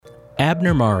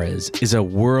Abner Mares is a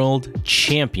world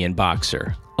champion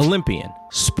boxer, Olympian,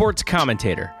 sports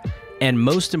commentator, and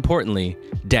most importantly,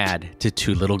 dad to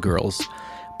two little girls.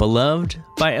 Beloved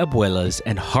by abuelas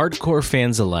and hardcore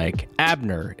fans alike,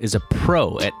 Abner is a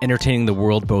pro at entertaining the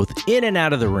world both in and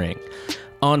out of the ring.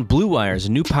 On Blue Wire's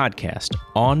new podcast,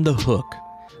 On the Hook,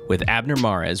 with Abner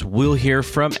Mares, we'll hear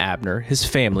from Abner, his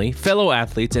family, fellow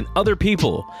athletes, and other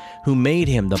people who made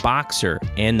him the boxer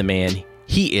and the man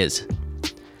he is.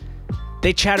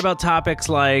 They chat about topics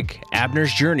like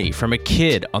Abner's journey from a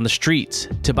kid on the streets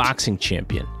to boxing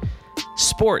champion,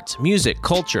 sports, music,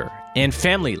 culture, and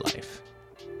family life.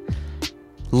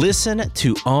 Listen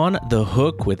to On the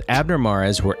Hook with Abner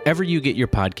Mares wherever you get your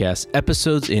podcasts.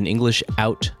 Episodes in English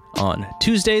out on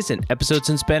Tuesdays and episodes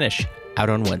in Spanish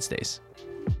out on Wednesdays.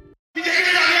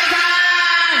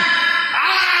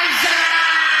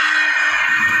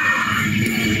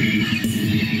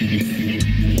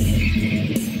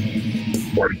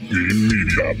 Fight Game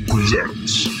Media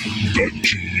presents the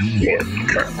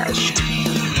G1Cast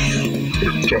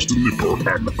with Justin Nipper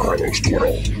and Carlos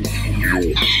Toro.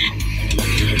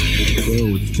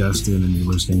 Hello, it's Justin, and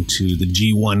you're listening to the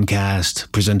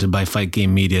G1Cast presented by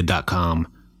FightGameMedia.com.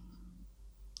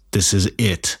 This is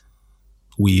it.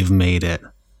 We've made it.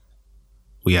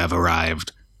 We have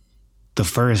arrived. The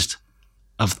first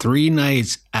of 3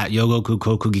 nights at Yogoku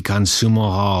Kokugikan Sumo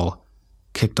Hall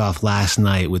kicked off last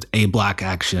night with A-block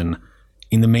action.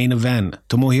 In the main event,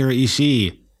 Tomohiro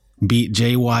Ishii beat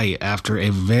Jay White after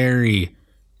a very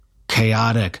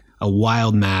chaotic, a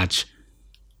wild match.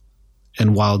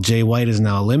 And while Jay White is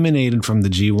now eliminated from the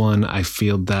G1, I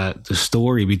feel that the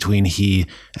story between he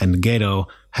and Gedo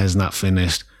has not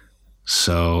finished.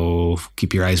 So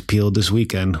keep your eyes peeled this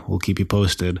weekend. We'll keep you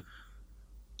posted.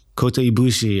 Kota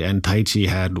Ibushi and Taichi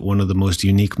had one of the most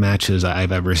unique matches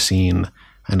I've ever seen.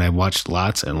 And I watched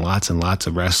lots and lots and lots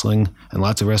of wrestling, and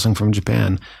lots of wrestling from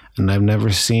Japan. And I've never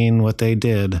seen what they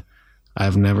did.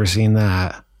 I've never seen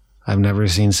that. I've never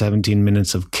seen 17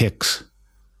 minutes of kicks.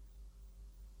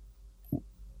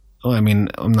 Well, I mean,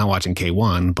 I'm not watching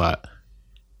K1, but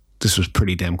this was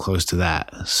pretty damn close to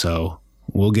that. So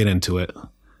we'll get into it.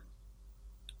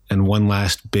 And one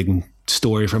last big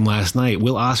story from last night.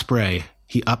 Will Ospreay,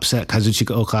 he upset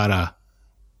Kazuchika Okada.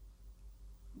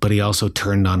 But he also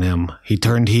turned on him. He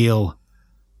turned heel.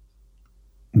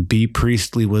 B.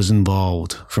 Priestley was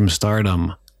involved from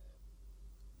Stardom.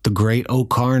 The great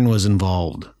O'Karn was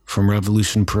involved from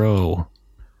Revolution Pro.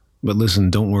 But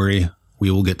listen, don't worry. We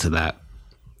will get to that.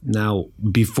 Now,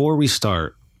 before we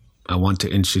start, I want to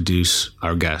introduce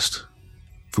our guest,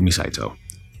 Fumi Saito.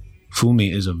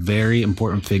 Fumi is a very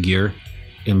important figure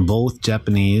in both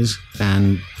Japanese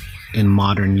and in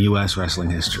modern U.S. wrestling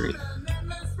history.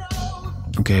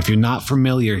 Okay, if you're not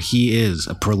familiar, he is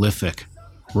a prolific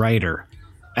writer,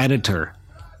 editor,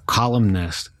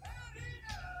 columnist,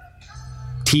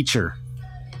 teacher,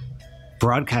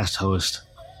 broadcast host,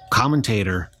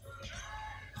 commentator,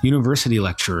 university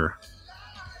lecturer.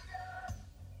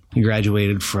 He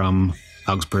graduated from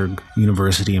Augsburg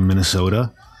University in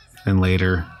Minnesota and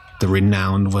later the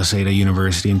renowned Waseda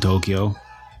University in Tokyo.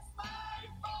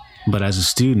 But as a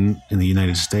student in the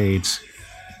United States,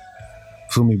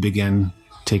 Fumi began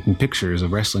taking pictures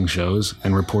of wrestling shows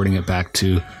and reporting it back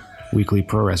to Weekly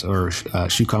Pro Wrestling, or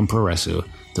Shukan Pro Wrestling,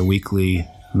 the weekly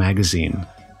magazine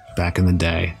back in the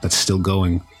day that's still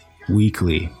going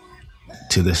weekly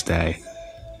to this day.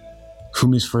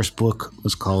 Fumi's first book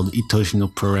was called Itoshi no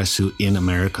Pro Wrestling in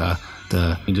America.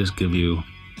 Let me just give you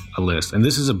a list. And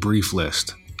this is a brief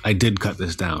list. I did cut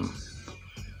this down.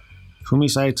 Fumi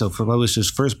Saito published his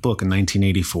first book in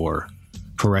 1984,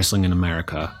 Pro Wrestling in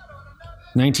America.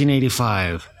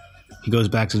 1985, he goes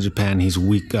back to Japan. He's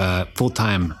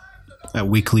full-time at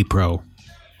Weekly Pro.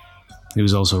 He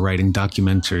was also writing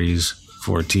documentaries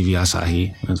for TV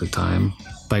Asahi at the time.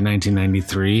 By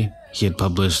 1993, he had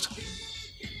published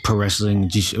Pro Wrestling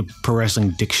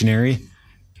Dictionary.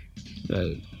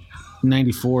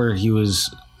 94, he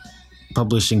was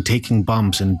publishing Taking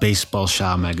Bumps in Baseball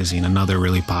Sha magazine, another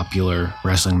really popular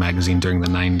wrestling magazine during the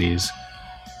 90s.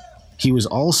 He was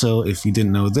also, if you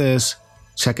didn't know this,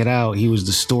 check it out, he was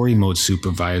the story mode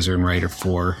supervisor and writer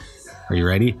for, are you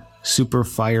ready? Super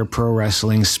Fire Pro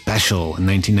Wrestling Special in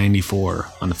 1994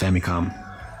 on the Famicom,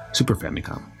 Super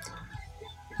Famicom.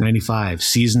 95,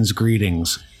 Season's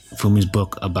Greetings, Fumi's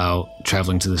book about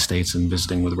traveling to the States and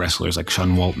visiting with wrestlers like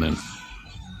Sean Waltman.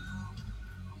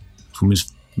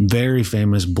 Fumi's very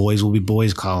famous Boys Will Be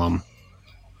Boys column,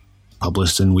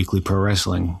 published in Weekly Pro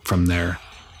Wrestling from there.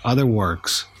 Other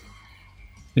works.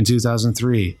 In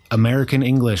 2003, American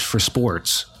English for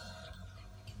Sports.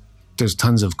 There's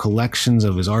tons of collections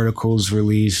of his articles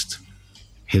released.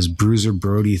 His Bruiser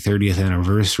Brody 30th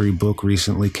anniversary book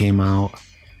recently came out.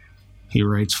 He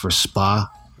writes for SPA,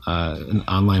 an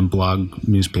online blog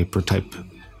newspaper type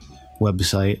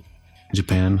website in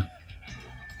Japan.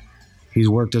 He's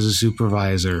worked as a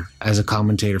supervisor, as a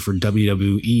commentator for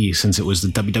WWE since it was the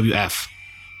WWF.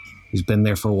 He's been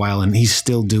there for a while, and he's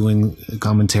still doing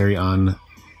commentary on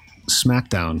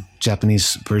SmackDown,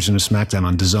 Japanese version of SmackDown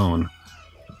on DAZN.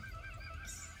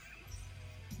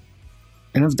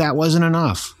 And if that wasn't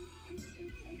enough,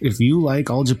 if you like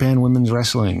All Japan Women's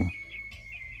Wrestling,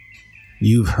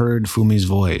 you've heard Fumi's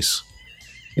voice.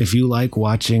 If you like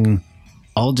watching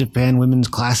All Japan Women's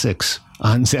Classics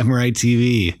on Samurai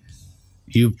TV,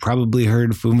 you've probably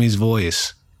heard Fumi's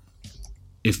voice.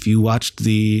 If you watched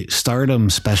the Stardom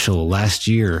special last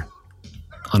year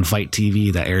on Fight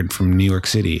TV that aired from New York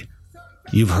City,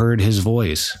 you've heard his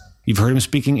voice. You've heard him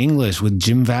speaking English with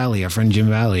Jim Valley, our friend Jim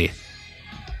Valley.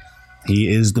 He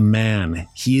is the man.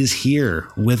 He is here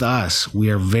with us. We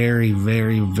are very,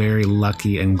 very, very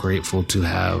lucky and grateful to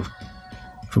have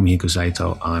Fumihiko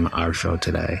Saito on our show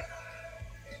today.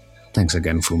 Thanks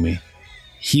again, Fumi.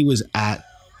 He was at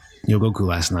Yogoku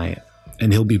last night,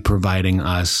 and he'll be providing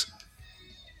us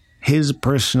his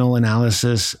personal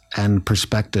analysis and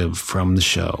perspective from the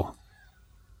show.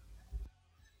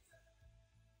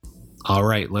 All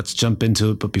right, let's jump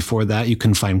into it. But before that, you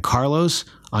can find Carlos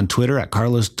on Twitter at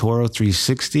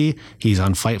CarlosToro360. He's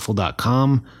on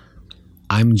Fightful.com.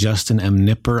 I'm Justin M.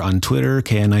 Nipper on Twitter,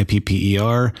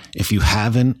 KNIPPER. If you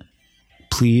haven't,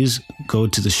 please go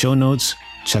to the show notes,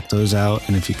 check those out,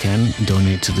 and if you can,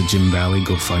 donate to the Jim Valley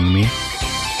GoFundMe.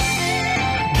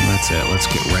 And that's it. Let's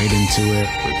get right into it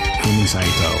with Fumi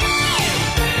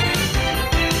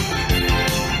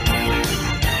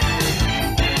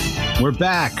Saito. We're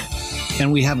back,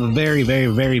 and we have a very, very,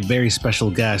 very, very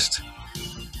special guest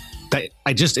that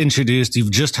I just introduced.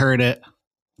 You've just heard it.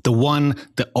 The one,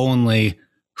 the only,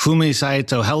 Fumi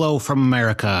Saito. Hello from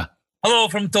America. Hello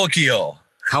from Tokyo.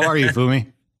 How are you,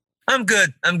 Fumi? I'm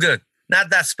good. Not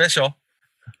that special.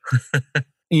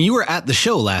 You were at the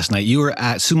show last night. You were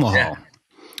at Sumo Hall.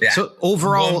 Yeah. So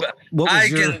overall, what was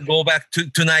can go back to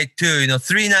tonight too.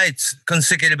 3 nights,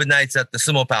 consecutive nights at the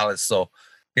Sumo Palace. So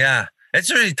yeah,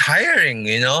 it's really tiring.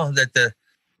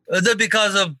 That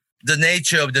because of the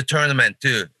nature of the tournament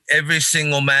too. Every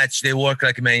single match they work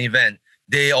like a main event.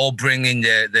 They all bring in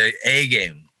the A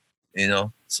game.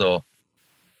 So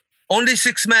only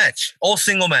 6 match, all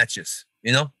single matches.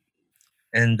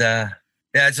 And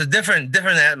it's a different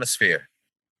atmosphere.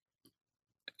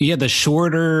 Yeah, the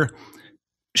shorter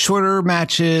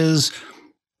matches.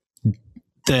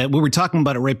 We were talking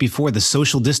about it right before, the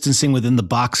social distancing within the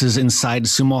boxes inside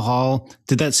Sumo Hall.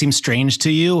 Did that seem strange to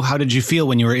you? How did you feel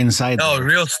when you were inside? Oh,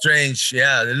 real strange.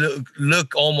 Yeah, they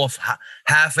look almost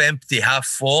half empty, half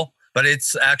full, but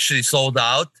it's actually sold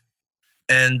out.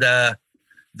 And there's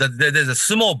a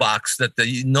sumo box that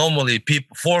normally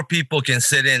 4 people can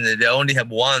sit in. They only have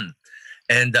 1.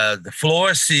 And the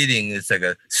floor seating, it's like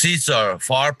seats are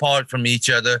far apart from each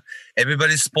other.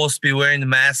 Everybody's supposed to be wearing the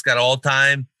mask at all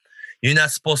time. You're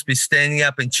not supposed to be standing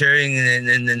up and cheering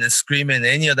and screaming,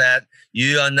 any of that.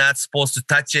 You are not supposed to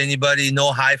touch anybody,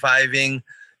 no high-fiving,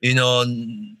 not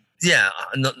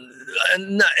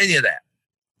any of that.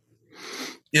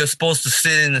 You're supposed to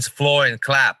sit in the floor and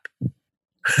clap.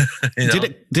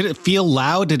 Did it feel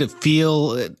loud? Did it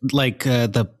feel like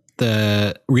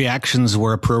the reactions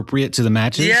were appropriate to the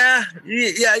matches? Yeah.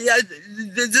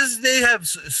 They have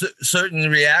certain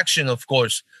reaction, of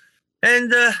course,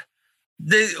 and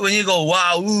when you go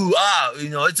wow, ooh, ah,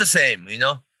 it's the same.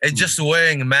 It's just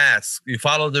wearing a mask. You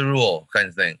follow the rule, kind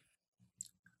of thing.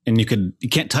 And you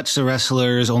can't touch the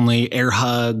wrestlers. Only air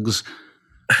hugs.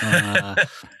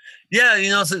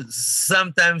 Yeah,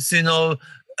 sometimes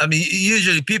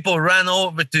usually people run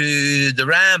over to the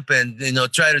ramp and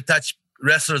try to touch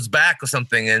wrestlers' back or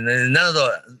something, and none of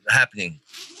that happening.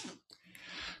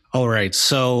 All right,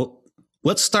 so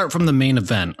let's start from the main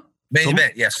event.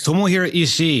 Event, yes. Tomohiro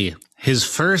Ishii, his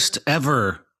first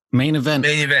ever main event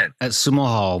at Sumo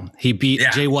Hall. He beat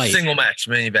Jay White. Single match,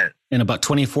 main event. In about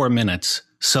 24 minutes.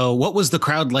 So what was the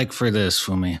crowd like for this,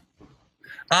 Fumi?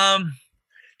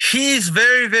 He's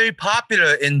very, very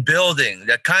popular in building,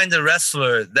 that kind of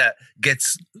wrestler that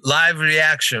gets live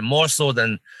reaction more so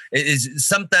than it is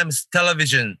sometimes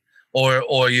television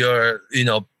or your,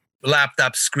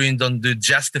 laptop screen don't do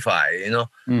justify,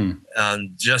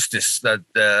 justice that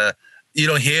you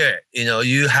don't hear it.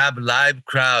 You have live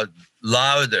crowd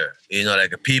louder,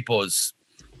 like people's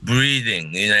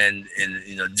breathing, and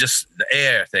just the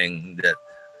air thing that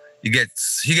he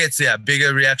gets a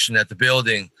bigger reaction at the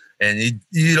building. And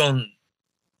you don't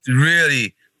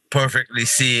really perfectly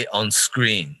see on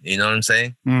screen. You know what I'm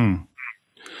saying? Mm.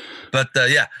 But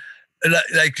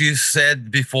like you said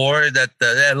before,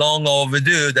 that long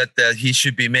overdue that he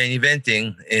should be main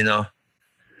eventing,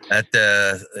 at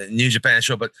the New Japan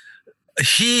show. But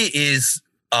he is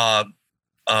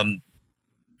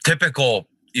typical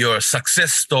your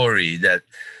success story. That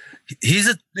he's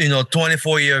a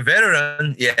 24-year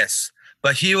veteran, yes,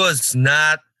 but he was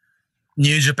not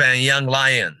New Japan young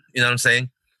lion. You know what I'm saying?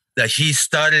 That he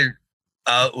started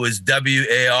out with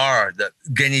WAR, the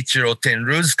Genichiro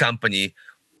Tenryu's company,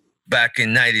 back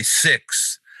in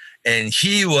 '96, and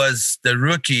he was the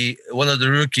rookie, one of the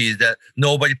rookies that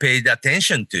nobody paid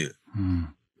attention to.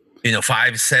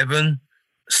 5'7",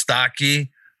 stocky,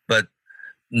 but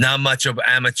not much of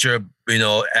amateur,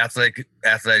 athletic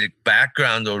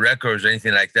background or records or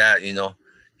anything like that.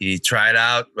 He tried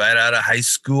out right out of high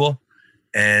school,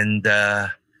 and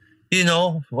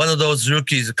one of those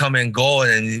rookies come and go,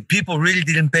 and people really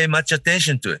didn't pay much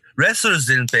attention to it. Wrestlers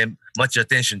didn't pay much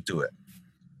attention to it.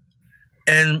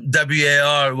 And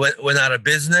WAR went out of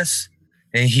business,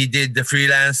 and he did the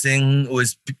freelancing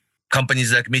with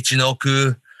companies like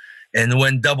Michinoku. And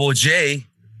when Double J,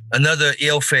 another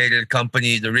ill-fated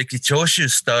company, the Riki Choshu,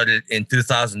 started in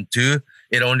 2002,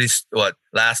 it only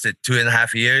lasted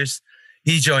 2.5 years.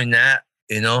 He joined that,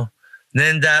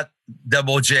 Then that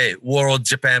Double J, World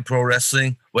Japan Pro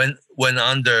Wrestling, went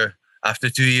under after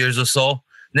 2 years or so.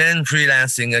 Then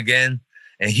freelancing again,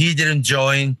 and he didn't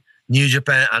join New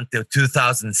Japan until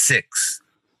 2006.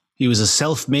 He was a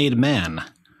self-made man,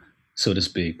 so to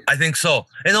speak. I think so.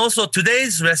 And also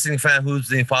today's wrestling fan who's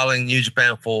been following New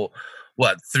Japan for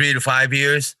 3 to 5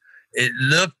 years, it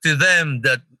looked to them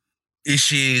that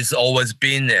Ishii's always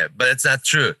been there, but it's not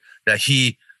true. That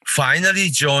he finally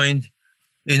joined,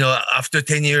 after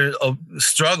 10 years of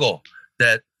struggle,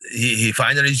 that he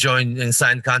finally joined and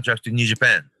signed contract to New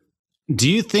Japan. Do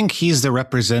you think he's the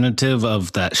representative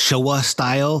of that Showa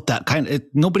style? That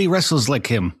nobody wrestles like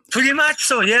him. Pretty much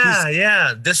so,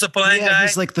 yeah. Disciplined guy.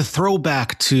 He's like the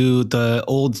throwback to the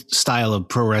old style of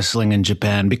pro wrestling in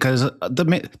Japan, because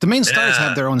the main stars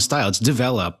have their own style. It's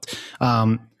developed.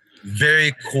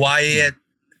 Very quiet,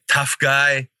 tough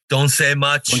guy. Don't say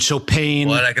much. Don't show pain.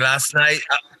 Well, like last night,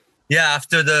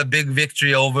 after the big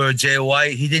victory over Jay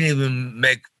White, he didn't even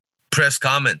make press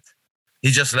comment.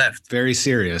 He just left. Very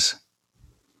serious.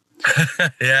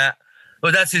 Yeah.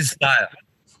 Well, that's his style.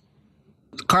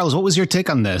 Carlos, what was your take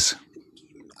on this?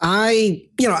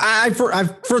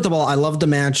 First of all, I love the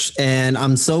match, and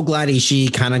I'm so glad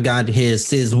Ishii kind of got his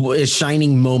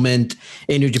shining moment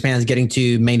in New Japan's getting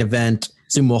to main event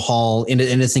Sumo Hall in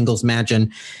a singles match.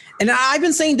 And I've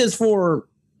been saying this for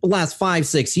the last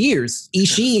 5-6 years.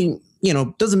 Ishii,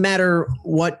 doesn't matter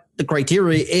what the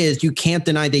criteria is, you can't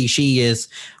deny that Ishii is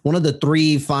one of the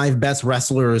 3-5 best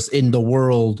wrestlers in the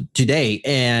world today.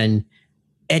 And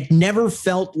it never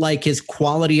felt like his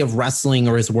quality of wrestling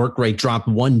or his work rate dropped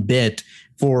one bit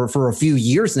for a few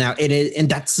years now. And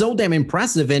that's so damn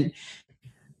impressive. And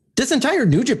this entire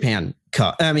New Japan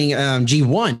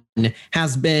G1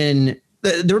 has been,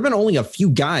 there have been only a few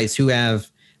guys who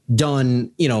have done,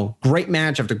 great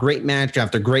match after great match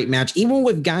after great match, even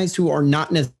with guys who are not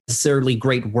necessarily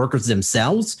great workers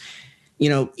themselves.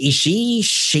 Ishii,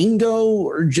 Shingo,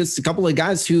 or just a couple of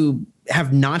guys who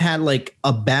have not had like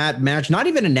a bad match, not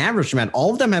even an average match.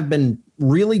 All of them have been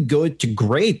really good to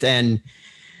great. And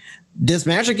this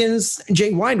match against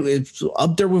Jay White is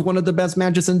up there with one of the best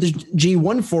matches in the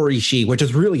G1 for Ishii, which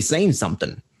is really saying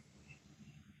something.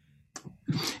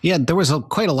 Yeah, there was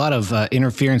quite a lot of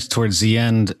interference towards the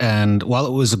end. And while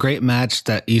it was a great match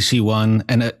that Ishii won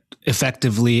and it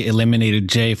effectively eliminated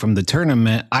Jay from the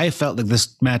tournament, I felt like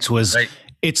this match was,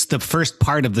 it's the first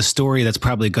part of the story that's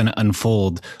probably going to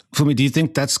unfold. Fumi, do you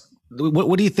think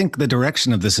what do you think the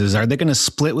direction of this is? Are they going to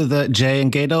split with Jay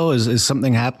and Gedo? Is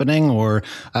something happening, or...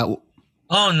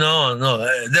 Oh, no.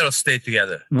 They'll stay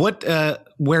together. What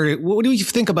do you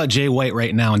think about Jay White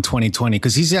right now in 2020?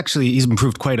 Because he's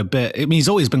improved quite a bit. I mean, he's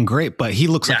always been great, but he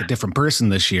looks like a different person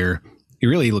this year. He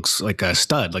really looks like a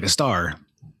stud, like a star.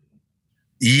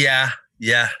 Yeah.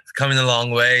 Coming a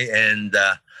long way. And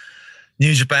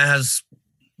New Japan has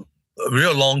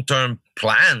real long-term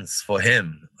plans for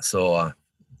him. So,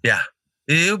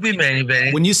 he'll be main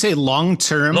event. When you say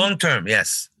long-term? Long-term,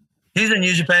 yes. He's a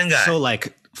New Japan guy. So,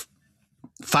 like...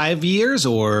 5 years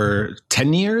or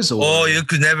 10 years? Or? Oh, you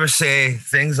could never say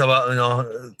things about,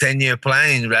 10-year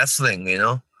plan in wrestling,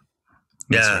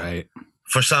 That's right.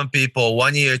 For some people,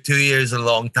 1 year, 2 years is a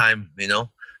long time,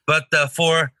 But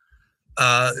for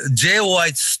Jay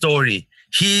White's story,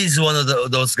 he's one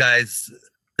of those guys,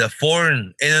 the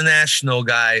foreign international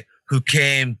guy who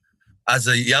came as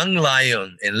a young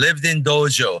lion and lived in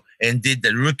dojo and did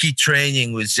the rookie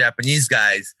training with Japanese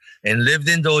guys and lived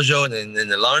in dojo and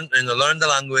learned the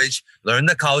language, learned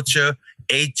the culture,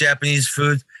 ate Japanese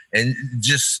food, and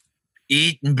just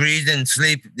eat and breathe and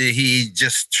sleep. He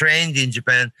just trained in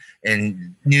Japan,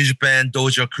 and New Japan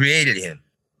Dojo created him.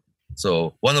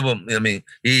 So one of them, I mean,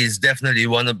 he's definitely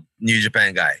one of New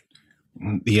Japan guy.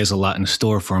 He has a lot in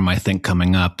store for him, I think,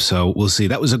 coming up. So we'll see.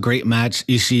 That was a great match.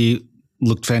 Ishii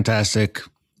looked fantastic,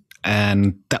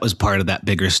 and that was part of that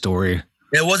bigger story.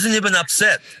 It wasn't even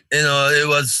upset. It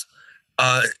was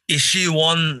Ishii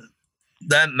won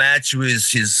that match with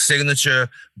his signature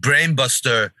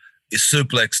brainbuster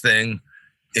suplex thing,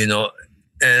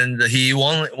 and he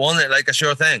won it like a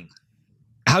sure thing.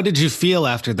 How did you feel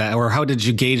after that, or how did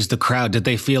you gauge the crowd? Did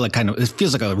they feel like it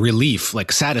feels like a relief,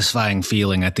 like satisfying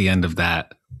feeling at the end of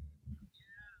that?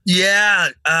 Yeah,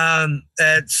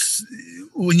 it's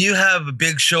when you have a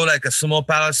big show like a Sumo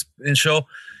Palace show,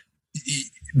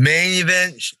 main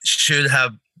event should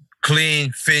have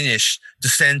clean finish to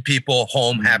send people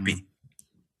home happy.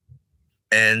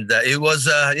 And it was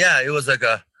like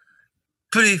a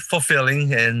pretty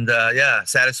fulfilling and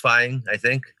satisfying, I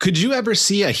think. Could you ever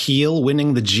see a heel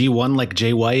winning the G1 like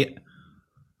Jay White?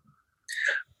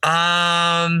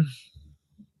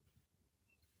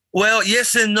 Well,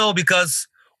 yes and no, because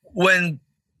when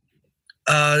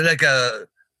like a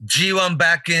G1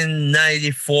 back in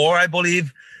 94, I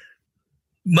believe,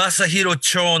 Masahiro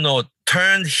Chono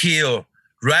turned heel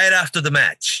right after the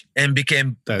match and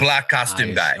became black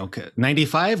costume guy. Okay.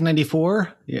 95,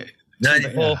 94? Yeah.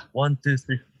 94, yeah. 1, 2,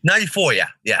 3. 94, yeah.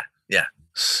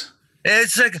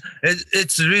 It's like,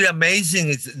 it's really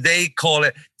amazing. They call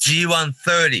it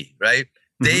G130, right?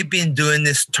 Mm-hmm. They've been doing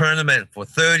this tournament for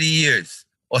 30 years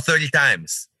or 30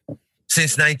 times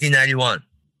since 1991.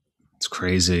 It's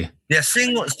crazy. Yeah,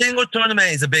 single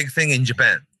tournament is a big thing in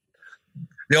Japan.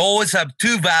 They always have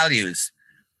two values.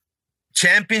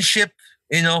 Championship,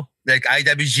 like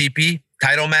IWGP,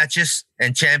 title matches,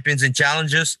 and champions and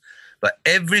challengers. But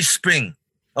every spring,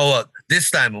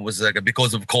 this time it was like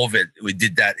because of COVID, we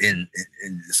did that in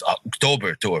this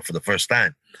October tour for the first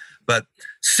time. But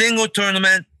single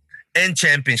tournament and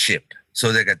championship.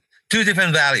 So they got two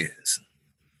different values.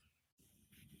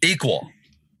 Equal.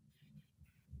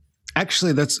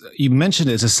 Actually, you mentioned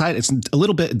it as a side. It's a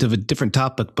little bit of a different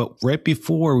topic, but right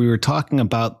before we were talking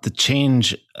about the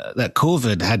change that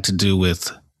COVID had to do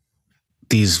with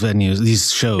these venues,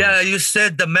 these shows. Yeah, you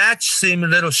said the match seemed a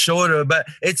little shorter, but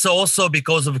it's also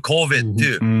because of COVID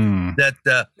too.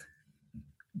 That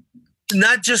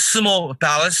not just Sumo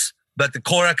Palace, but the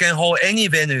Korakuen Hall, any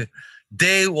venue,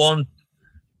 they want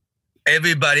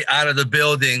everybody out of the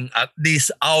building at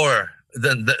least hour,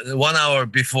 the 1 hour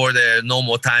before their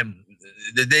normal time.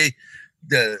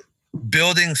 The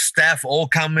building staff all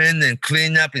come in and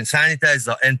clean up and sanitize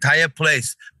the entire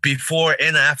place before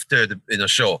and after the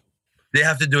show. They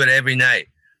have to do it every night.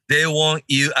 They want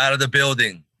you out of the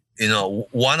building,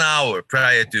 1 hour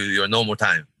prior to your normal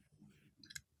time.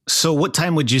 So what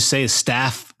time would you say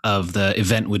staff of the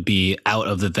event would be out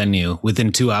of the venue?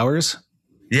 Within 2 hours?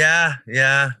 Yeah.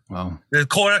 Wow. The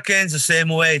Korakuen's the same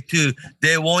way too.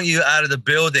 They want you out of the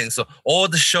building. So all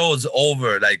the shows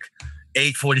over like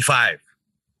 8:45.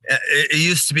 It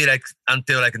used to be like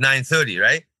until like 9:30,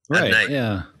 right? Right. At night.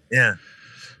 Yeah.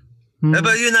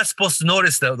 But you're not supposed to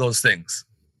notice those things.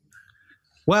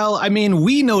 Well, I mean,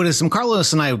 we notice them.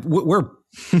 Carlos and I,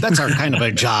 that's our kind of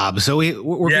a job. So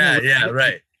we're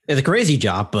right. It's a crazy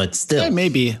job, but still. Yeah,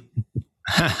 maybe.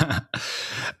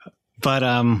 But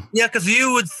because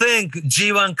you would think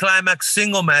G1 Climax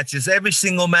single matches, every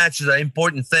single match is an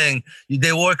important thing.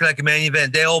 They work like a main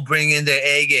event. They all bring in their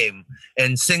A game,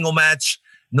 and single match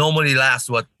normally lasts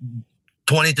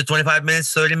 20 to 25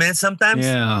 minutes, 30 minutes sometimes.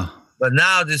 Yeah. But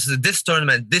now this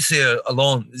tournament this year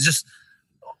alone,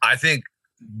 I think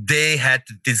they had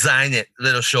to design it a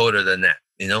little shorter than that.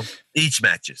 Each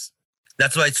matches.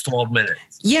 That's why it's 12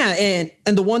 minutes. Yeah,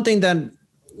 and the one thing that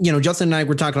Justin and I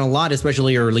were talking a lot,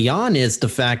 especially early on, is the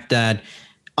fact that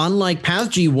unlike past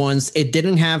G1s, it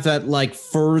didn't have that like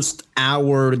first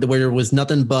hour where it was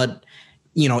nothing but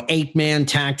 8-man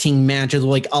tag team matches,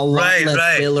 like a lot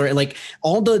less filler. Like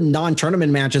all the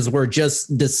non-tournament matches were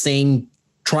just the same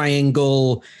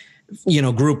triangle,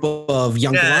 group of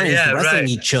young lions wrestling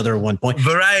each other at one point.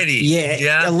 Variety.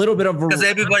 Yeah. A little bit of because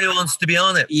everybody wants to be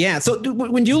on it. Yeah. So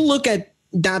when you look at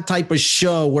that type of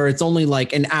show where it's only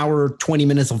like an hour, 20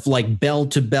 minutes of like bell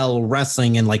to bell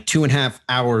wrestling and like 2.5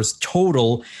 hours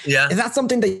total. Yeah. Is that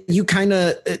something that you kind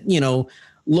of,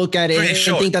 look at it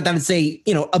and think that would say,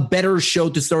 a better show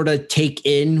to sort of take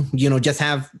in, just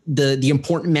have the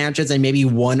important matches and maybe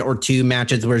one or two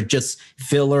matches where it's just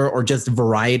filler or just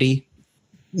variety?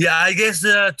 Yeah, I guess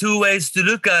there are two ways to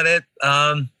look at it.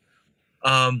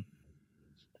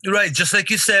 Right, just like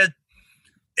you said,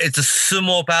 it's a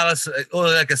sumo palace, or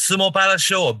like a sumo palace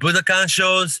show or Budokan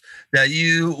shows that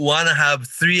you want to have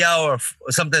 3 hour,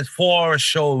 sometimes 4 hour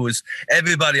shows,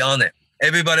 everybody on it,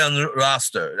 everybody on the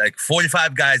roster, like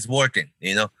 45 guys working,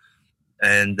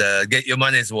 and get your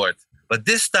money's worth. But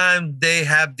this time they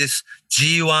have this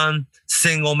G1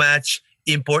 single match,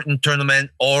 important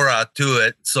tournament aura to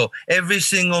it. So every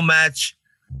single match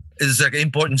is like an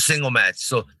important single match.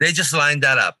 So they just lined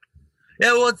that up.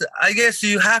 Yeah, well, I guess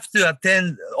you have to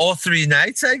attend all 3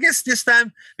 nights, I guess, this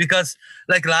time. Because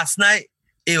like last night,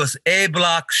 it was A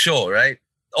block show, right?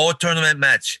 All tournament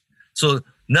match. So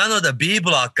none of the B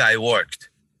block guy worked,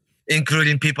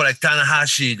 including people like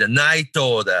Tanahashi, the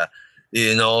Naito, the,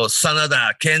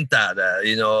 Sanada, Kenta, the,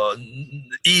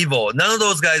 Evo. None of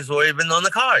those guys were even on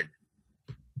the card,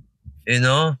 And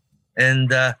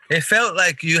it felt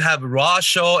like you have Raw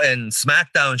show and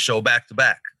SmackDown show back to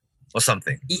back. Or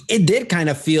something. It did kind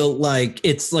of feel like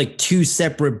it's like 2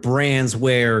 separate brands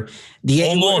where the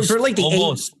A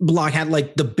block had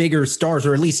like the bigger stars,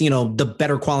 or at least, the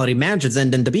better quality matches.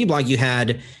 And then the B block, you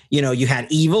had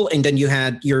Evil, and then you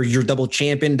had your double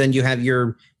champion. Then you have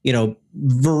your,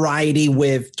 variety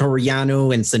with Toru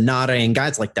Yano and Sonata and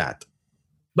guys like that.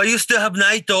 But you still have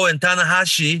Naito and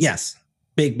Tanahashi. Yes.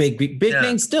 Big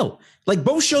names still. Like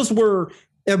both shows were...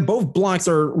 both blocks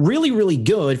are really, really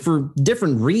good for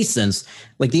different reasons.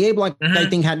 Like the A block, I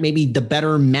think, had maybe the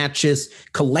better matches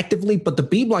collectively, but the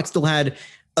B block still had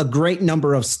a great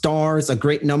number of stars, a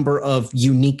great number of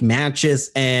unique matches.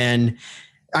 And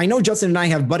I know Justin and I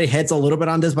have butted heads a little bit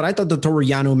on this, but I thought the Toru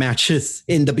Yano matches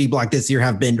in the B block this year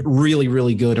have been really,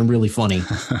 really good and really funny.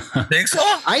 Think so?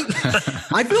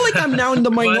 I feel like I'm now in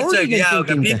the minority.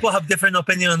 People have different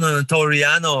opinion on Toru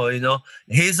Yano.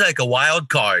 He's like a wild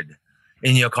card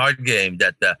in your card game,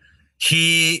 that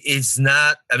he is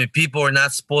not, people are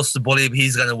not supposed to believe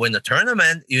he's going to win the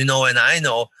tournament, and I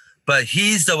know, but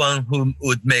he's the one who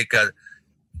would make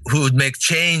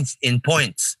change in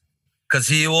points, because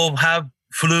he will have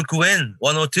fluke win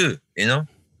 102,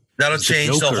 that'll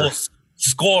change the whole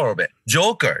score of it.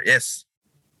 Joker, yes.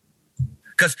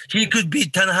 Because he could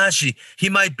beat Tanahashi, he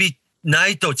might beat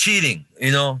Naito cheating,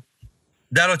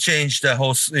 that'll change the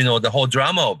whole, the whole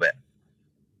drama of it.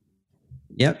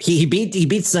 Yep, he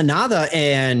beat Sonata,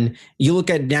 and you look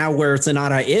at now where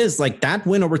Sonata is, like that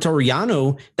win over Toru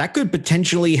Yano, that could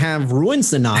potentially have ruined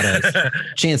Sonata's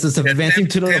chances of advancing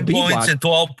to the 10 B points block. And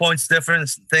 12 points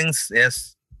difference things,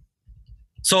 yes.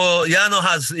 So Yano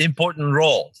has important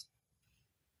roles.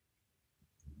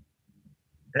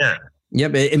 Yeah.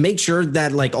 Yep, it makes sure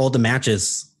that like all the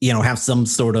matches, have some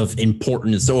sort of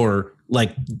importance, or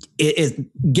like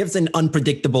it gives an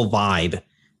unpredictable vibe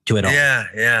to it all.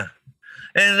 Yeah.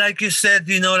 And like you said,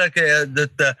 like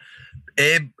that the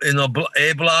A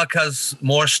block has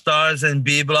more stars and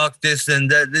B block this and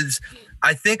that.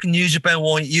 I think New Japan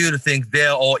want you to think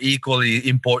they're all equally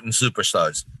important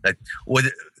superstars. Like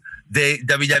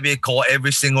WWE call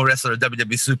every single wrestler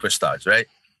WWE superstars, right?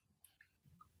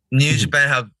 New Japan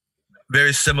have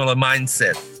very similar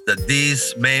mindset that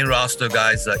these main roster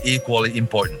guys are equally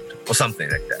important or something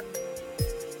like that.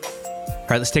 All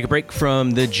right, let's take a break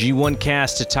from the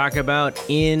G1Cast to talk about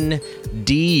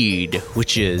Indeed,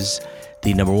 which is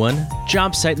the #1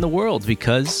 job site in the world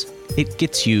because it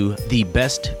gets you the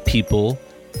best people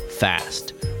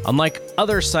fast. Unlike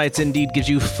other sites, Indeed gives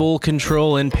you full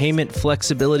control and payment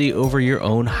flexibility over your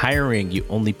own hiring. You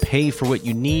only pay for what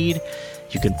you need.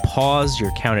 You can pause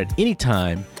your account at any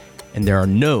time, and there are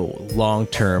no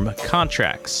long-term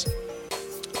contracts.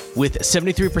 With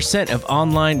 73% of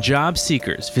online job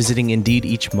seekers visiting Indeed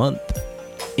each month,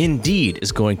 Indeed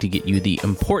is going to get you the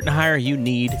important hire you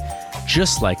need,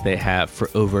 just like they have for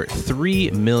over 3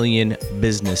 million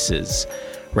businesses.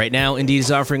 Right now, Indeed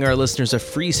is offering our listeners a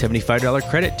free $75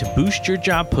 credit to boost your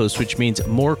job post, which means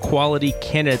more quality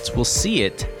candidates will see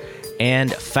it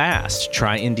and fast.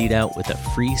 Try Indeed out with a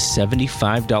free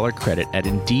 $75 credit at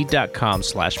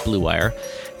Indeed.com/BlueWire.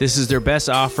 This is their best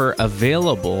offer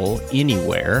available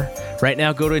anywhere. Right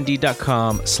now, go to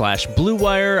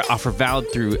Indeed.com/BlueWire. Offer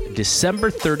valid through December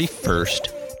 31st.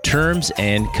 Terms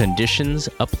and conditions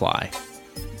apply.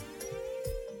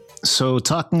 So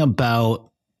talking about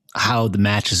how the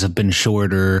matches have been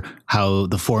shorter, how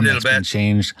the format's been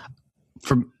changed.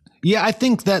 I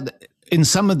think that in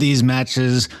some of these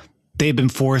matches, they've been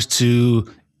forced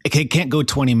to, it can't go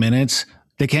 20 minutes.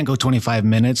 they can't go 25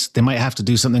 minutes. They might have to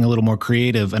do something a little more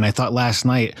creative. And I thought last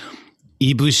night,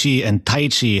 Ibushi and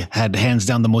Taichi had hands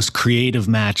down the most creative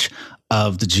match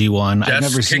of the G1. I've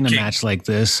never seen a match like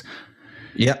this.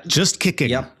 Yep. Just kicking.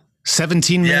 Yep.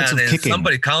 17 minutes of kicking.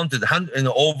 Somebody counted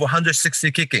over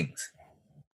 160 kickings.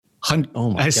 Oh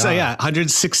my God. So yeah,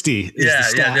 160 is the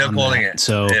stat they're on calling that. it.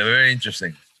 So yeah, very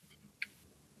interesting.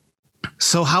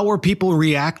 So how were people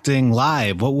reacting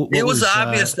live? It was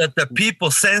obvious that the people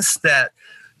sensed that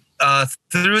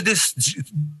through this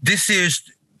year's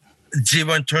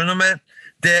G1 tournament,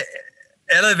 they're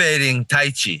elevating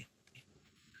Taichi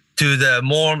to the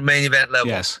more main event level.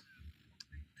 Yes.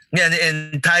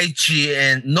 And Taichi,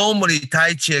 and normally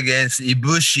Taichi against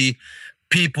Ibushi,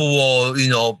 people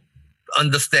will,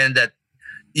 understand that,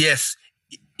 yes,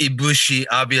 Ibushi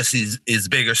obviously is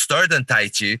bigger star than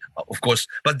Taichi, of course,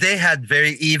 but they had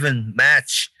very even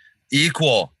match,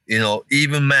 equal,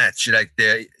 even match, like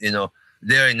they're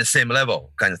in the same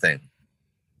level kind of thing.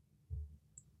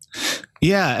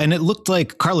 Yeah, and it looked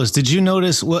like, Carlos, did you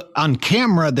notice on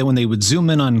camera that when they would zoom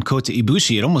in on Kota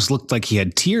Ibushi, it almost looked like he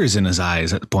had tears in his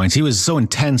eyes at points. He was so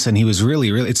intense, and he was really,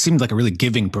 it seemed like a really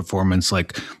giving performance.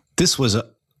 Like this was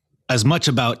as much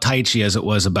about Taichi as it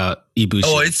was about Ibushi.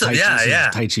 Oh, it's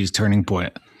Taichi's turning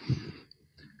point.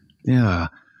 Yeah.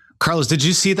 Carlos, did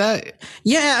you see that?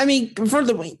 Yeah, I mean, for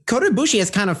the Kota Ibushi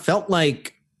has kind of felt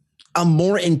like a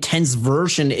more intense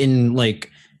version in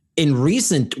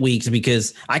recent weeks,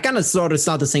 because I kind of sort of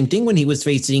saw the same thing when he was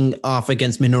facing off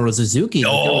against Minoru Suzuki.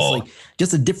 Like, there was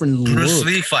just a different Bruce look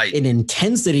Lee fight and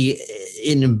intensity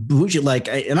in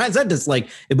Ibushi. And I said this,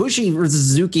 Ibushi versus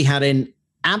Suzuki had an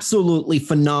absolutely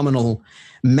phenomenal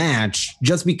match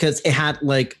just because it had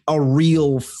a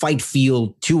real fight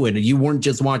feel to it. You weren't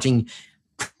just watching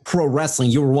pro wrestling,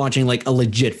 you were watching a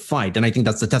legit fight. And I think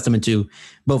that's a testament to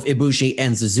both Ibushi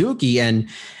and Suzuki. And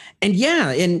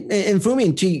Fumi,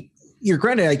 and to your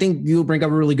credit, I think you bring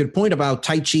up a really good point about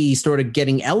Taichi sort of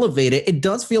getting elevated. It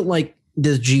does feel like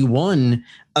this G1,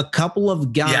 a couple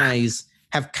of guys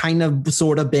have kind of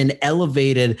sort of been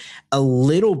elevated a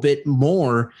little bit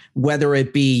more, whether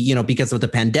it be, because of the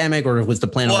pandemic or it was the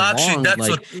plan all along. Well,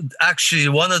 actually,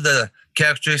 that's one of the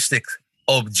characteristics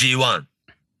of G1.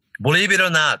 Believe it or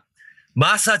not,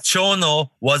 Masa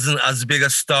Chono wasn't as big a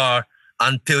star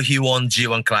until he won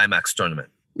G1 Climax tournament.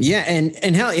 Yeah,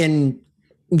 and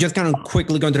just kind of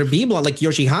quickly going to the B block,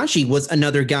 Yoshihashi was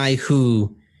another guy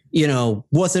who,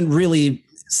 wasn't really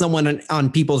someone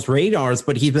on people's radars,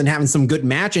 but he's been having some good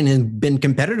match and been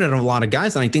competitive to a lot of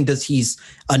guys. And I think that he's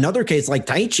another case like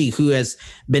Taichi, who has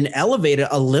been elevated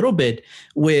a little bit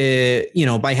with,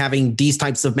 by having these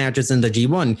types of matches in the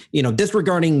G1.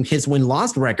 Disregarding his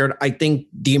win-loss record, I think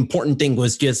the important thing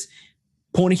was just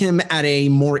putting him at a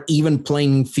more even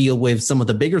playing field with some of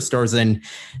the bigger stars. And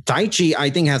Taichi, I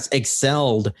think, has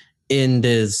excelled in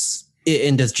this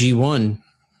G1.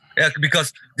 Yeah,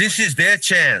 because this is their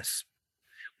chance.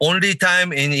 Only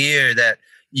time in year that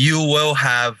you will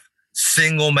have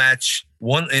single match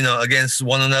against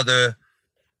one another,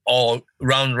 all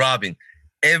round robin.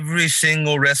 Every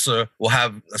single wrestler will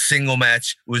have a single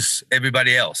match with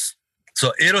everybody else.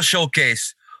 So it'll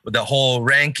showcase the whole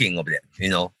ranking of it,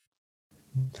 No,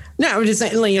 I'm just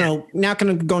saying, now kind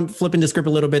of going flipping the script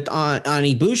a little bit on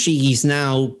Ibushi. He's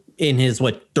now in his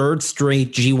third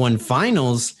straight G1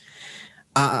 finals.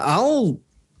 I'm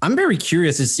very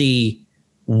curious to see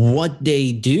what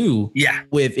they do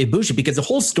with Ibushi, because the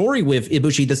whole story with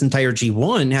Ibushi this entire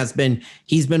G1 has been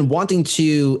he's been wanting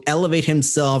to elevate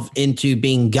himself into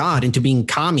being God, into being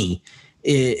Kami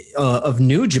of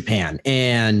New Japan.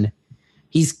 And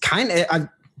he's kind of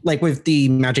with the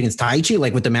match against Taichi,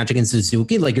 with the match against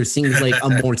Suzuki, you're seeing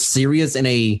a more serious and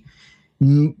I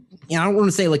don't want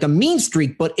to say a mean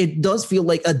streak, but it does feel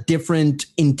like a different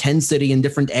intensity and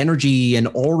different energy and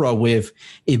aura with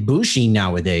Ibushi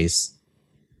nowadays.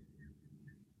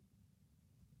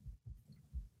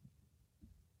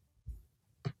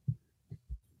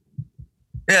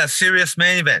 Yeah, serious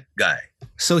main event guy.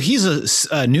 So he's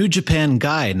a New Japan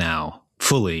guy now,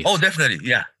 fully. Oh, definitely.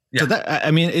 Yeah. So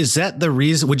is that the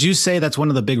reason? Would you say that's one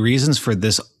of the big reasons for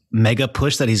this mega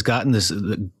push that he's gotten, this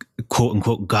quote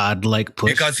unquote godlike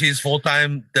push? Because he's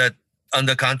full-time that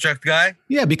under contract guy?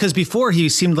 Yeah, because before he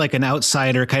seemed like an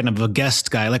outsider, kind of a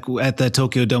guest guy, like at the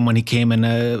Tokyo Dome when he came in,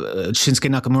 Shinsuke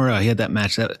Nakamura, he had that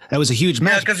match. That was a huge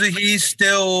match. Yeah, because he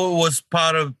still was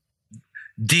part of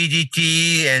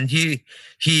DDT, and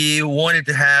he wanted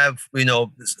to have,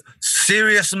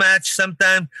 serious match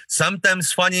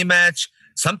sometimes funny match,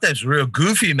 sometimes real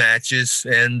goofy matches,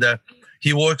 and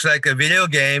he works like a video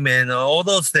game and all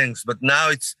those things. But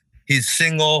now he's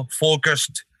single,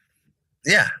 focused,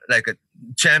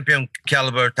 champion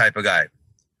caliber type of guy.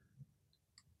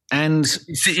 And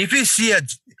See, if you see a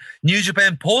New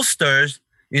Japan posters,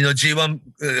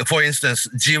 G1, for instance,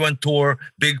 G1 Tour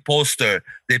big poster,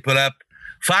 they put up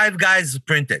 5 guys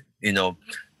printed.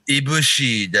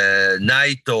 Ibushi, the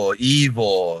Naito,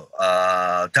 Evo,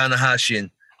 Tanahashi, and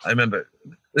I remember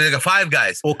like 5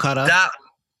 guys. Okada.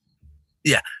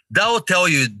 That will tell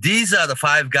you these are the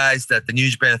 5 guys that the New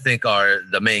Japan think are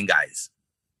the main guys.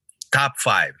 Top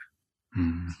 5.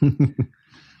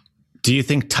 Do you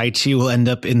think Taichi will end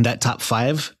up in that top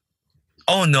 5?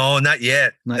 Oh, no, not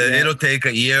yet. Not yet. It'll take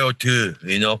a year or 2,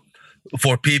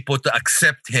 for people to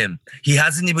accept him. He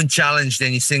hasn't even challenged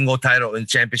any single title in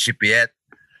championship yet.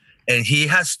 And he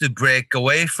has to break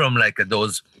away from like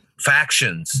those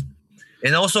factions.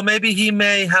 And also maybe he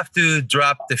may have to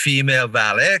drop the female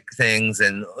valet things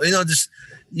and, just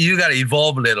you got to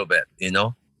evolve a little bit,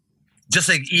 just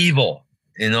like Evil,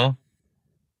 you're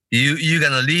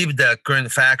going to leave the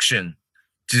current faction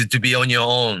to be on your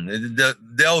own.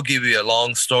 They'll give you a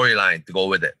long storyline to go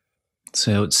with it.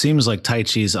 So it seems like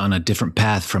Taichi's on a different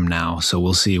path from now. So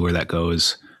we'll see where that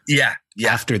goes. Yeah.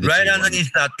 After the right G1.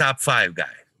 underneath that top 5 guy.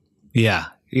 Yeah.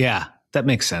 That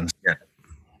makes sense. Yeah.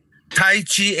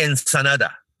 Taichi and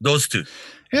Sanada, those 2.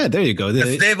 Yeah, there you go.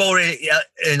 They've already,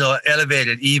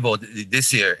 elevated Evo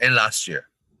this year and last year.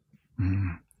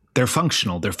 They're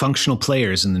functional. They're functional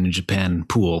players in the New Japan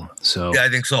pool. So Yeah, I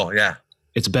think so. Yeah.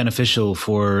 it's beneficial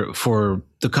for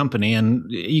the company, and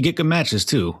you get good matches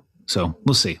too. So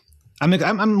we'll see.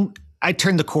 I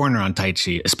turned the corner on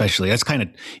Taichi, especially. That's kind of,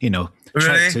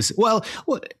 Really? Well,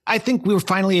 I think we were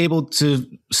finally able to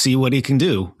see what he can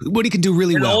do. What he can do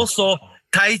really And well. also,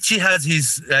 Taichi has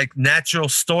his natural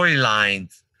storyline.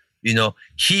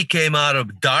 He came out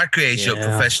of dark age of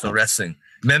professional wrestling.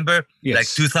 Remember, Yes. like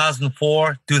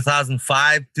 2004,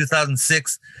 2005,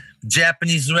 2006,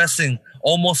 Japanese wrestling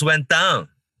almost went down.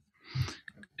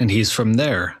 And he's from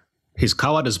there. He's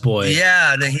Kawada's boy.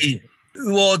 Yeah, then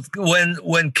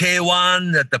when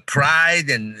K1 at the Pride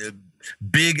and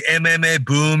big MMA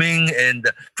booming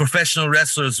and professional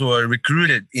wrestlers were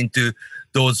recruited into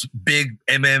those big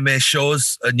MMA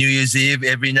shows, New Year's Eve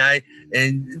every night,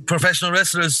 and professional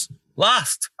wrestlers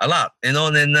lost a lot, and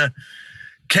then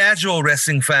casual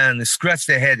wrestling fans scratch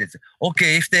their head. It's,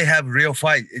 okay, if they have real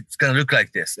fight, it's gonna look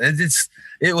like this. And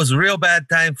it was a real bad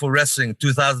time for wrestling.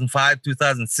 2005,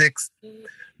 2006,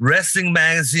 wrestling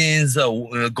magazines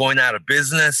going out of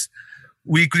business.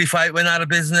 Weekly Fight went out of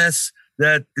business.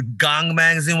 The Gong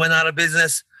magazine went out of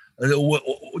business.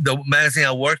 The magazine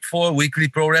I worked for, Weekly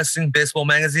Pro Wrestling, baseball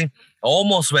magazine,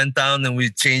 almost went down, and we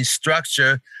changed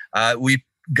structure. We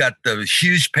got the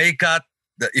huge pay cut.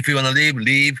 If you want to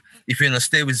leave. If you want to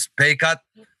stay with pay cut,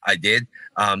 I did.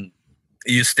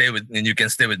 You stay with, and you can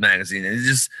stay with magazine. And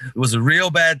it was a real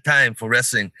bad time for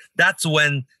wrestling. That's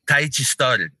when Taichi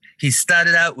started. He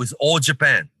started out with All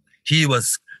Japan. He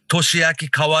was Toshiaki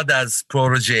Kawada's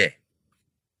protege.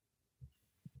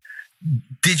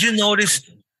 Did you notice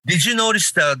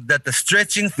that the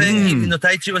stretching thing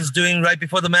Taichi was doing right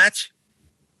before the match?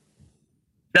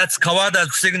 That's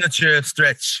Kawada's signature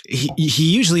stretch. He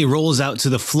usually rolls out to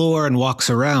the floor and walks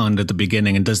around at the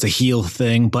beginning and does the heel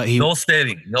thing, but no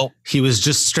steady. Nope. He was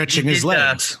just stretching his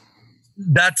legs.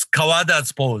 That's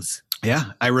Kawada's pose.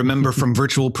 Yeah, I remember from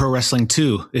Virtual Pro Wrestling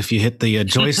 2, if you hit the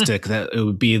joystick, that it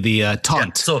would be the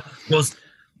taunt. Yeah, so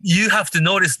you have to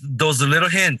notice those little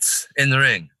hints in the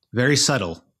ring. Very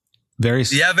subtle. Very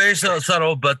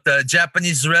subtle, but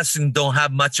Japanese wrestling don't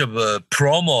have much of a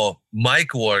promo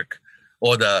mic work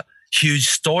or the huge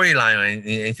storyline or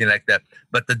anything like that.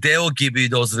 But they will give you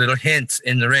those little hints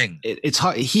in the ring. It's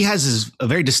hard. He has a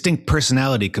very distinct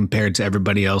personality compared to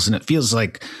everybody else, and it feels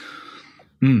like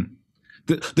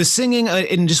the singing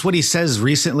and just what he says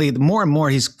recently, more and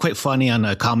more he's quite funny on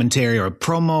a commentary or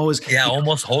promos. Yeah,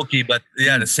 almost hokey, but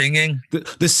yeah, the singing.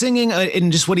 The singing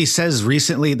and just what he says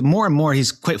recently, more and more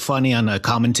he's quite funny on a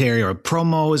commentary or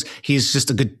promos. He's just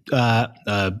a good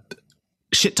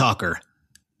shit talker,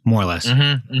 more or less.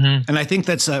 And I think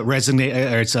that's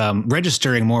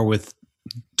registering more with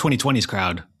 2020's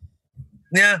crowd.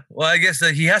 Yeah, well, I guess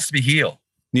he has to be heel.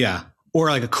 Yeah,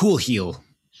 or like a cool heel.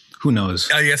 Who knows?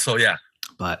 I guess so, yeah.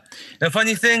 But the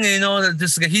funny thing,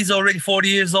 he's already 40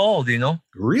 years old,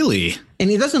 Really? And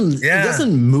he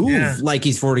doesn't move like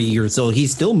he's 40 years old. He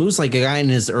still moves like a guy in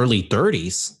his early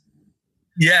 30s.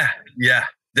 Yeah,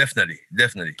 definitely.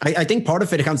 I think part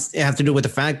of it has to do with the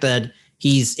fact that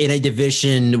he's in a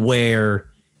division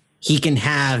where he can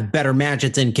have better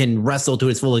matches and can wrestle to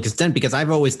his full extent, because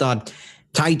I've always thought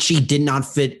Taichi did not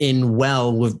fit in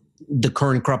well the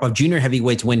current crop of junior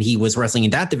heavyweights when he was wrestling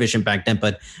in that division back then.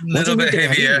 But a little bit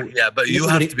heavier, but you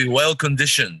have to be well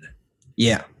conditioned.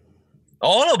 Yeah,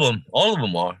 all of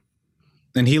them are.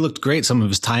 And he looked great. Some of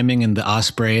his timing in the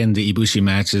Ospreay and the Ibushi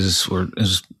matches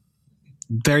was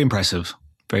very impressive.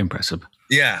 Very impressive.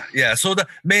 Yeah. So the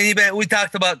main event we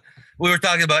were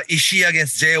talking about Ishii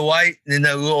against Jay White, and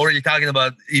we were already talking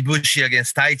about Ibushi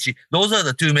against Taichi. Those are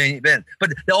the two main events.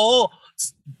 But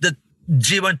the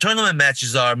G1 tournament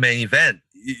matches are main event.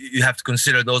 You have to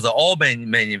consider those are all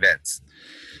main events.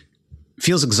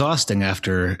 Feels exhausting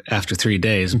after 3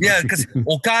 days. Yeah, because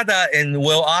Okada and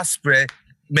Will Ospreay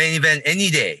main event any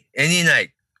day, any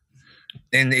night.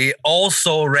 And they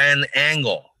also ran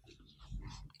Angle.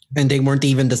 And they weren't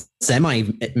even the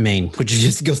semi-main, which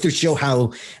just goes to show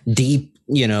how deep,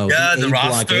 the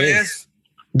roster is.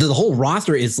 The whole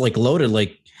roster is like loaded.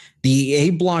 Like the A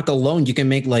block alone, you can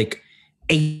make like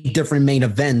 8 different main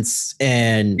events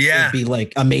and it'd be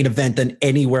like a main event than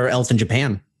anywhere else in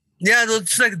Japan. Yeah,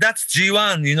 it's like that's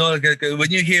G1. Like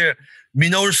when you hear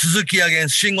Minoru Suzuki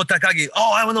against Shingo Takagi,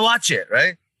 I want to watch it,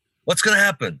 right? What's going to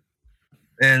happen?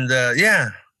 And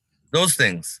those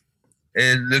things.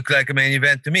 It looked like a main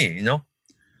event to me,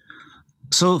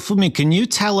 So, Fumi, can you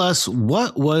tell us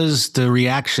what was the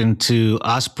reaction to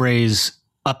Ospreay's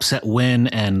upset win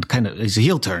and kind of he's a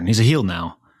heel turn? He's a heel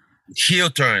now. Heel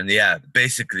turn, yeah,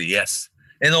 basically, yes.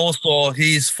 And also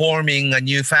he's forming a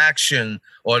new faction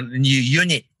or new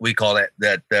unit, we call it,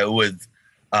 that with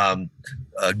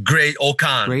Great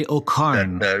Okan. Great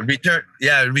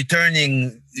Okan.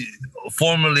 Returning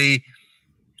formerly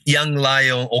Young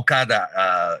Lion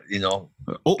Okada,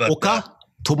 Oka?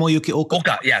 Tomoyuki Oka?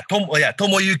 Oka,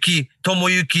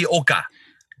 Tomoyuki Oka.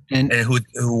 And who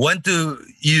went to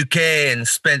UK and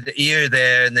spent a year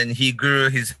there, and then he grew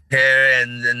his hair,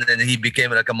 and then he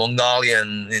became like a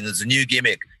Mongolian, and it's a new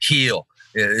gimmick, heel.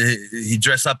 He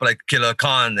dressed up like Killer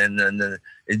Khan, and then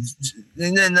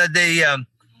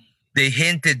they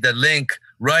hinted the link,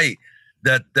 right,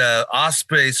 that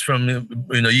Ospreay's from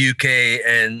UK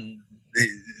and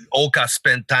Oka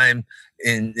spent time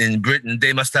in Britain.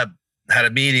 They must have had a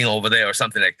meeting over there or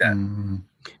something like that. Mm.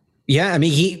 Yeah, I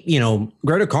mean,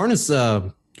 Great Okan is,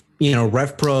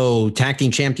 Rev Pro Tag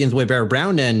Team Champions with Bear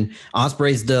Brown, and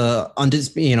Ospreay's the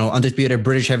undisputed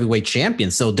British Heavyweight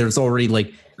Champion. So there's already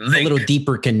like a little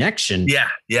deeper connection.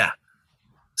 Yeah.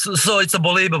 So it's a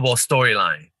believable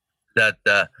storyline that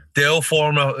they'll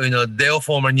form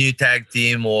a new tag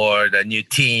team or the new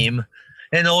team,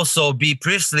 and also B.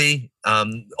 Priestley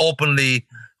openly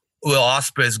Will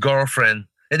Ospreay's girlfriend,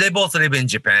 and they both live in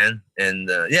Japan, and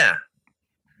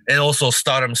and also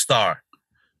Stardom star.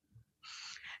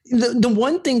 The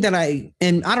one thing that I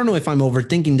don't know if I'm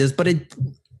overthinking this, but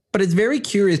it's very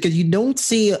curious because you don't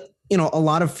see a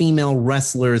lot of female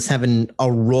wrestlers having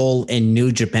a role in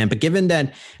New Japan. But given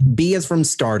that B is from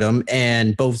Stardom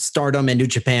and both Stardom and New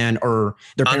Japan or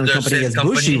their parent company is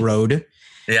Bushiroad,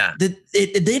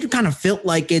 it did kind of feel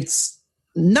like it's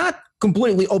not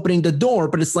completely opening the door,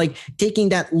 but it's like taking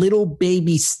that little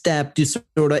baby step to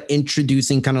sort of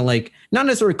introducing kind of like not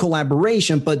necessarily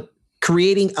collaboration, but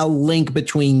creating a link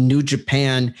between New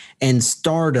Japan and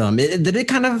Stardom. Did it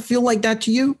kind of feel like that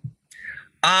to you?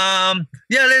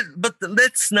 But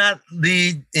let's not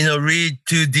read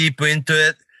too deep into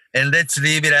it, and let's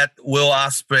leave it at Will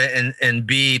Ospreay and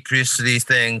B. Priestley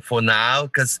thing for now,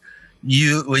 because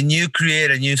when you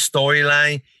create a new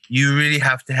storyline, you really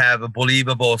have to have a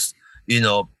believable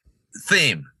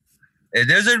theme. And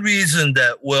there's a reason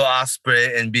that Will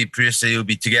Ospreay and B. Priestley will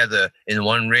be together in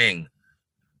one ring,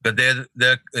 but they're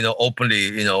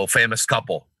openly famous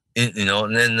couple, and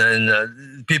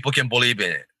then people can believe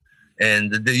in it,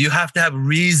 and you have to have a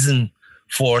reason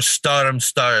for Stardom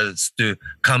stars to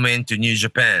come into New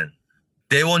Japan.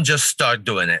 They won't just start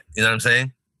doing it. You know what I'm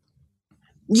saying?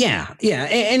 Yeah,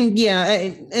 and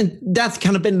that's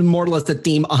kind of been more or less the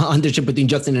theme on the show between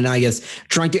Justin and I, is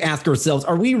trying to ask ourselves,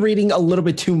 are we reading a little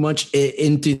bit too much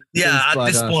into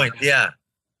this point,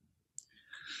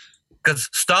 because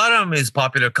Stardom is a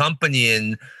popular company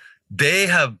and they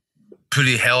have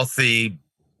pretty healthy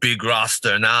big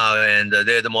roster now, and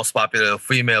they're the most popular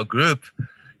female group,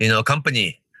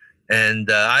 company, and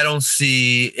I don't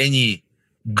see any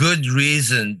good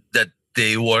reason that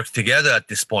they work together at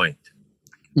this point.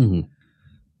 Mm-hmm.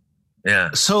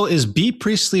 Yeah. So is B.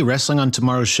 Priestley wrestling on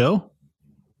tomorrow's show?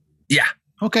 Yeah.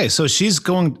 Okay, so she's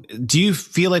going. Do you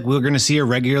feel like we're going to see her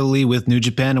regularly with New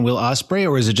Japan and Will Ospreay,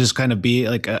 or is it just kind of be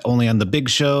like only on the big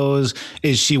shows?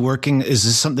 Is she working? Is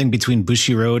this something between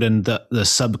Bushiroad and the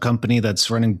sub company that's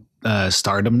running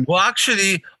Stardom? Well,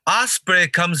 actually,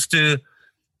 Ospreay comes to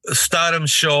Stardom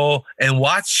show and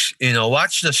watch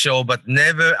the show, but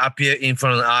never appear in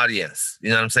front of the audience. You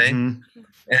know what I'm saying?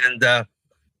 And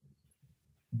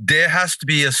there has to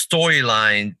be a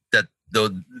storyline that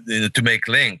to make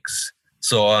links.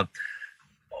 So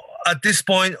at this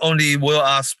point, only Will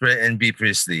Ospreay and B.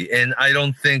 Priestley, and I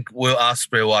don't think Will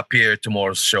Ospreay will appear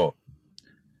tomorrow's show.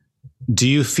 Do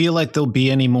you feel like there'll be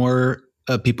any more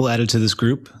people added to this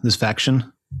group, this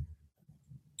faction?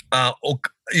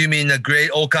 You mean the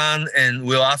Great Okan and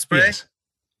Will Ospreay? Yes.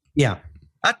 Yeah.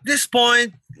 At this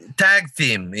point, tag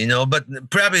team, but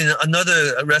probably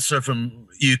another wrestler from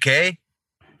UK.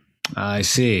 I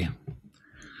see.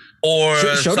 Or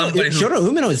Shota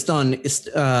Umino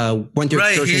went to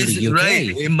excursion to the UK. Right.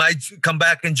 He might come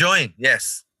back and join.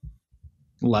 Yes.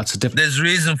 Lots of different. There's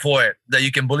reason for it that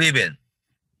you can believe in.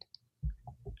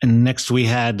 And next we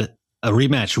had a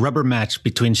rubber match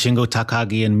between Shingo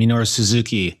Takagi and Minoru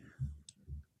Suzuki.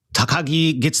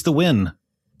 Takagi gets the win,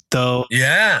 though.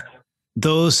 Yeah.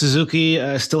 Though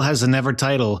Suzuki still has the never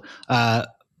title.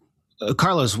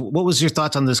 Carlos, what was your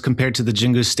thoughts on this compared to the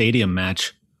Jingu Stadium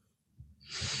match?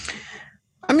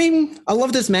 I mean, I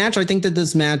love this match. I think that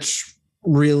this match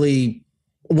really,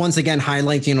 once again,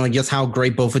 highlights, just how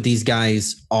great both of these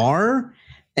guys are.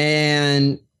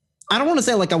 And I don't want to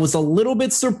say like I was a little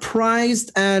bit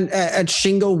surprised at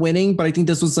Shingo winning, but I think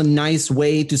this was a nice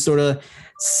way to sort of,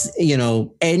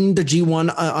 end the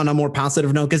G1 on a more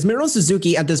positive note. Because Minoru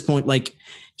Suzuki at this point, like,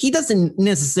 he doesn't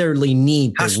necessarily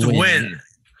need to win.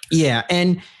 Yeah,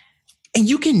 and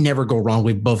you can never go wrong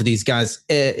with both of these guys,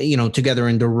 together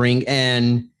in the ring.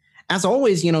 And as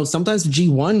always, sometimes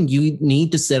G1, you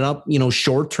need to set up,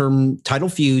 short-term title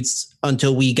feuds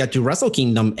until we get to Wrestle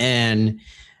Kingdom. And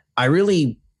I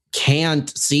really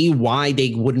can't see why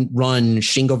they wouldn't run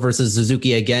Shingo versus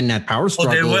Suzuki again at Power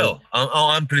Struggle. Oh, they will.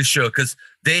 I'm pretty sure, because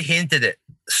they hinted it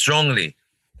strongly.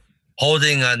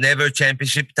 Holding a never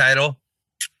championship title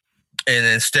and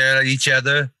then stare at each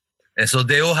other. And so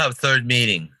they will have third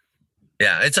meeting.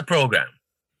 Yeah, it's a program.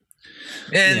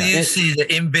 And you see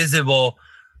the invisible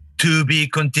to be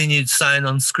continued sign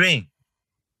on screen.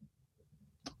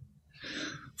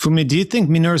 Fumi, do you think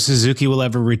Minoru Suzuki will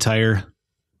ever retire?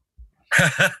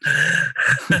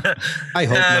 I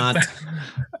hope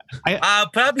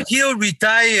not. Probably he'll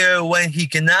retire when he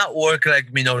cannot work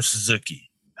like Minoru Suzuki.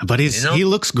 But he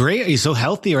looks great. He's so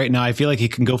healthy right now. I feel like he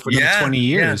can go for another 20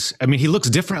 years. Yeah. I mean, he looks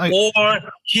different. Or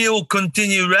he'll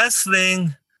continue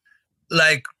wrestling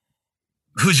like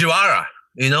Fujiwara,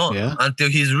 until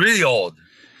he's really old.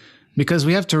 Because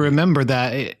we have to remember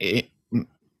that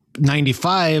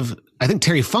 95, I think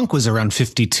Terry Funk was around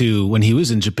 52 when he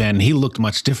was in Japan. And he looked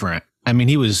much different. I mean,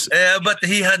 he was... Yeah, but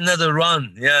he had another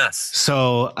run, yes.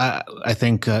 So I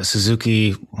think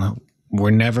Suzuki,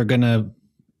 we're never going to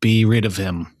be rid of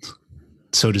him,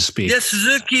 so to speak. Yeah,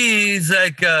 Suzuki is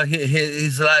like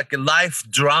he's like a life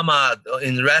drama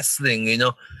in wrestling.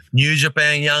 New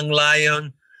Japan Young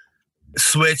Lion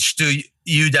switched to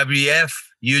UWF.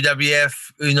 UWF,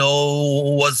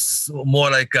 was more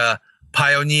like a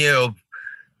pioneer of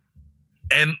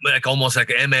almost like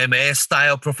MMA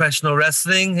style professional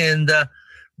wrestling. And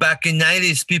back in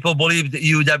 90s, people believed that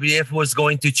UWF was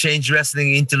going to change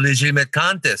wrestling into legitimate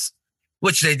contest,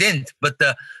 which they didn't. But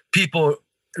people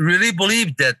really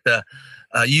believed that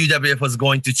UWF was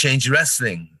going to change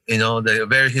wrestling, the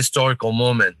very historical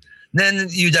moment. Then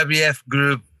UWF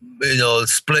group,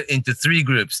 split into three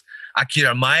groups.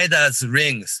 Akira Maeda's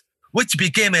Rings, which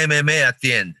became MMA at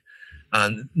the end.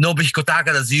 Nobuhiko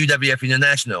Takada's UWF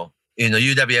International,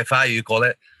 UWFI, you call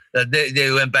it.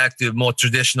 They went back to more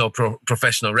traditional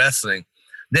professional wrestling.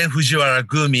 Then Fujiwara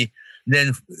Gumi,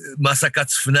 then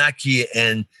Masakatsu Funaki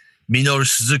and Minoru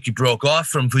Suzuki broke off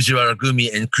from Fujiwara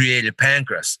Gumi and created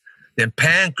Pancrase. Then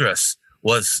Pancrase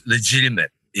was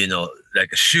legitimate,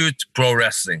 like a shoot pro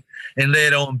wrestling. And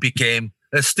later on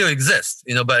it still exists,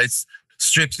 but it's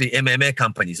strictly MMA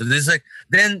company. So there's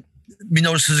then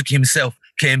Minoru Suzuki himself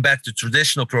came back to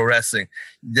traditional pro wrestling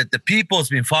that the people's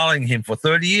been following him for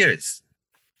 30 years.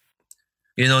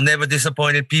 Never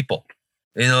disappointed people.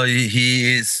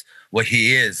 He is what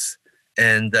he is.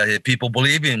 And people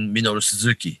believe in Minoru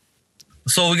Suzuki.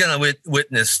 So we're going to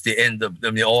witness the end of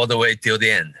all the way till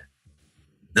the end.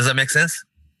 Does that make sense?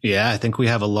 Yeah, I think we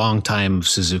have a long time of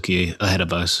Suzuki ahead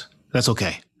of us. That's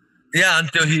okay. Yeah,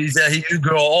 until you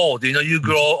grow old. You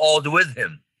grow old with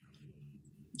him.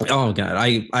 Oh, God.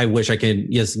 I wish I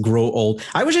could just grow old.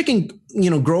 I wish I can,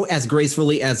 grow as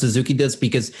gracefully as Suzuki does,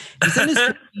 because he's in his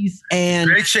 50s and...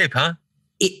 Great shape, huh?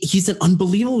 He's in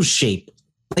unbelievable shape.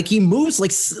 Like, he moves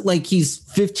like he's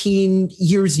 15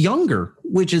 years younger.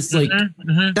 which is like,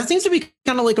 that seems to be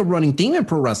kind of like a running theme in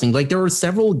pro wrestling. Like there are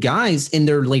several guys in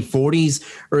their late 40s,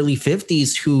 early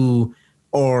 50s who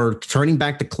are turning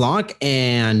back the clock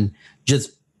and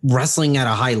just wrestling at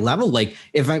a high level. Like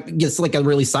if I guess like a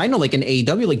really side note, like in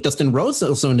AEW, like Dustin Rhodes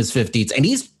also in his 50s and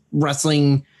he's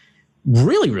wrestling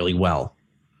really, really well.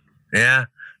 Yeah.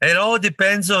 It all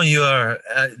depends on your,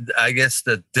 I guess,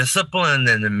 the discipline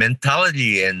and the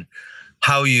mentality and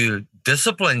how you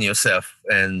discipline yourself.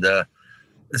 And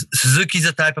Suzuki's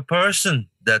the type of person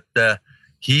that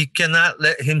he cannot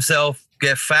let himself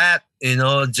get fat.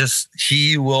 Just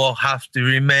he will have to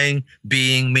remain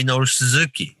being Minoru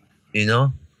Suzuki,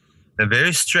 and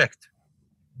very strict.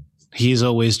 He's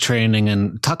always training,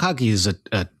 and Takagi is a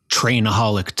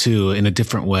trainaholic too, in a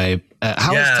different way.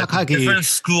 How is Takagi? Different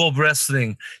school of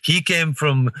wrestling. He came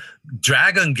from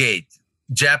Dragon Gate,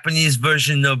 Japanese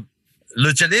version of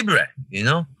Lucha Libre,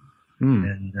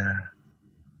 And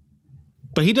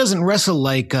but he doesn't wrestle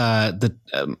like a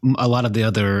lot of the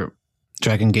other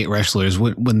Dragon Gate wrestlers.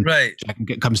 When Dragon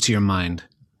Gate comes to your mind,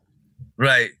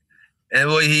 right? And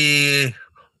when he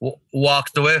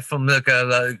walked away from like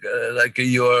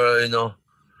your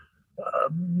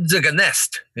it's like a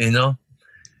nest,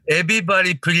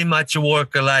 Everybody pretty much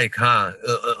work alike, huh?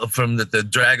 From the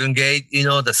Dragon Gate,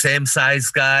 the same size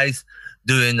guys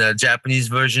doing a Japanese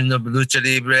version of Lucha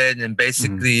Libre, and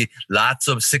basically lots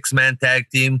of 6-man tag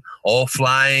team, all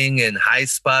flying and high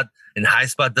spot. And high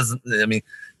spot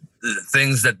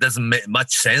things that doesn't make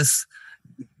much sense,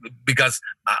 because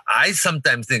I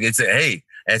sometimes think it's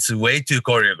way too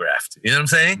choreographed. You know what I'm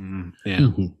saying? Yeah.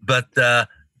 Mm-hmm. But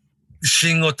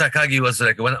Shingo Takagi was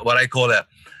like what I call a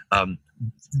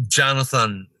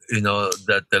Jonathan,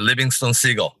 the Livingston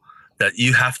Seagull, that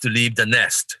you have to leave the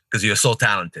nest because you're so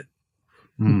talented.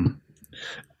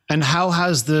 And how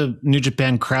has the New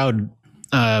Japan crowd?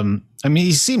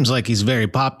 He seems like he's very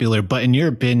popular, but in your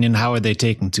opinion, how are they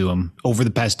taking to him over the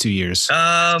past 2 years?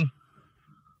 I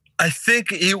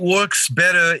think it works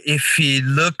better if he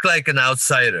looked like an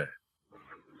outsider.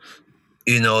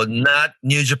 Not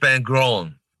New Japan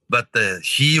grown, but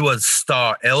he was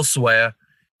star elsewhere,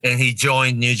 and he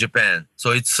joined New Japan.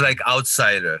 So it's like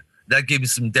outsider. That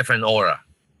gives him different aura,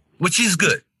 which is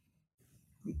good.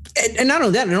 And not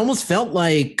only that, it almost felt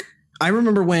like, I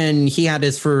remember when he had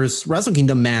his first Wrestle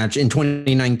Kingdom match in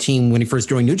 2019, when he first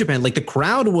joined New Japan, like the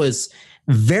crowd was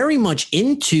very much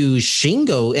into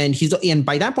Shingo. And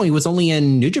by that point, he was only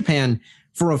in New Japan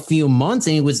for a few months,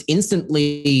 and he was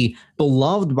instantly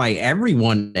beloved by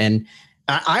everyone. And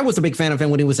I was a big fan of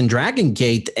him when he was in Dragon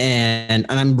Gate. And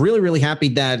I'm really, really happy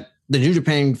that the New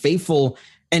Japan faithful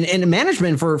and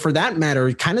management, for that matter,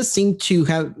 kind of seemed to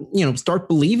have, start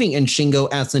believing in Shingo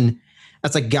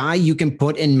as a guy you can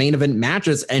put in main event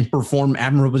matches and perform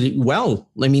admirably well.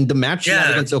 I mean, the match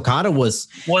against Okada was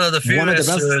one of the few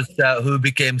wrestlers who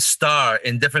became star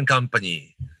in different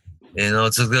company.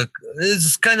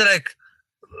 It's kind of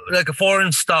like a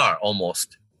foreign star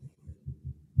almost.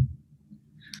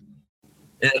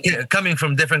 Coming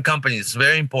from different companies is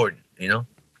very important,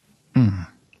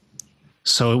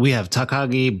 So we have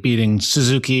Takagi beating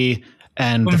Suzuki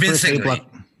and the first A block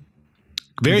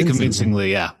very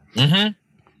convincingly, yeah. Mm-hmm.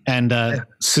 And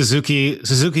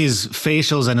Suzuki's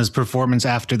facials and his performance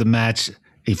after the match,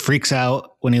 he freaks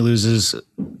out when he loses,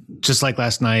 just like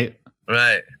last night.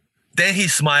 Right. Then he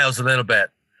smiles a little bit.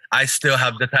 I still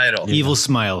have the title. Evil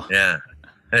smile. Yeah.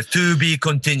 To be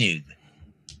continued.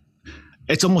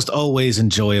 It's almost always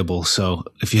enjoyable. So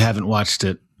if you haven't watched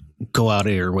it, go out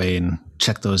of your way and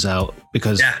check those out,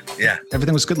 because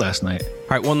everything was good last night. All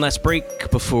right, one last break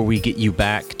before we get you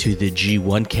back to the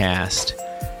G1Cast.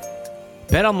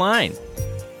 BetOnline.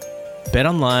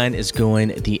 BetOnline is going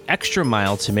the extra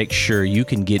mile to make sure you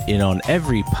can get in on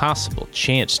every possible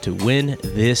chance to win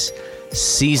this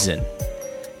season.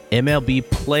 MLB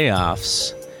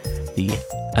playoffs,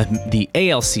 the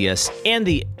ALCS and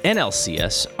the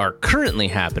NLCS are currently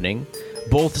happening.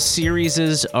 Both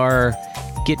series are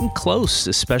getting close,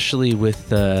 especially with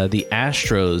the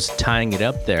Astros tying it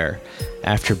up there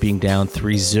after being down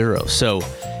 3-0. So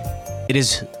it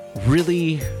is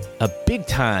really a big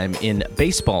time in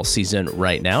baseball season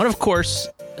right now. And of course,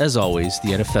 as always, the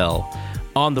NFL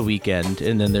on the weekend.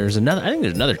 And then there's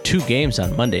another 2 games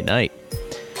on Monday night.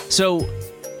 So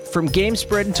from game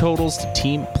spread and totals to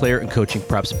team, player, and coaching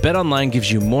props, BetOnline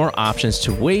gives you more options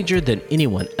to wager than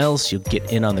anyone else. You'll get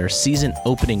in on their season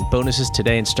opening bonuses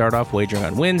today and start off wagering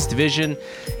on wins, division,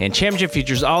 and championship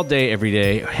features all day, every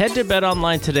day. Head to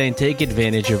BetOnline today and take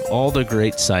advantage of all the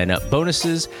great sign-up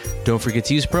bonuses. Don't forget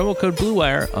to use promo code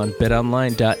BlueWire on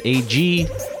betonline.ag.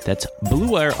 That's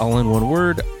BlueWire, all in one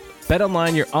word.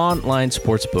 BetOnline, your online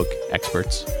sportsbook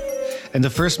experts. And the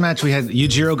first match we had,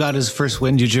 Yujiro got his first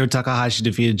win. Yujiro Takahashi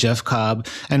defeated Jeff Cobb.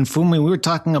 And Fumi, we were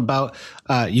talking about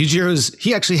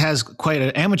he actually has quite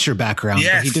an amateur background.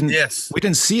 Yes, but we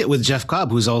didn't see it with Jeff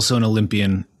Cobb, who's also an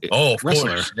Olympian wrestler.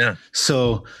 Course, yeah.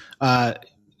 So,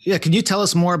 can you tell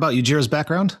us more about Yujiro's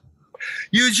background?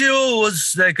 Yujiro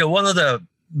was like one of the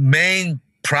main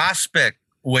prospect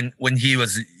when he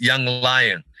was young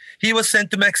lion. He was sent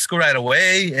to Mexico right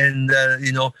away, and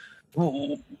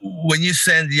when you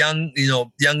send young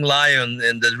lion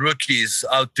and the rookies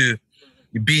out to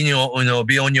be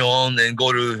on your own and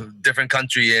go to different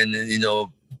country and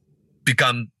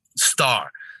become star,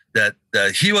 that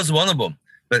he was one of them.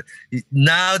 But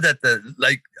now that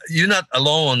you're not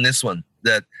alone on this one,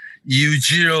 that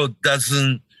Yujiro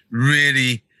doesn't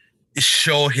really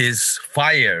show his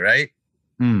fire, right?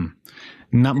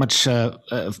 Not much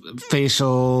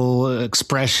facial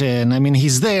expression. I mean,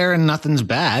 he's there and nothing's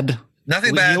bad.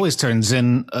 Nothing bad. He always turns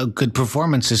in a good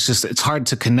performance. It's just, it's hard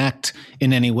to connect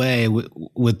in any way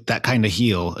with that kind of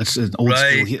heel. It's an old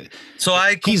school heel. So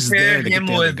I compare him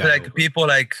with people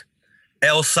like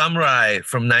El Samurai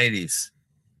from 90s.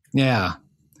 Yeah.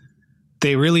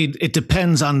 It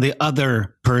depends on the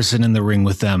other person in the ring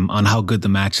with them on how good the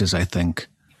match is, I think.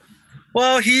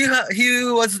 Well, he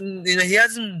wasn't, he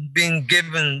hasn't been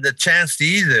given the chance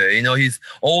either. He's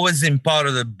always been part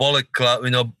of the Bullet Club,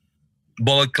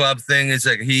 Bullet Club thing. Is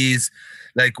like he's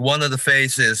like one of the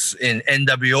faces in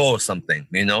NWO or something,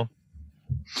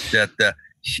 that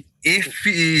if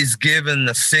he's given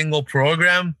a single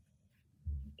program,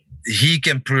 he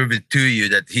can prove it to you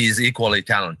that he's equally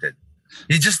talented.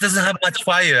 He just doesn't have much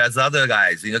fire as other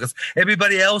guys, because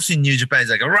everybody else in New Japan is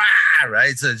like, rah,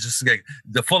 right? So it's just like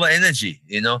the full of energy,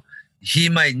 He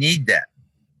might need that.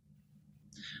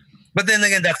 But then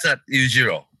again, that's not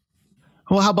Yujiro.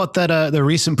 Well, how about that? The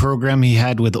recent program he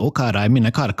had with Okada. I mean, I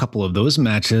caught a couple of those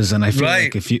matches, and I feel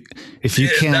like if you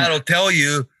can't, that'll tell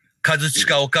you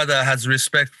Kazuchika Okada has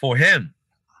respect for him.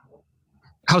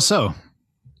 How so?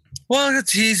 Well,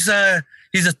 he's a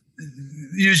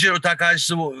Yujiro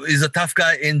Takahashi is a tough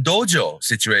guy in dojo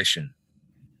situation.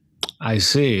 I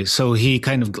see. So he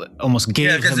kind of almost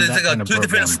gave him that it's like kind of two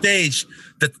different stage.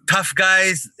 The tough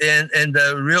guys and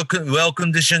the real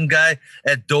well-conditioned guy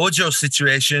at dojo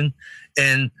situation,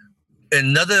 and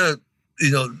another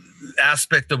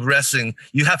aspect of wrestling,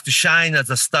 you have to shine as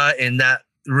a star in that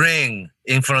ring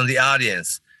in front of the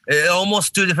audience.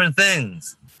 Almost two different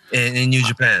things in New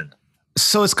Japan.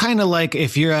 So it's kind of like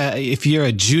if you're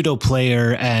a judo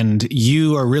player and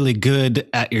you are really good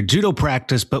at your judo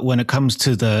practice, but when it comes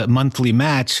to the monthly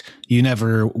match, you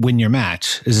never win your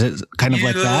match. Is it kind of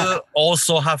like that? You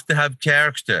also have to have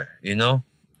character,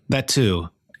 That too.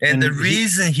 And the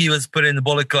reason he was put in the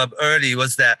Bullet Club early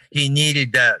was that he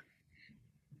needed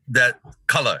that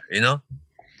color,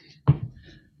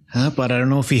 But I don't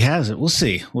know if he has it. We'll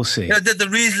see. Yeah,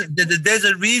 there's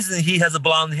a reason he has a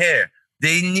blonde hair.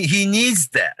 He needs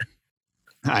that.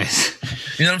 Nice.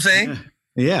 You know what I'm saying?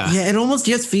 Yeah. Yeah, it almost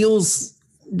just feels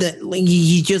that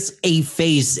he's just a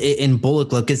face in Bullet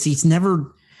Club because he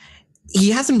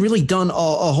hasn't really done a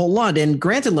whole lot. And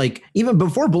granted, even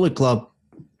before Bullet Club,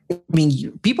 I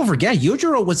mean, people forget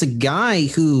Yujiro was a guy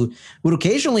who would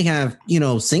occasionally have,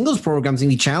 singles programs,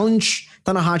 and he challenged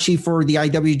Tanahashi for the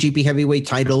IWGP Heavyweight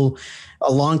title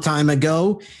a long time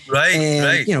ago. Right.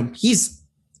 And, he's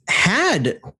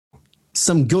had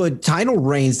some good title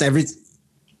reigns. Go and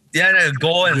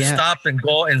stop and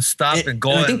go and stop and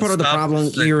go. And I think part of the problem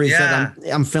here is that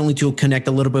I'm failing to connect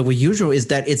a little bit with Yujiro is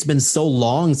that it's been so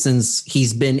long since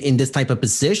he's been in this type of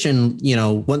position.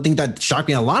 One thing that shocked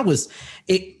me a lot was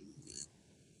it.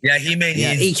 Yeah, he made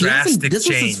drastic this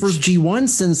change. Was his first G1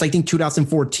 since I think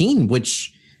 2014,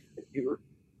 which 7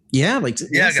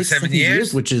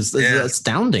 years, which is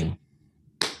astounding.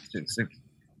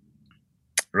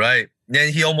 Right.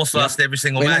 Then he almost lost every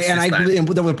single match. And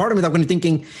there was part of me that went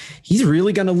thinking he's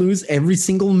really going to lose every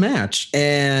single match.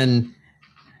 And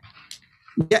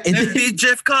and beat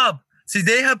Jeff Cobb. See,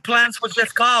 they have plans for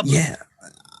Jeff Cobb. Yeah.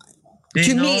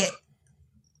 To me,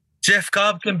 Jeff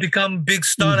Cobb can become a big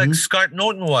star like Scott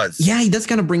Norton was. Yeah, he does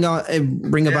kind of bring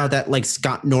about that like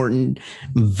Scott Norton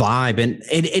vibe. And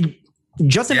it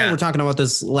Justin and I were talking about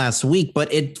this last week,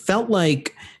 but it felt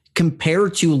like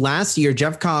compared to last year,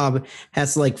 Jeff Cobb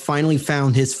has finally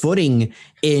found his footing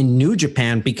in New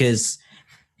Japan because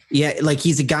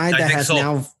he's a guy that has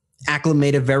now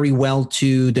acclimated very well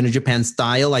to the New Japan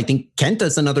style. I think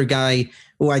Kenta's another guy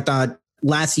who I thought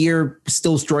last year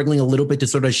still struggling a little bit to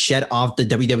sort of shed off the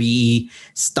WWE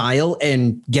style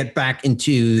and get back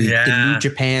into the New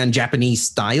Japan Japanese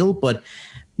style. But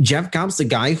Jeff Cobb's the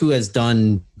guy who has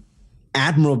done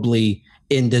admirably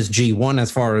in this G1 as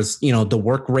far as, the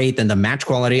work rate and the match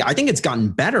quality. I think it's gotten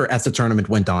better as the tournament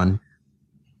went on.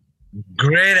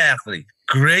 Great athlete.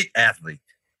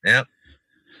 Yep.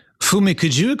 Fumi,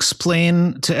 could you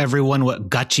explain to everyone what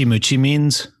gachimuchi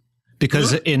means?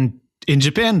 Because in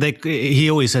Japan, he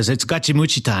always says it's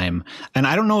gachimuchi time. And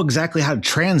I don't know exactly how to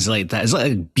translate that. Is it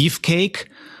like beefcake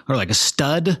or like a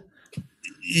stud?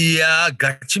 Yeah,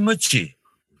 gachimuchi.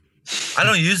 I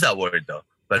don't use that word though,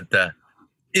 but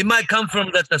it might come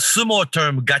from the sumo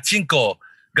term gachinko.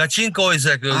 Gachinko is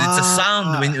like it's a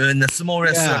sound when the sumo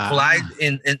wrestler collide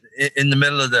in the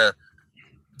middle of the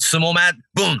sumo mat.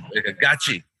 Boom, like a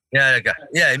gachi. Yeah,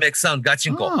 it makes sound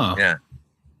gachinko. Oh. Yeah,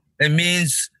 it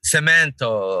means cement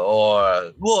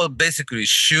or basically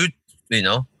shoot,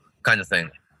 kind of thing.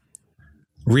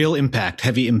 Real impact,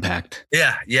 heavy impact.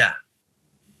 Yeah.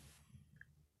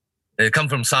 It come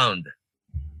from sound.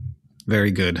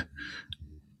 Very good.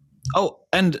 Oh,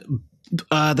 and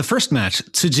the first match,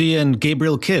 Tsuji and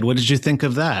Gabriel Kidd. What did you think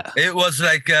of that? It was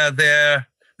like their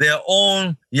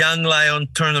own Young Lion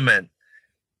tournament.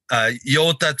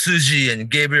 Yota Tsuji and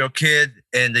Gabriel Kidd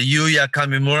and the Yuya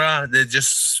Kamimura, they're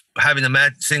just having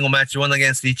a single match, one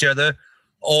against each other,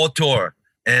 all tour.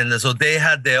 And so they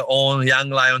had their own Young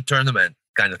Lion tournament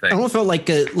kind of thing. I almost felt like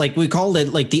we called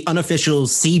it like the unofficial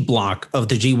C block of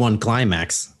the G1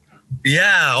 Climax.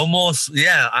 Yeah, almost.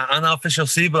 Yeah, unofficial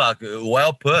C block.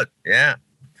 Well put. Yeah.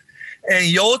 And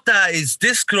Yota is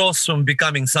this close from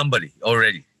becoming somebody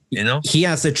already, He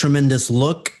has a tremendous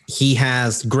look. He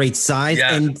has great size.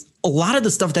 Yeah. And a lot of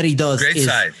the stuff that he does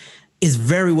is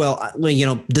very well.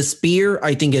 The spear,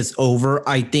 I think, is over.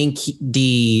 I think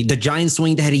the giant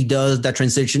swing that he does that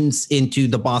transitions into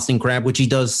the Boston Crab, which he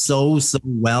does so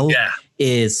well,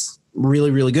 is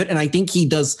really, really good. And I think he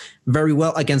does very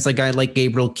well against a guy like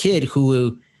Gabriel Kidd,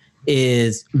 who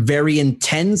is very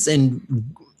intense and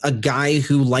a guy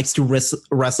who likes to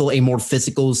wrestle a more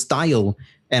physical style.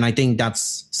 And I think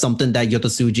that's something that Yota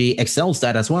Tsuji excels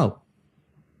at as well.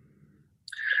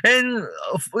 And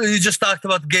you just talked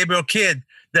about Gabriel Kidd.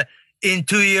 That in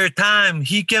 2 year time,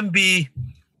 he can be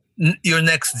your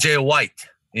next Jay White,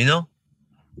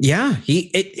 Yeah,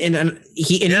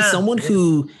 he's someone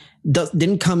who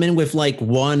didn't come in with like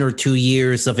 1 or 2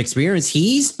 years of experience.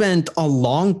 He spent a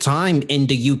long time in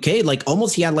the UK, like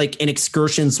almost he had like an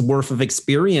excursion's worth of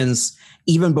experience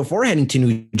even before heading to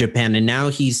New Japan. And now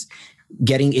he's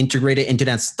getting integrated into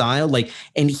that style.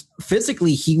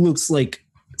 Physically, he looks like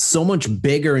so much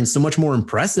bigger and so much more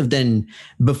impressive than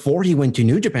before he went to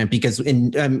New Japan, because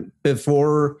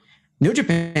before New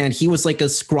Japan, he was like a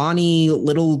scrawny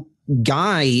little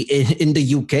guy in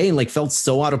the UK and felt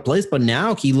so out of place. But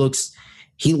now he looks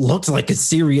like a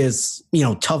serious,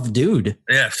 tough dude.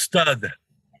 Yeah, stud.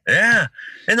 Yeah.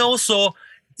 And also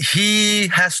he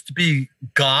has to be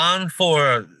gone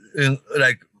for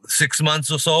 6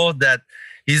 months or so, that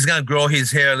he's going to grow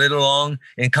his hair a little long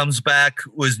and comes back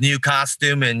with new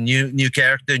costume and new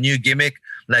character, new gimmick,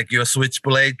 like your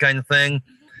Switchblade kind of thing.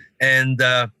 And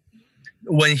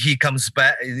when he comes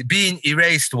back, being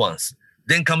erased once,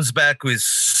 then comes back with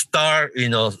star,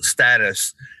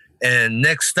 status. And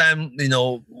next time,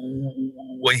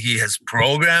 when he has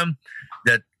program,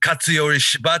 that Katsuyori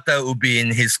Shibata will be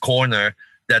in his corner,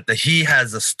 that he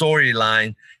has a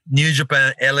storyline, New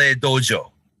Japan LA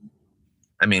Dojo.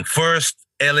 I mean, first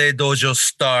LA Dojo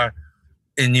star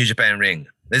in New Japan Ring.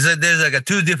 There's like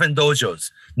 2 different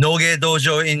dojos. Noge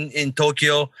Dojo in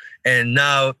Tokyo, and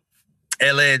now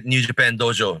LA New Japan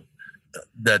Dojo.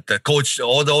 That the coach,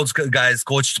 all those guys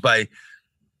coached by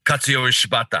Katsuyori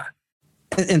Shibata.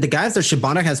 And the guys that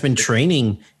Shibata has been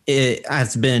training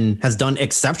has done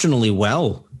exceptionally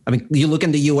well. I mean, you look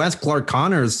in the US, Clark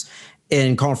Connors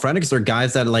and Carl Fredericks are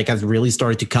guys that have really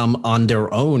started to come on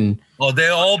their own. Oh,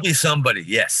 they'll all be somebody.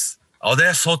 Yes. Oh,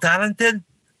 they're so talented.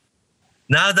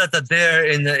 Now that they're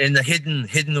in the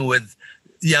hidden with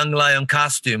Young Lion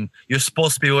costume, you're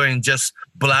supposed to be wearing just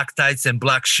black tights and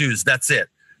black shoes. That's it.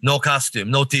 No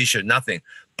costume, no t-shirt, nothing.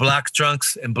 Black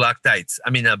trunks and black tights.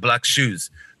 Black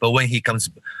shoes. But when he comes,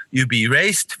 you'll be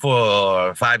erased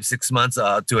for 5-6 months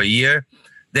to a year.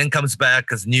 Then comes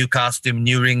back as new costume,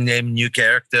 new ring name, new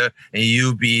character, and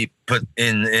you be put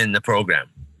in the program.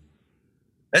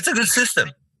 That's a good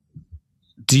system.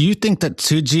 Do you think that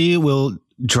Tsuji will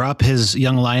drop his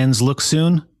Young Lions look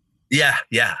soon? Yeah.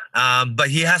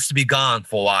 But he has to be gone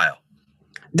for a while.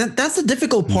 That's the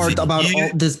difficult part about all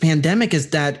this pandemic, is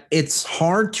that it's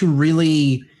hard to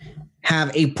really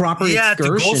have a proper to go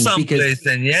excursion someplace. because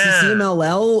And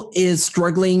CMLL is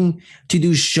struggling to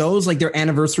do shows. Like their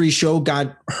anniversary show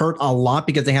got hurt a lot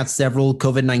because they had several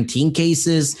COVID-19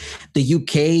 cases. The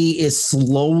UK is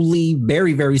slowly,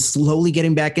 very, very slowly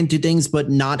getting back into things, but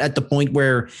not at the point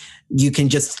where you can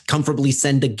just comfortably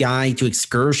send a guy to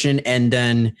excursion and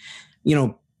then,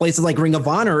 places like Ring of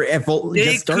Honor they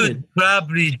just started. Could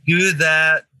probably do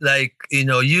that. Like,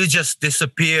 you just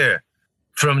disappear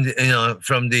from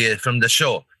the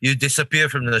show. You disappear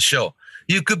from the show.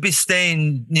 You could be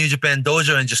staying New Japan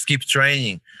Dojo and just keep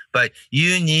training, but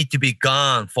you need to be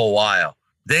gone for a while.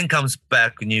 Then comes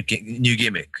back new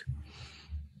gimmick.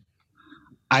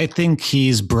 I think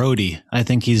he's Brody. I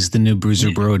think he's the new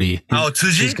Bruiser Brody.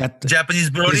 Tsuji? Japanese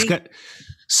Brody?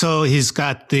 He's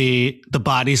got the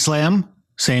body slam,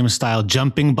 same style,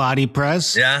 jumping body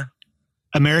press. Yeah.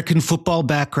 American football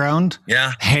background.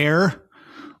 Yeah. Hair.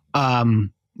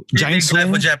 Giant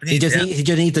swing. He just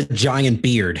needs a giant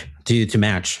beard to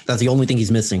match. That's the only thing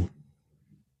he's missing.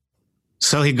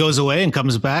 So he goes away and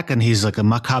comes back, and he's like a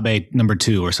Makabe number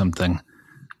 2 or something.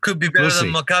 Could be better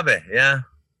than Makabe. Yeah.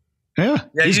 Yeah.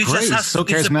 He's great. Just have so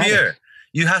to charismatic. Disappear.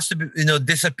 You have to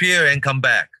disappear and come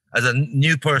back as a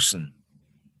new person.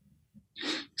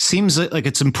 Seems like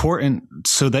it's important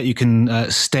so that you can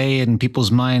stay in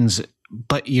people's minds.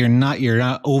 But you're not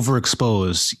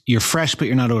overexposed. You're fresh, but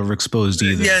you're not overexposed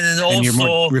either. Yeah, and also you're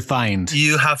more refined.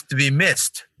 You have to be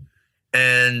missed,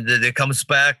 and it comes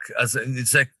back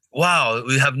it's like, wow,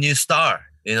 we have new star.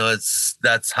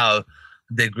 That's how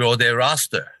they grow their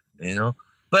roster.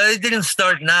 But it didn't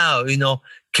start now.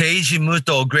 Keiji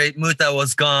Muto, Great Muta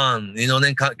was gone.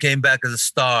 Then came back as a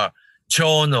star.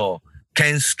 Chono,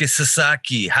 Kensuke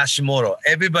Sasaki, Hashimoto,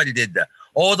 everybody did that,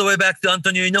 all the way back to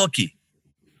Antonio Inoki.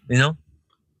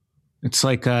 It's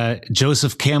like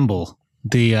Joseph Campbell,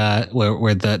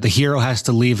 where the hero has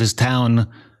to leave his town,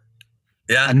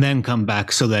 and then come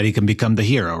back so that he can become the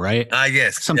hero, right? I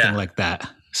guess something like that.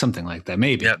 Something like that,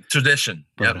 maybe. Yeah, tradition.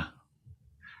 But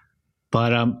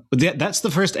that's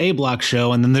the first A Block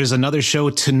show, and then there's another show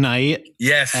tonight.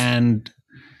 Yes, and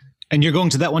you're going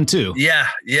to that one too. Yeah.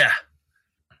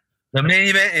 The main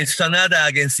event is Sanada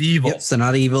against Evil. Yep,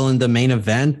 Sanada Evil in the main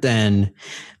event, and.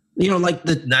 Like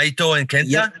the Naito and Kenta?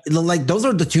 Yeah, like those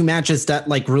are the two matches that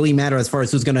really matter as far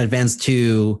as who's going to advance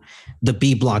to the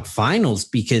B Block finals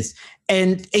because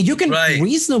and you can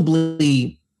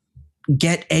reasonably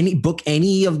get book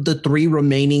any of the 3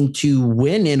 remaining to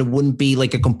win and it wouldn't be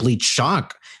like a complete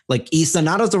shock. Like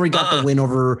Sanada's already got the win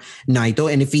over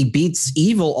Naito, and if he beats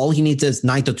Evil, all he needs is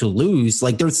Naito to lose.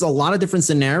 Like there's a lot of different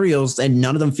scenarios and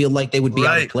none of them feel like they would be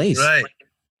out of place. Right.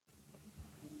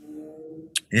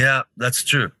 Yeah, that's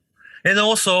true. And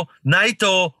also,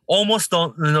 Naito almost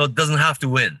doesn't have to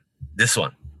win this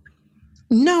one.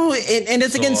 No, and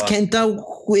it's against Kenta.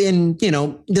 When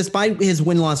despite his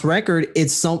win-loss record,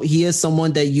 he is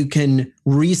someone that you can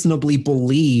reasonably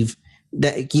believe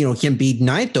that can beat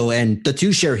Naito, and the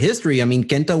two share history. I mean,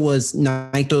 Kenta was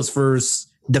Naito's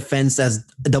first defense as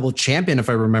a double champion, if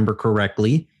I remember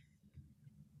correctly.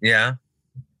 Yeah.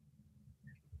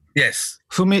 Yes.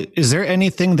 Fumi, is there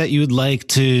anything that you'd like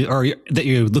to, or that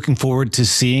you're looking forward to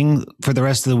seeing for the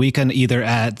rest of the weekend, either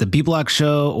at the B Block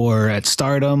show or at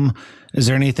Stardom? Is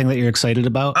there anything that you're excited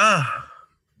about?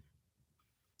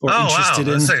 Or interested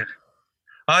in?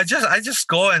 I just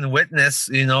go and witness,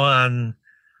 and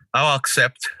I'll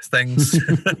accept things.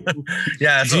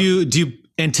 Yeah. Do you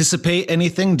anticipate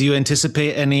anything? Do you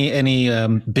anticipate any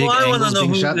big angles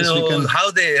being shot this weekend?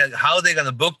 How they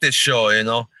gonna book this show,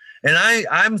 And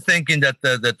I'm thinking that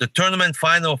the tournament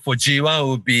final for G1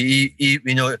 would be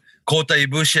Kota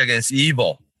Ibushi against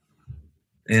Evil.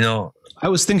 I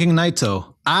was thinking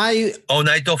Naito.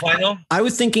 Naito final? I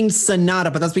was thinking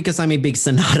Sanada, but that's because I'm a big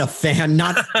Sanada fan.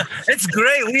 It's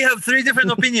great. We have 3 different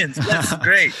opinions. That's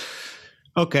great.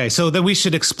 Okay, so then we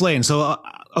should explain. So,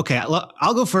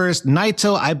 I'll go first.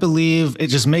 Naito, I believe it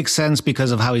just makes sense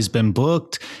because of how he's been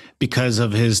booked, because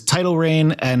of his title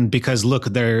reign, and because, look,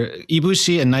 they're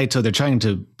Ibushi and Naito, they're trying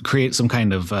to create some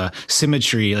kind of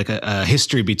symmetry, like a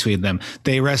history between them.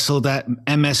 They wrestled at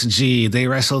MSG, they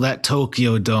wrestled at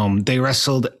Tokyo Dome, they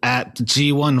wrestled at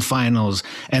G1 finals,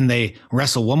 and they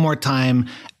wrestle one more time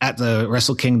at the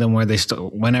Wrestle Kingdom where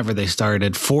whenever they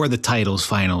started for the titles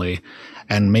finally.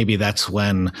 And maybe that's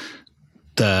when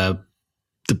the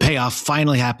payoff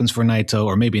finally happens for Naito,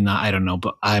 or maybe not. I don't know,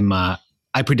 but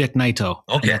I predict Naito.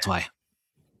 Okay, that's why.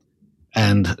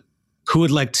 And who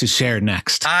would like to share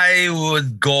next? I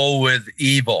would go with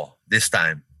Evil this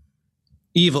time.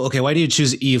 Evil. Okay, why do you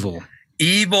choose Evil?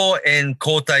 Evil and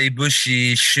Kota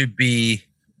Ibushi should be,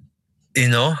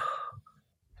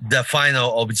 the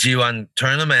final of G1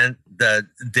 tournament, that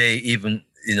they even,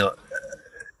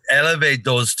 elevate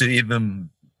those to even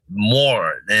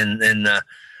more. And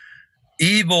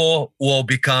Evo will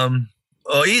become,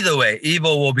 or either way,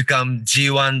 Evo will become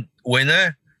G1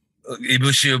 winner.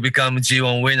 Ibushi will become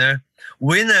G1 winner.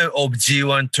 Winner of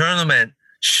G1 tournament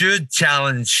should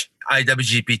challenge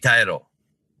IWGP title.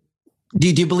 Do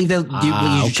you believe that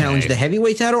you should challenge the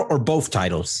heavyweight title or both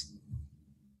titles?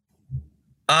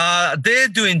 They're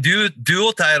doing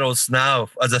dual titles now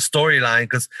as a storyline,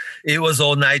 because it was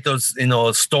all Naito's,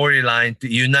 storyline to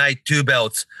unite two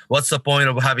belts. What's the point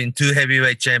of having two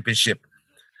heavyweight championship?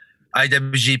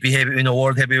 IWGP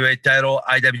World Heavyweight title,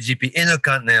 IWGP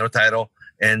Intercontinental title,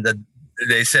 and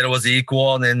they said it was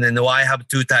equal. And then why have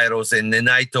two titles? And then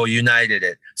Naito united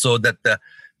it so that the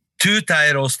two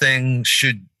titles thing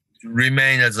should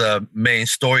remain as a main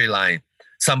storyline.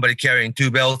 Somebody carrying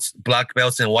two belts, black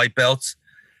belts and white belts.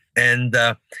 And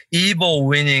Evo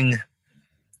winning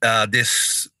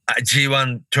this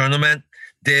G1 tournament,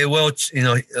 they will,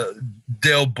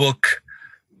 they'll book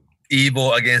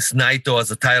Evo against Naito as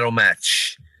a title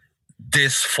match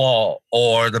this fall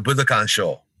or the Budokan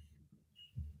show.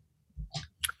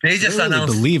 They just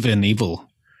announced. Believe in Evo.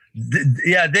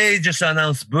 They just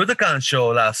announced Budokan show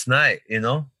last night.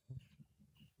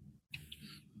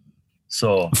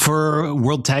 So for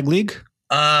World Tag League.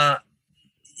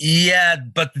 Yeah,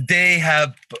 but they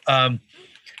have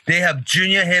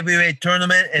junior heavyweight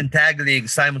tournament and tag league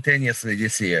simultaneously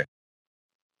this year.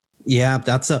 Yeah,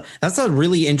 that's a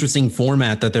really interesting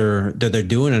format that they're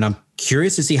doing, and I'm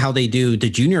curious to see how they do the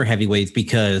junior heavyweights,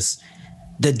 because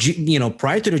prior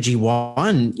to the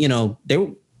G1,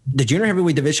 the junior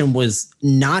heavyweight division was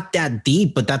not that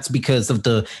deep, but that's because of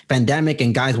the pandemic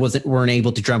and guys weren't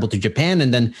able to travel to Japan,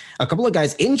 and then a couple of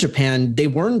guys in Japan, they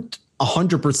weren't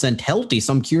 100% healthy.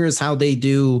 So I'm curious how they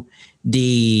do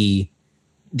the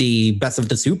best of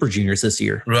the Super Juniors this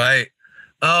year. Right.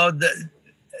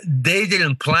 They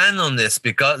didn't plan on this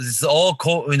because it's all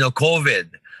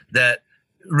COVID. That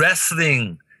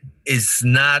wrestling is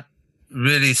not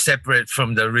really separate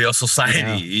from the real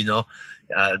society. Yeah.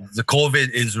 The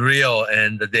COVID is real,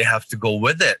 and they have to go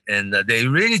with it. And they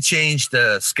really changed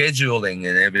the scheduling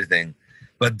and everything.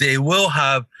 But they will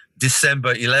have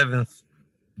December 11th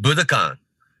Budokan,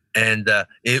 and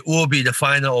it will be the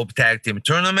final of tag team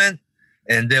tournament,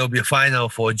 and there will be a final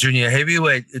for junior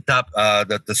heavyweight top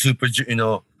the super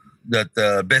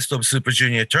the best of Super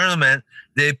Junior tournament.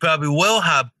 They probably will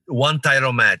have one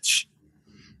title match,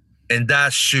 and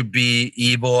that should be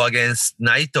Evo against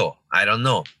Naito. I don't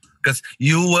know, because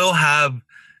you will have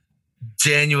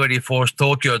January 4th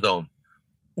Tokyo Dome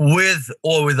with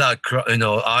or without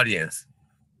audience.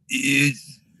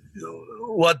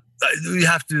 What we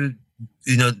have to,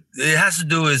 it has to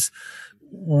do is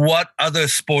what other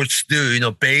sports do.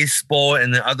 Baseball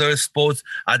and the other sports,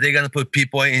 are they going to put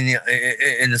people in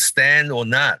the stand or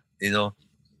not?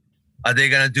 Are they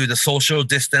going to do the social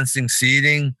distancing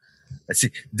seating? Let's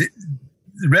see. The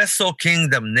Wrestle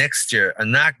Kingdom next year are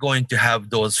not going to have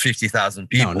those 50,000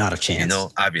 people. No, not a chance.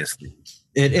 Obviously.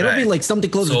 It'll be like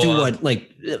something closer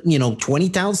to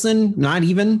 20,000, not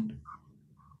even.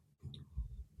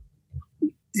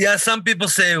 Yeah, some people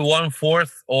say 1/4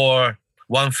 or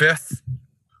 1/5,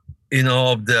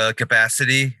 of the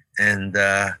capacity, and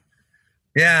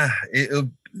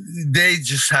they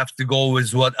just have to go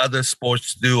with what other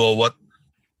sports do or what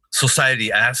society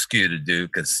asks you to do,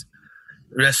 because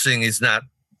wrestling is not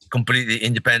completely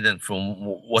independent from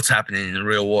what's happening in the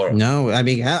real world. No, I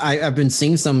mean, I've been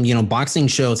seeing some, boxing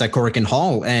shows at Korakuen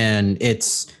Hall, and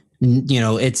it's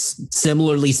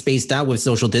similarly spaced out with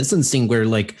social distancing, where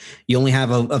like you only have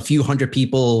a few hundred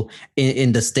people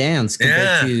in the stands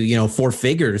compared to, four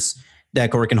figures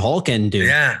that Korakuen Hall can do.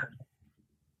 Yeah.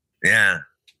 Yeah.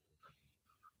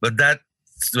 But that's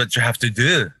what you have to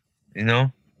do,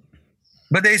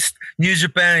 But New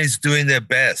Japan is doing their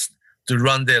best to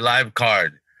run their live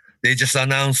card. They just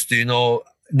announced,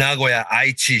 Nagoya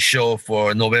Aichi show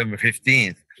for November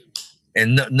 15th.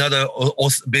 And another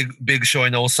big show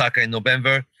in Osaka in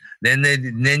November. Then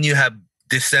you have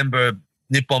December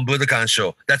Nippon Budokan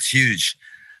show. That's huge.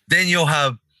 Then you'll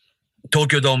have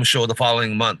Tokyo Dome show the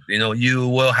following month. You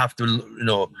will have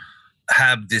to,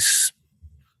 have this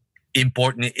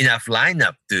important enough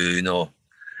lineup to,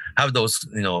 have those,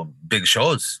 big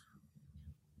shows.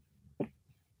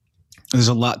 There's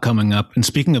a lot coming up. And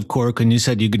speaking of Korakuen, you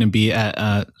said you're going to be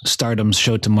at Stardom's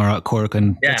show tomorrow at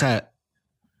Korakuen. Yeah. That's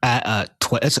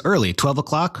it's early, 12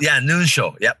 o'clock? Yeah, noon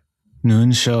show. Yep.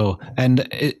 Noon show. And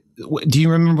do you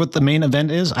remember what the main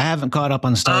event is? I haven't caught up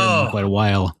on Stardom in quite a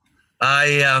while.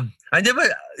 I I never,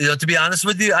 to be honest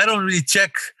with you, I don't really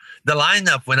check the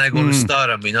lineup when I go to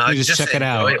Stardom. I just check it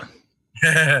out.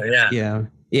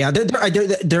 Yeah.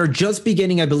 They're just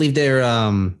beginning. I believe their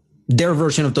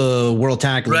version of the World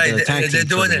Tag League. Right, they're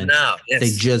doing tournament. it now. Yes. They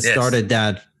just started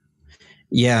that.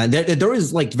 Yeah, there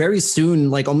is like very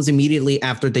soon, like almost immediately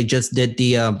after they just did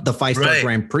the 5-star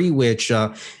Grand Prix, which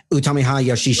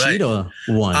Utamihaya Shishida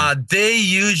won. They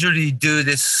usually do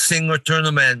this single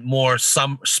tournament more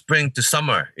spring to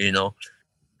summer.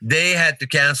 They had to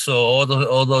cancel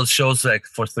all those shows like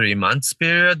for 3 months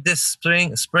period this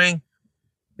spring. For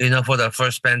the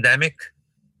first pandemic,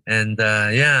 and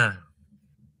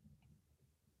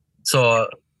So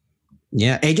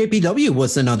AJPW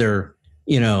was another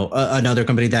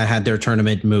company that had their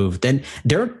tournament moved, and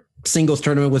their singles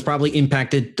tournament was probably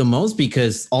impacted the most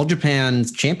because All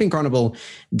Japan's Champion Carnival,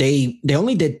 they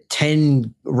only did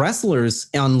 10 wrestlers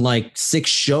on like 6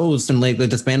 shows in like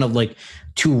the span of like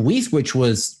 2 weeks, which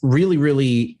was really,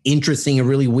 really interesting and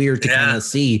really weird to kind of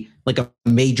see like a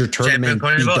major tournament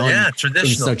be done in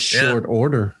such short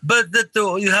order. But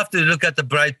you have to look at the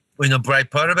bright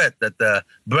part of it. That the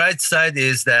bright side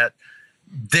is that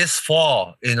this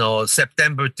fall,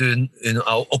 September to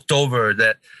October,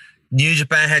 that New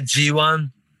Japan had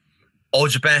G1, All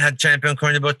Japan had Champion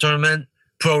Carnival tournament,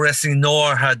 Pro Wrestling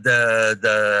Noah had the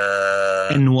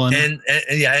N1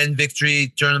 N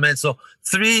Victory tournament. So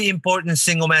 3 important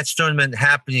single match tournament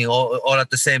happening all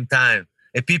at the same time,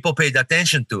 and people paid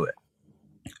attention to it.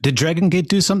 Did Dragon Gate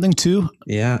do something too?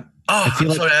 Yeah. Oh,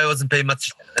 I'm sorry, I wasn't paying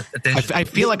much attention. I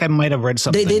feel like I might have read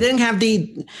something. They didn't have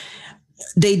the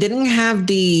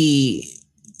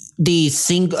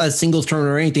singles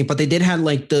tournament or anything, but they did have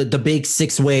like the big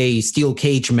 6-way steel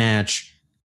cage match.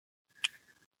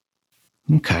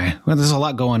 Okay. Well, there's a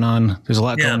lot going on.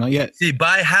 Going on. Yeah. See,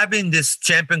 by having this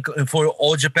champion for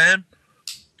All Japan,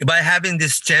 by having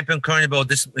this Champion Carnival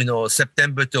this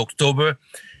September to October,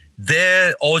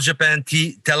 their All Japan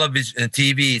television and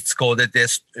TV, it's called it,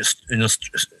 this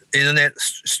internet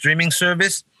streaming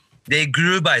service, they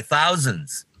grew by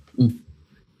thousands.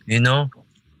 This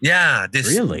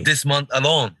month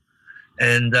alone,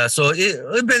 and so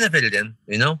it benefited them.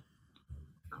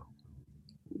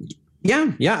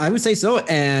 Yeah, I would say so.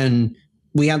 And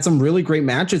we had some really great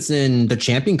matches in the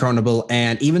Champion Carnival,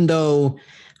 and even though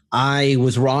I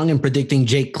was wrong in predicting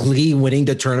Jake Lee winning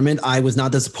the tournament, I was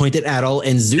not disappointed at all.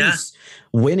 And Zeus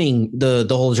winning the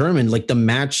whole tournament, like the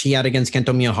match he had against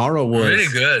Kento Miyahara was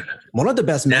really good. One of the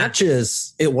best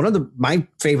matches. My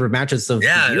favorite matches of the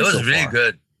year. It was so really far.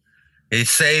 good. He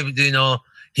saved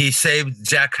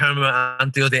Jack Hammer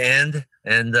until the end,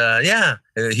 and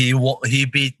he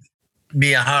beat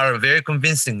Miyahara very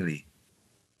convincingly.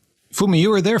 Fumi, you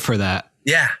were there for that.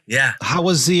 Yeah. How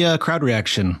was the crowd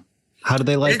reaction? How did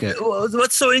they like it?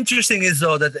 What's so interesting is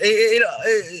though that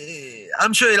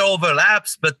I'm sure it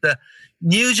overlaps, but the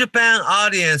New Japan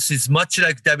audience is much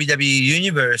like WWE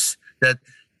Universe. That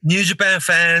New Japan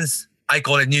fans, I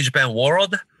call it New Japan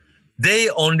World, they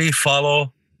only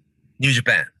follow New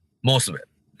Japan, most of it.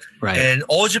 Right. And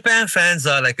All Japan fans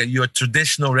are like your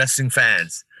traditional wrestling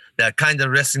fans, the kind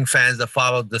of wrestling fans that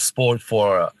followed the sport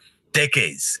for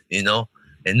decades, and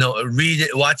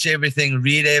watch everything,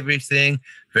 read everything,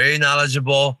 very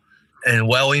knowledgeable and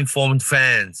well-informed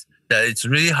fans. That it's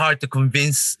really hard to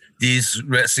convince these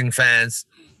wrestling fans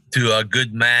to a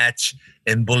good match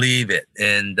and believe it.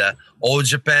 And All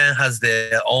Japan has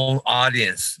their own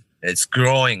audience. It's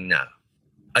growing now.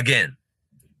 Again,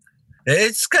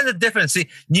 it's kind of different. See,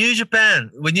 New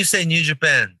Japan, when you say New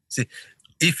Japan,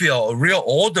 if you're a real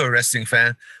older wrestling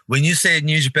fan, when you say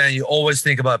New Japan, you always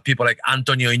think about people like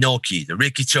Antonio Inoki, the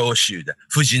Riki Choshu, the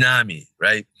Fujinami,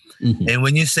 right? Mm-hmm. And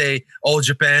when you say All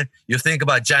Japan, you think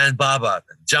about Giant Baba,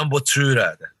 Jumbo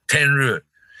Tsuruta, Tenryu.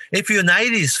 If you're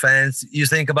 90s fans, you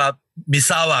think about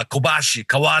Misawa, Kobashi,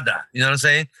 Kawada, you know what I'm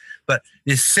saying? But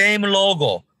the same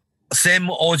logo,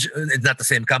 it's not the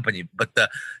same company, but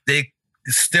they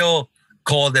still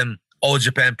call them All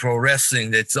Japan Pro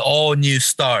Wrestling. It's all new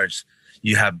stars.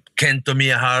 You have Kento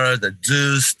Miyahara, the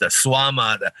Zeus, the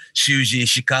Swama, the Shuji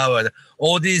Ishikawa.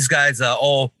 All these guys are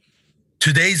all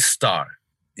today's star,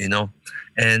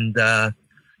 And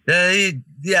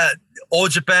All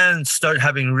Japan start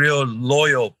having real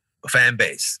loyal fan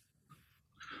base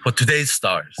for today's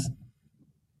stars.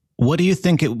 What do you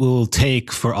think it will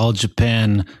take for All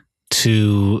Japan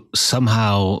to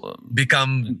somehow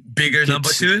become bigger number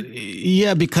two.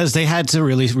 Yeah, because they had to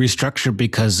really restructure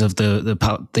because of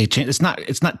they changed.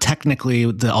 It's not technically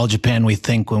the All Japan we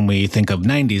think when we think of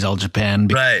 90s All Japan.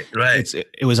 Right.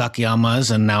 It was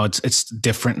Akiyama's, and now it's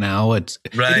different now. It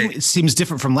seems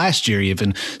different from last year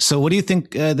even. So what do you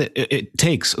think that it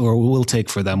takes or will take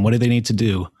for them? What do they need to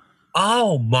do?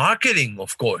 Oh, marketing,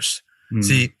 of course.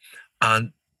 See,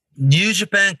 New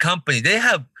Japan company, they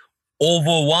have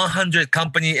over 100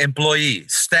 company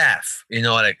employees, staff,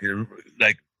 like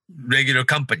regular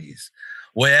companies.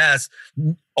 Whereas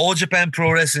All Japan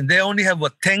Pro Wrestling, they only have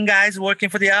 10 guys working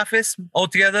for the office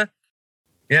altogether.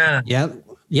 Yeah.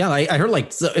 I heard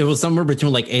it was somewhere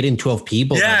between 8 and 12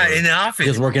 people. Yeah, in the office,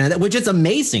 just working at that, which is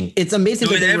amazing. It's amazing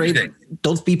that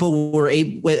those people were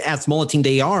able, with as small a team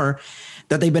they are,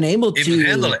 that they've been able to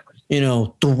handle it.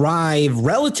 Thrive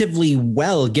relatively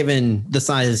well given the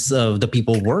size of the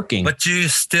people working. But you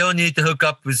still need to hook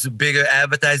up with a bigger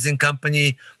advertising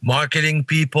company, marketing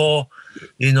people.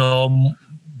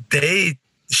 They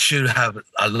should have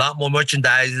a lot more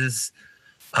merchandises,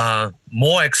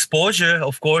 more exposure,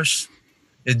 of course.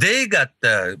 They got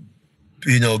the,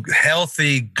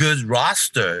 healthy, good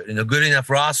roster, good enough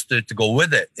roster to go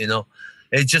with it.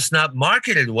 It's just not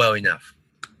marketed well enough.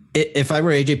 If I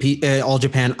were All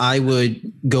Japan, I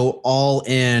would go all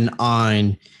in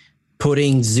on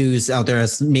putting Zeus out there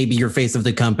as maybe your face of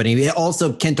the company.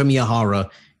 Also, Kento Miyahara,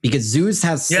 because Zeus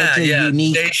has such a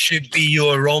unique... They should be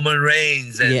your Roman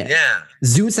Reigns.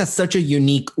 Zeus has such a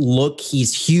unique look.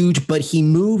 He's huge, but he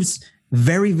moves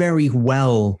very, very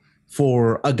well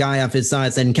for a guy of his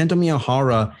size. And Kento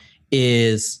Miyahara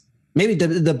is maybe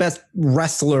the best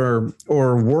wrestler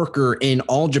or worker in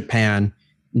All Japan.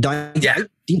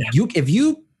 If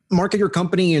you market your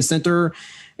company and center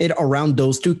it around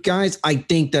those two guys, I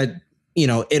think that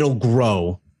it'll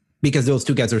grow because those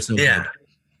two guys are so good.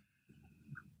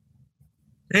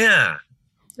 Yeah,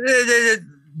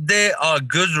 they are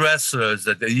good wrestlers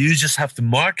that you just have to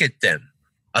market them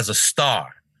as a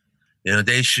star.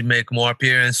 They should make more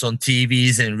appearance on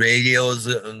TVs and radios.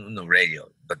 No radio,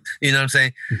 but you know what I'm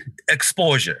saying.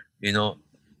 Exposure.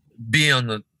 Be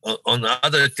on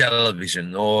other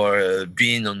television or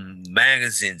being on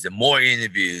magazines and more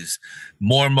interviews,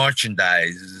 more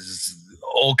merchandise,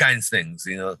 all kinds of things,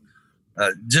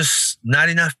 just not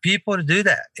enough people to do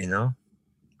that,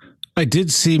 I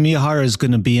did see Miyahara is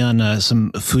going to be on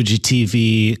some Fuji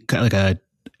TV, like a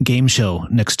game show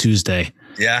next Tuesday.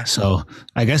 Yeah. So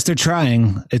I guess they're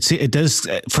trying. It does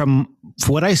from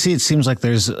what I see, it seems like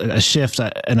there's a shift,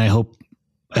 and I hope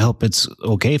it's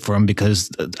okay for him because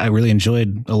I really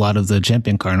enjoyed a lot of the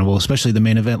Champion Carnival, especially the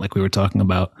main event, like we were talking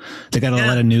about. They got a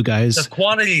lot of new guys. The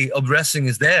quality of wrestling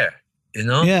is there,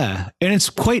 Yeah, and it's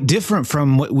quite different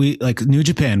from what we like. New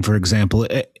Japan, for example,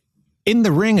 in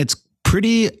the ring, it's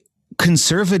pretty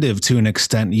conservative to an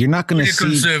extent. You're not going to see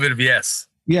conservative, yes.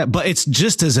 Yeah, but it's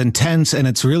just as intense and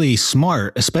it's really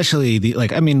smart, especially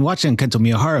watching Kento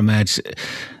Miyahara match,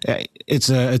 it's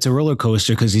a roller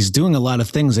coaster because he's doing a lot of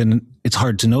things and it's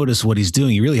hard to notice what he's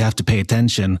doing. You really have to pay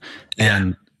attention.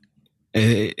 And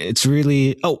it's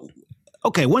really,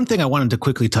 one thing I wanted to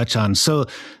quickly touch on. So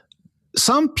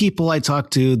some people I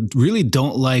talk to really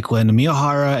don't like when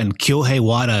Miyahara and Kyohei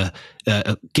Wada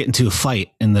get into a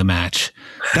fight in the match.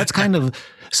 That's kind of,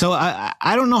 so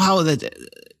I don't know how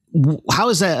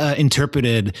is that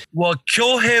interpreted? Well,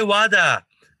 Kyohei Wada,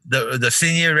 the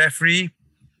senior referee,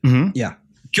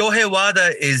 Kyohei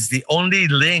Wada is the only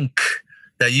link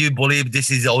that you believe this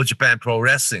is All Japan Pro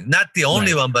Wrestling. Not the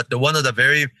only one, but one of the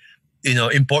very,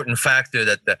 important factor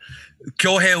that the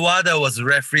Kyohei Wada was a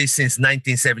referee since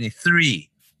 1973.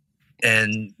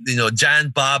 And,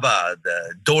 Giant Baba,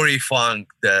 the Dory Funk,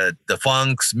 the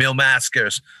Funks, Mil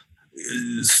Maskers,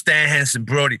 Stan Hansen,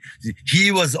 Brody,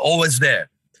 he was always there.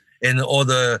 In all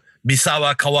the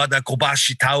Misawa, Kawada,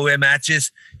 Kobashi, Taue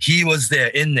matches, he was there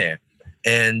in there.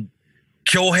 And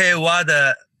Kyohei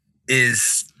Wada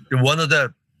is one of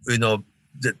the,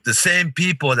 the same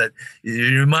people that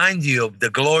remind you of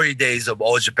the glory days of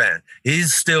All Japan.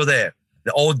 He's still there,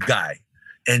 the old guy.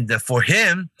 And for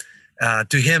him, that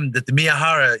the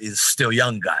Miyahara is still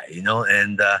young guy,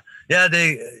 and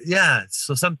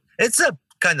so it's a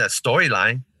kind of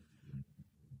storyline.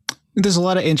 There's a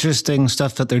lot of interesting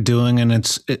stuff that they're doing, and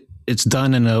it's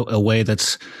done in a way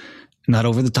that's not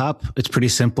over the top. It's pretty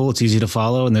simple. It's easy to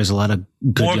follow, and there's a lot of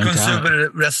good more young conservative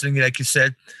talent. Wrestling, like you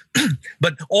said.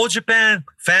 But All Japan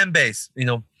fan base,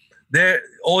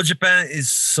 All Japan is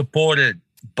supported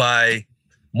by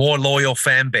more loyal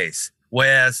fan base,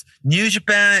 whereas New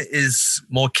Japan is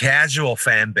more casual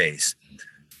fan base.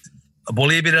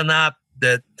 Believe it or not,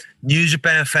 that New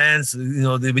Japan fans,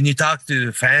 when you talk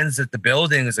to fans at the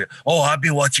building, it's like, oh, I've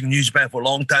been watching New Japan for a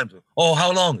long time. Oh,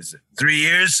 how long is it? 3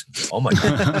 years? Oh my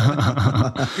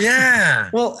God. Yeah.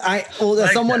 Well,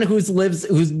 as someone who's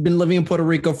been living in Puerto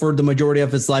Rico for the majority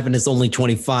of his life and is only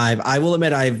 25, I will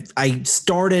admit I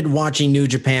started watching New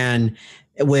Japan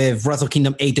with Wrestle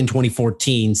Kingdom 8 in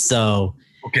 2014. So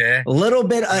okay, a little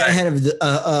bit ahead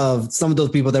of some of those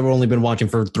people that were only been watching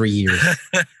for 3 years.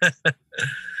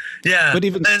 Yeah, but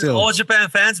even and still, all Japan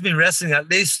fans been wrestling at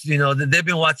least, they've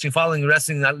been following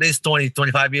wrestling at least 20,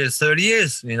 25 years, 30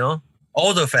 years,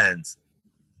 older fans.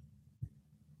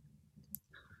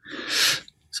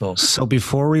 So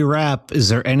before we wrap, is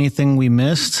there anything we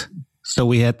missed? So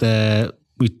we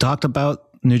talked about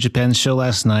New Japan's show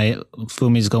last night.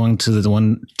 Fumi's going to the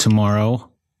one tomorrow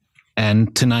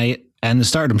and tonight, and the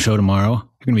Stardom show tomorrow.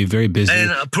 You're going to be very busy. And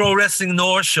a Pro Wrestling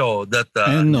Noah show that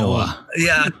and Noah.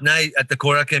 Yeah, at night at the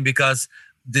Korakuen, because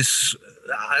this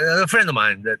a friend of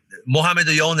mine, that Mohamed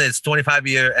Yone's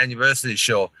 25-year anniversary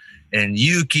show, and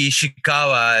Yuki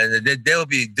Ishikawa, and they'll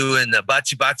be doing a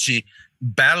bachi bachi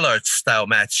battle arts style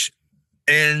match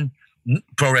in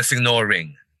Pro Wrestling Noah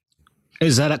ring.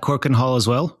 Is that at Korakuen Hall as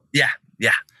well? Yeah.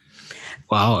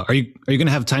 Wow. Are you going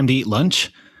to have time to eat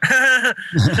lunch?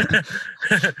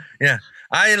 Yeah.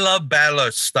 I love battle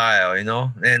arts style,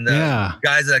 and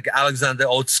guys like Alexander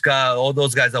Otsuka, all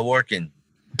those guys are working.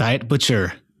 Diet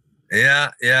Butcher. Yeah.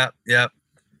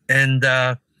 And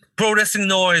Pro Wrestling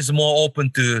Noah is more open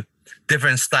to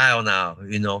different style now,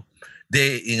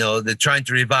 they're trying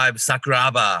to revive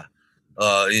Sakuraba,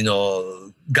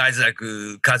 guys like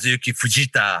Kazuyuki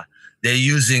Fujita. They're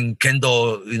using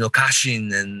Kendo,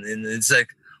 Kashin, and it's like,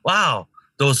 wow,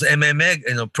 those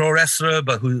MMA, pro wrestler,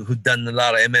 but who done a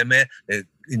lot of MMA,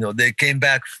 they came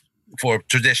back for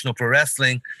traditional pro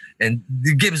wrestling, and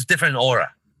it gives different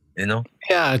aura,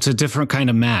 Yeah, it's a different kind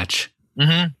of match.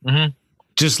 Mm-hmm.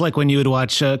 Just like when you would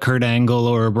watch Kurt Angle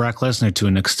or Brock Lesnar to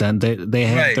an extent, they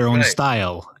had their own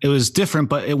style. It was different,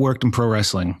 but it worked in pro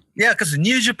wrestling. Yeah, because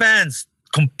New Japan's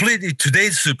completely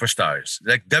today's superstars,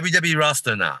 like WWE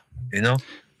roster now,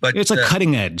 But it's like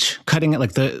cutting edge,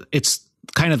 it's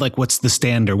kind of like what's the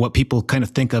standard, what people kind of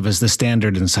think of as the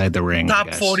standard inside the ring.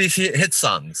 Top 40 hit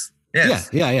songs. Yes.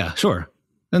 Yeah, sure.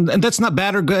 And that's not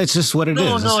bad or good. It's just what it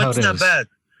is. No, it's not bad.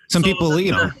 Some people,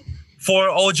 for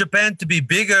All Japan to be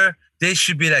bigger, they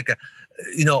should be like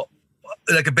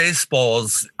a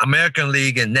baseball's American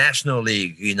League and National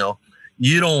League.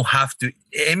 You don't have to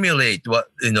emulate what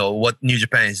New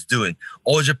Japan is doing.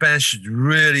 All Japan should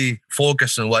really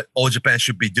focus on what All Japan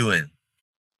should be doing.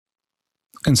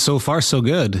 And so far, so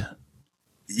good.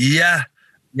 Yeah,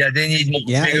 they need more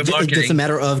bigger marketing. It's just a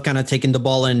matter of kind of taking the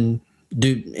ball and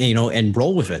and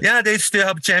roll with it. Yeah, they still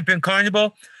have Champion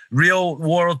Carnival, Real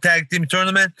World Tag Team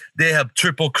Tournament. They have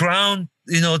Triple Crown,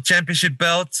 championship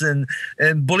belts, and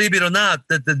believe it or not,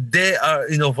 that they are,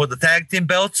 for the tag team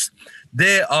belts,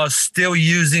 they are still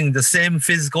using the same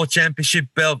physical championship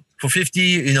belt for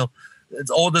 50, it's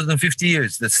older than 50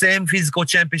 years. The same physical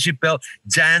championship belt,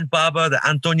 Giant Baba, the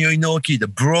Antonio Inoki, the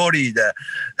Brody, the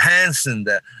Hansen,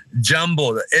 the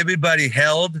Jumbo, everybody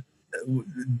held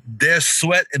their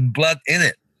sweat and blood in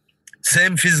it.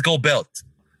 Same physical belt.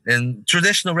 And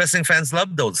traditional wrestling fans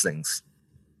love those things.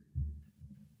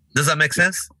 Does that make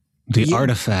sense? The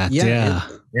artifact, yeah.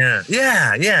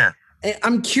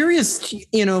 I'm curious,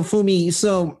 Fumi.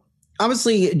 So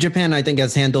obviously Japan, I think,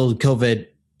 has handled COVID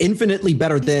infinitely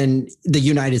better than the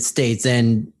United States.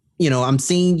 And, I'm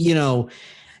seeing,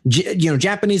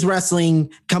 Japanese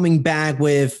wrestling coming back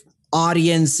with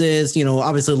audiences,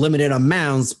 obviously limited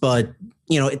amounts, but,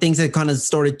 things have kind of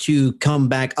started to come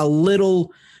back a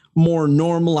little more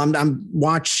normal. I'm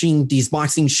watching these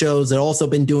boxing shows that also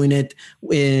been doing it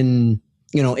in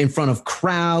front of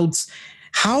crowds.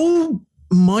 How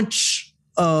much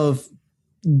of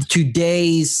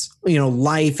today's,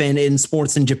 life and in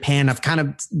sports in Japan have kind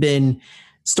of been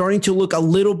starting to look a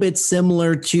little bit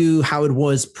similar to how it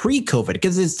was pre-COVID?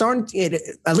 Because it's starting,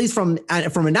 at least from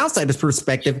an outsider's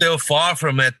perspective, still far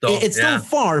from it though. It's still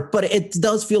far, but it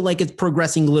does feel like it's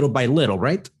progressing little by little,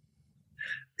 right?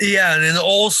 Yeah, and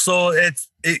also it's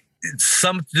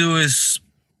something to do with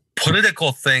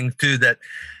political thing too, that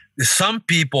some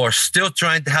people are still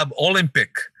trying to have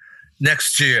Olympic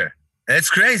next year.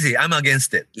 It's crazy. I'm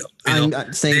against it.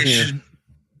 Same here. You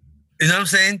know what I'm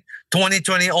saying?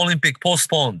 2020 Olympic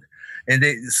postponed. And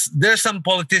there's some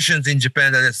politicians in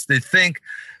Japan that they think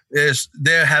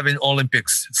they're having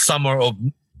Olympics summer of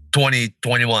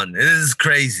 2021. It is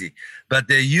crazy. But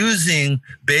they're using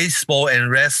baseball and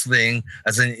wrestling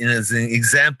as an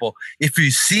example. If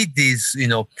you see these,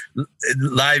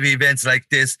 live events like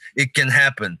this, it can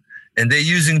happen. And they're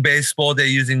using baseball, they're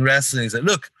using wrestling. It's like,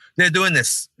 look, they're doing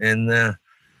this. And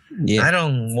I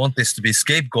don't want this to be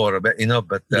scapegoat, but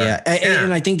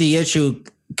And I think the issue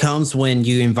comes when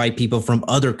you invite people from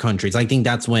other countries. I think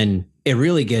that's when it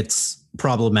really gets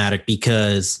problematic,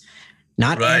 because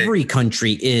not every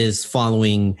country is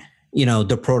following,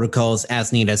 the protocols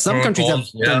as needed. Some countries have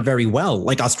done very well,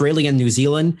 like Australia and New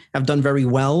Zealand have done very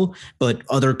well, but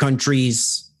other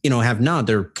countries, have not.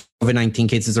 Their COVID-19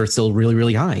 cases are still really,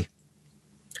 really high.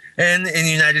 And in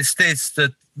the United States,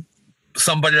 that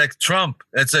somebody like Trump,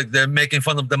 it's like they're making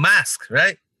fun of the mask,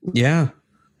 right? Yeah.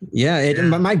 Yeah.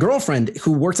 My girlfriend,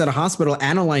 who works at a hospital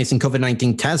analyzing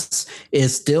COVID-19 tests,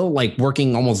 is still like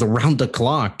working almost around the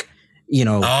clock.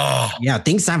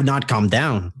 Things have not calmed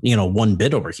down, one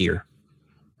bit over here.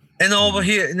 And over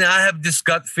here, I have this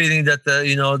gut feeling that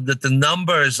the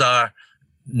numbers are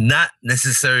not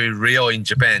necessarily real in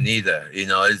Japan either.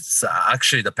 It's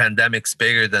actually the pandemic's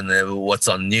bigger than what's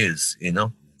on news,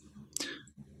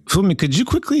 Fumi, could you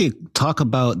quickly talk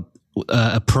about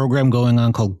a program going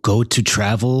on called Go to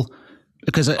Travel?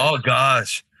 Because oh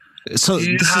gosh. So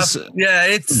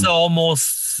it's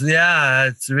almost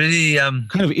it's really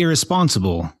kind of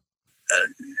irresponsible,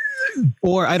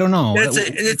 or I don't know.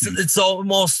 It's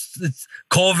almost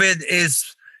COVID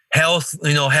is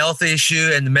health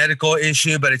issue and medical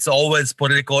issue, but it's always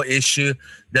political issue.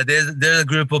 That there's a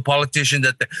group of politicians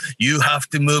that you have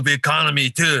to move the economy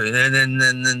too, and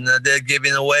then they're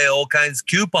giving away all kinds of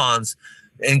coupons,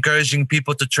 encouraging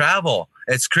people to travel.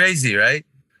 It's crazy, right?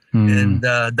 And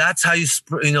that's how you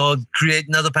create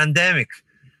another pandemic.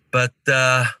 But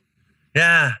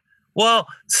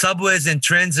subways and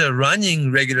trains are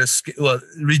running reduced,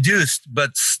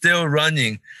 but still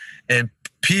running, and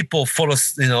people follow.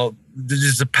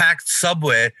 There's a packed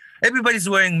subway. Everybody's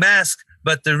wearing masks,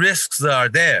 but the risks are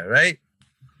there, right?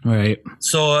 Right.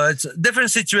 So it's a different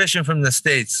situation from the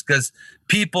States, because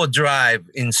people drive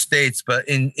in States, but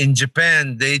in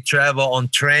Japan, they travel on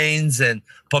trains and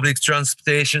public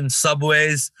transportation,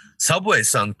 subways. Subways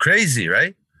sound crazy,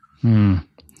 right? Yeah.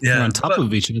 They're on top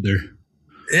of each other.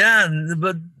 Yeah,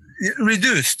 but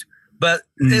reduced. But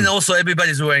and also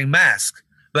everybody's wearing masks.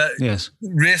 But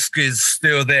risk is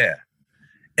still there.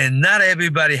 And not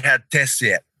everybody had tests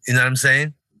yet. You know what I'm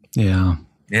saying? Yeah.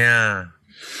 Yeah.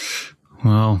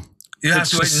 Well, you have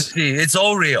to wait and see. It's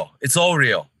all real.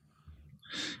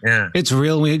 Yeah. It's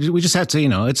real. We just have to,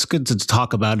 it's good to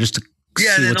talk about just to see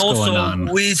what's going on. And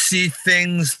also we see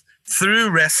things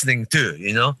through wrestling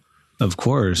too, Of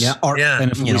course. Yeah. Art,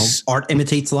 and if art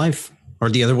imitates life, or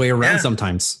the other way around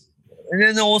sometimes. And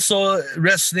then also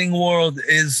wrestling world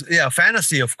is,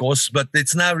 fantasy, of course, but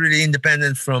it's not really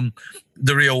independent from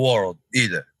the real world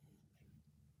either.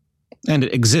 And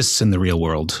it exists in the real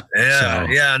world. Yeah.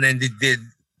 So. Yeah. And then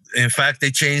in fact,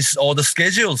 they changed all the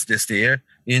schedules this year,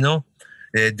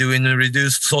 They're doing the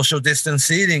reduced social distance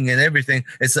seating and everything.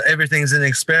 Everything's an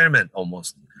experiment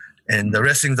almost. And the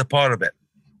wrestling's a part of it.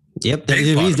 Yep,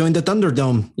 WWE's doing the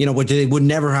Thunderdome, which they would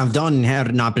never have done had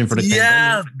it not been for the pandemic.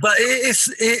 Yeah, but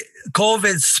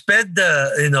COVID sped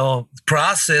the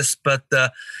process, but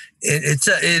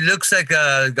it looks like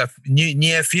a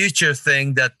near future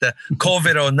thing that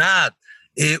COVID or not,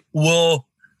 it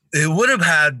would have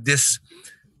had this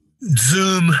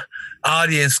Zoom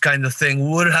audience kind of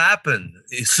thing would happen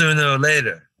sooner or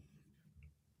later.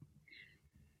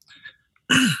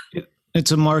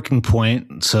 It's a marking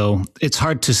point, so it's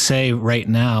hard to say right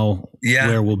now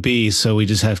where we'll be. So we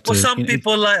just have to. Well, some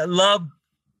people love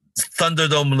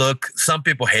Thunderdome look. Some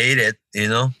people hate it.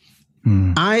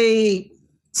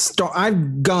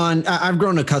 I've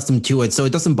grown accustomed to it, so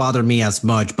it doesn't bother me as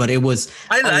much. But it was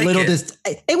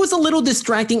it was a little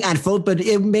distracting at first, but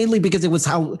mainly because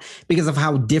of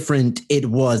how different it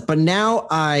was. But now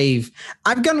I've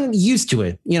gotten used to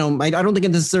it. I don't think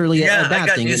it's necessarily a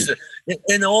bad thing. Used to it.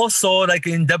 And also, like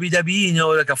in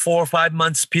WWE, like a 4 or 5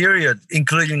 months period,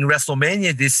 including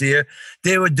WrestleMania this year,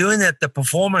 they were doing it at the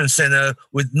Performance Center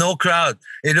with no crowd.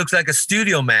 It looked like a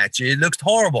studio match. It looked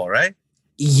horrible, right?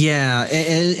 Yeah,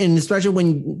 and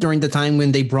especially during the time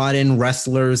when they brought in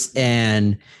wrestlers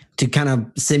and to kind of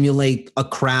simulate a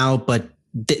crowd, but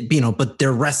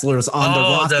they're wrestlers on the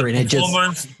roster, and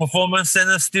performance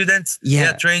center students,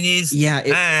 trainees,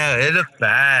 it looked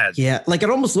bad. Yeah, like it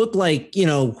almost looked like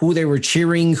who they were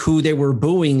cheering, who they were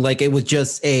booing, like it was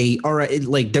just like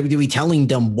WWE telling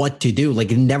them what to do.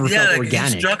 Like it never felt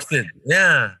organic. Instructed.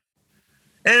 Yeah.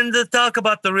 And talk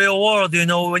about the real world,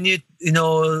 when you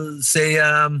say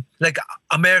like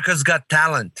America's Got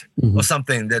Talent or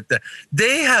something, that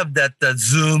they have that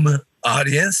Zoom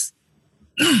audience.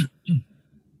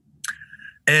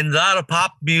 And a lot of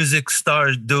pop music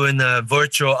stars doing a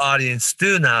virtual audience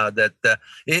too now. That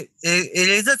it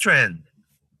is a trend.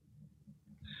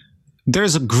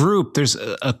 There's a group. There's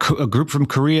a group from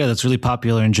Korea that's really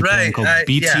popular in Japan called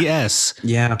BTS.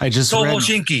 Yeah. I just Toho read.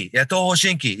 Shinki. Yeah, Toho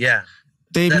Shinki. Yeah.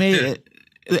 They made it.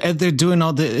 And they're doing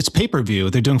it's pay-per-view.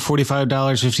 They're doing $45,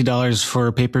 $50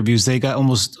 for pay-per-views. They got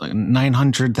almost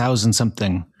 900,000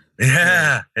 something.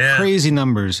 Yeah. Crazy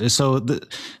numbers. So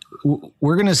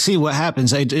we're going to see what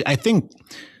happens. I think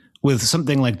with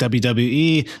something like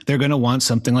WWE, they're going to want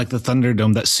something like the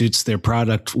Thunderdome that suits their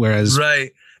product. Whereas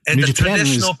and New the Japan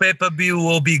traditional pay-per-view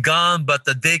will be gone, but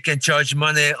they can charge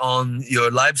money on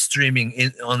your live streaming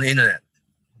on the internet.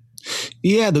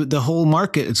 Yeah, the whole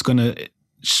market it's going to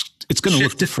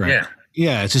look different.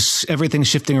 Yeah, it's just everything's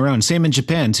shifting around. Same in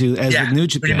Japan too, as with New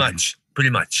Japan. Pretty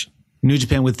much. New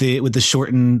Japan with the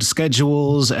shortened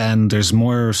schedules, and there's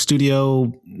more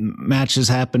studio matches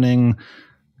happening,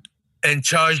 and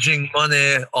charging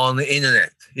money on the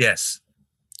internet. Yes,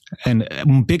 and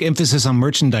big emphasis on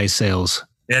merchandise sales.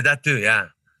 Yeah, that too. Yeah,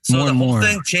 so more the and whole more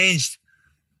thing changed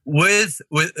with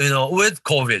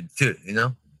COVID too.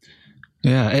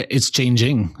 Yeah, it's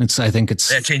changing. I think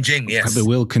it's changing. Yes, probably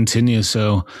will continue.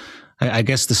 So, I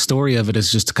guess the story of it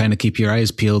is just to kind of keep your eyes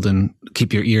peeled and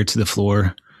keep your ear to the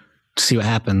floor to see what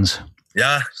happens.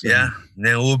 Yeah.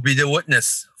 Then we'll be the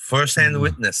witness, first-hand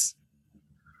witness.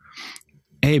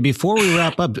 Hey, before we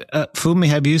wrap up, Fumi,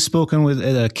 have you spoken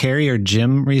with Kerry or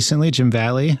Jim recently? Jim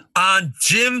Valley?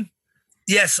 Jim,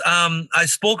 yes. I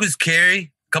spoke with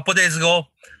Kerry a couple of days ago.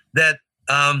 That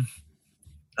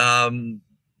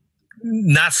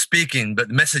not speaking, but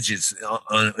messages.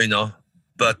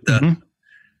 But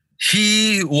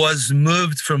he was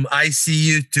moved from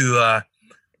ICU to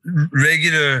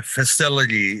regular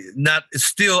facility, not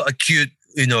still acute,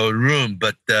 room,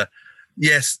 but.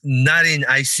 Yes, not in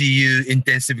ICU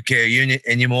intensive care unit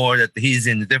anymore. That he's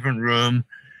in a different room,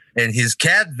 and his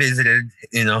cat visited.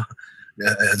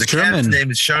 The cat's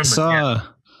name is Sherman.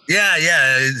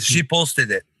 Yeah. She posted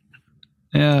it.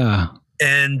 Yeah,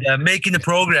 and making the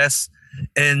progress,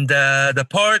 and the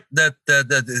part that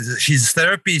his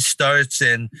therapy starts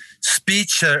in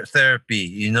speech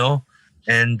therapy.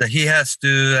 And he has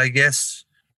to, I guess,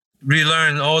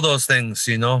 relearn all those things.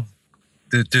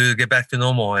 To get back to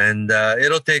normal, and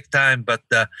it'll take time, but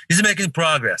he's making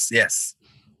progress. Yes,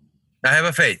 I have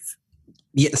a faith.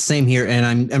 Yeah, same here,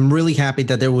 and I'm really happy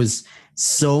that there was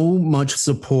so much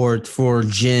support for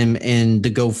Jim and the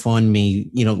GoFundMe.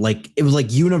 It was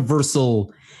like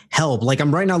universal help. Like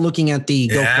I'm right now looking at the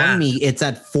GoFundMe; it's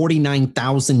at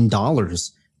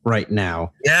 $49,000 right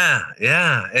now. Yeah,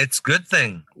 it's a good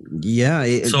thing. Yeah.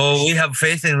 So we have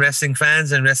faith in wrestling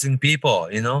fans and wrestling people,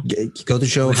 Go to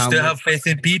show we how still have faith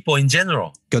in people in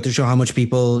general. Go to show how much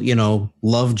people,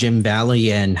 love Jim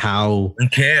Valley and how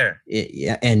and care.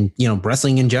 And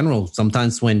wrestling in general.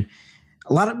 Sometimes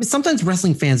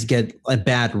wrestling fans get a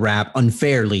bad rap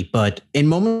unfairly, but in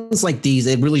moments like these,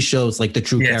 it really shows like the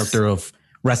true character of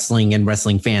wrestling and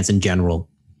wrestling fans in general.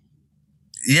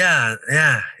 Yeah,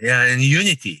 and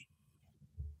unity.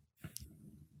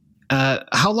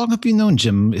 How long have you known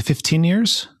Jim? 15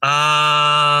 years?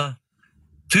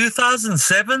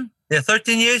 2007? Yeah,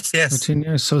 13 years, yes. 13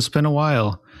 years, so it's been a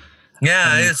while.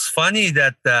 Yeah, it's funny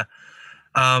that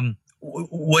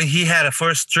when he had a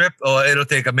first trip, it'll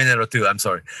take a minute or two, I'm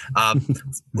sorry.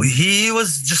 He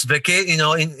was just vacating,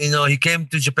 he came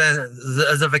to Japan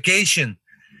as a vacation,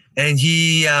 and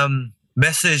he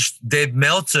messaged Dave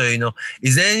Meltzer,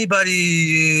 is there anybody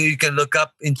you can look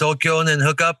up in Tokyo and then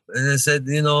hook up? And I said,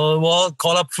 well,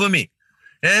 call up Fumi.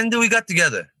 And we got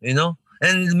together, and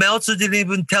Meltzer didn't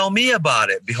even tell me about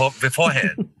it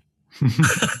beforehand.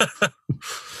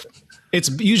 It's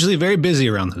usually very busy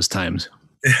around those times.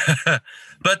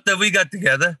 But we got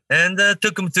together and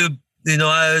took him to,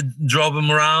 I drove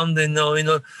him around and,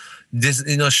 this,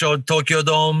 showed Tokyo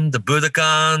Dome, the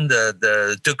Budokan,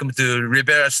 took him to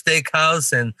Rivera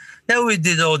Steakhouse, and we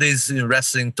did all these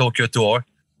wrestling Tokyo tour.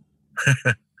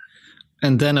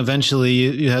 And then eventually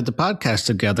you had the podcast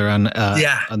together on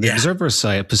the Observer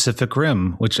site, Pacific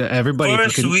Rim, which everybody.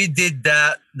 First, we did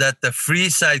that the free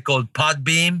site called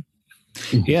Podbeam.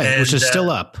 Yeah, and, which is still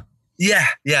up. Yeah,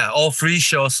 all free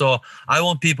shows. So I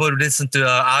want people to listen to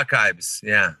archives.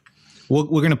 Yeah. We're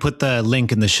going to put the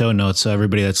link in the show notes, so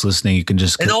everybody that's listening, you can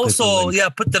just and also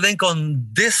put the link on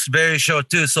this very show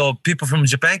too, so people from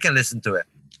Japan can listen to it.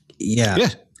 Yeah.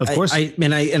 Of course.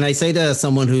 I say to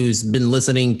someone who's been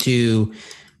listening to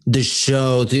the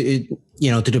show, to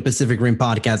the Pacific Rim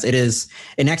podcast, it is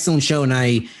an excellent show, and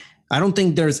I don't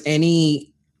think there's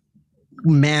any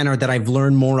manner that I've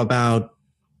learned more about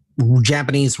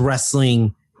Japanese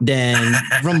wrestling than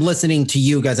from listening to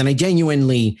you guys, and I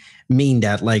genuinely mean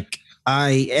that. Like,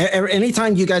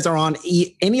 anytime you guys are on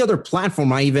any other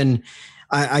platform,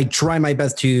 I try my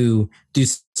best to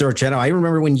search it out. I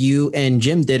remember when you and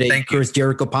Jim did a Chris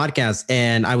Jericho podcast,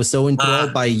 and I was so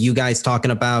enthralled by you guys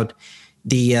talking about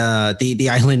the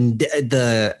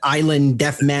island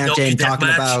death match and talking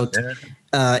about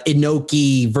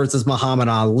Inoki versus Muhammad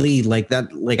Ali, like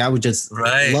that. Like, I was just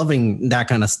loving that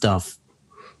kind of stuff.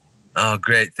 Oh,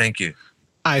 great! Thank you.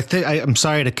 I'm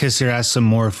sorry to kiss your ass some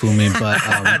more, Fumi, but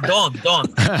don't.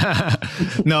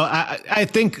 No, I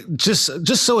think just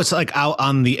so it's like out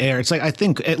on the air. It's like, I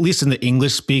think at least in the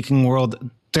English speaking world,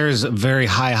 there's a very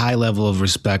high level of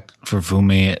respect for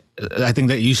Fumi. I think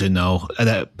that you should know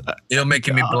that. You're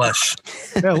making me blush.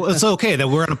 Yeah, well, it's okay that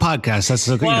we're on a podcast. That's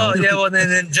okay. Well, yeah. Well,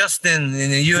 then Justin,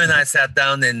 you and I sat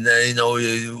down, and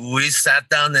we sat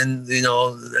down in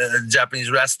a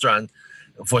Japanese restaurant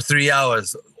for 3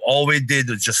 hours. All we did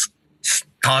was just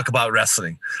talk about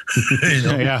wrestling.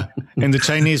 Yeah, in the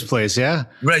Chinese place, yeah.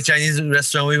 Right, Chinese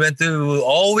restaurant we went to.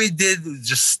 All we did was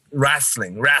just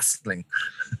wrestling. Wrestling?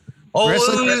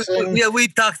 Yeah, we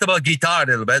talked about guitar a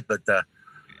little bit, but.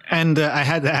 And I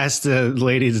had to ask the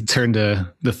lady to turn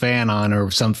the fan on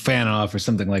or some fan off or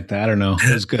something like that. I don't know.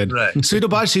 It was good. Right.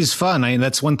 Suitobashi's fun.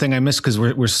 That's one thing I miss because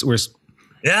we're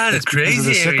yeah, the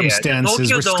crazy area.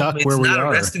 Circumstances, we're stuck where we are. It's not a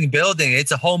wrestling building.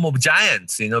 It's a home of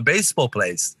giants, baseball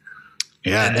place.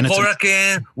 Yeah. And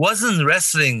Korakuen wasn't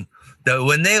wrestling.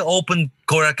 When they opened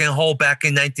Korakuen Hall back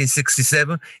in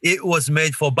 1967, it was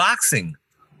made for boxing.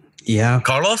 Yeah.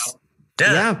 Carlos?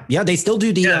 Yeah. They still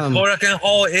do the... Korakuen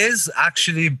Hall is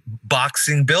actually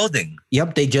boxing building.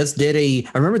 Yep. They just did I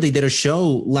remember they did a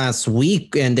show last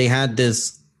week, and they had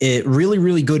this really,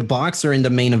 really good boxer in the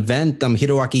main event,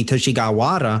 Hiroaki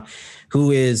Toshigawara,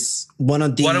 who is one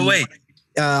of the... What a weight?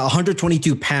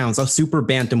 122 pounds, a super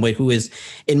bantamweight, who is,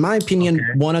 in my opinion,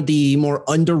 one of the more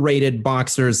underrated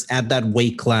boxers at that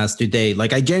weight class today.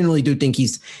 Like, I genuinely do think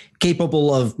he's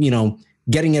capable of,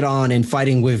 getting it on and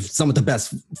fighting with some of the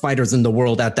best fighters in the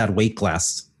world at that weight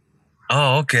class.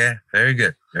 Oh, okay. Very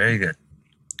good. Very good.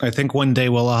 I think one day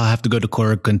we'll all have to go to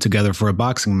Korakuen together for a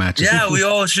boxing match. Yeah, we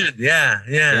all should.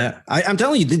 Yeah. I'm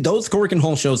telling you, those Korakuen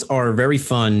Hall shows are very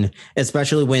fun,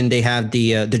 especially when they have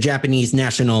the Japanese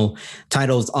national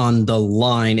titles on the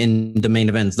line in the main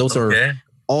events. Those are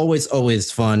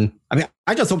always fun. I mean,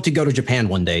 I just hope to go to Japan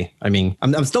one day. I mean,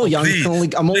 I'm still young.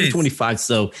 I'm only 25,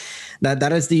 so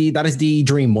that is the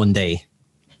dream one day.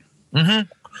 Mm-hmm.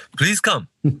 Please come.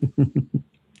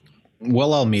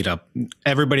 We'll all meet up.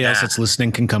 Everybody else that's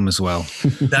listening can come as well.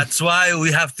 That's why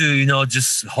we have to,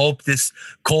 just hope this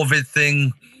COVID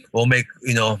thing will make,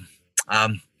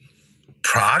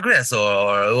 progress,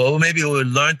 or maybe we'll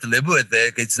learn to live with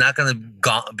it. It's not going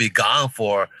to be gone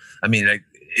for,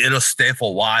 it'll stay for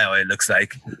a while, it looks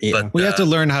like. Yeah. But we have to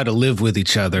learn how to live with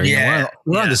each other.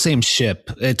 We're on the same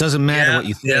ship. It doesn't matter what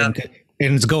you think. Yeah.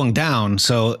 And it's going down.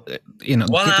 So, get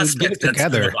it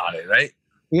together. About it, right?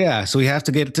 Yeah, so we have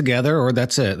to get it together, or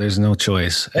that's it. There's no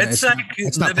choice. It's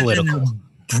not political.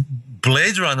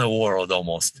 Blade Runner world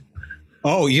almost.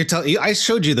 Oh, I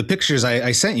showed you the pictures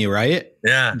I sent you, right?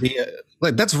 Yeah.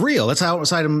 That's real. That's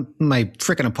outside of my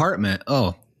freaking apartment.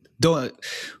 Oh, don't.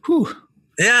 Whew.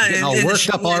 Yeah, getting all worked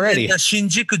up already. The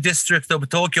Shinjuku district of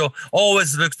Tokyo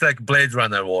always looks like Blade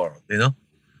Runner world,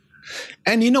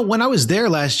 And when I was there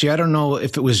last year, I don't know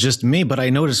if it was just me, but I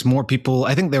noticed more people.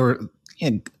 I think there were.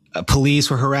 Police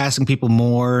were harassing people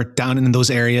more down in those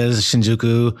areas,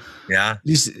 Shinjuku. Yeah.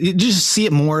 You just see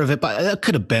it more of it, but that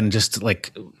could have been just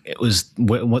like it was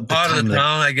what the part of the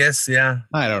town, I guess. Yeah.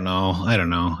 I don't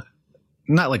know.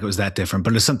 Not like it was that different,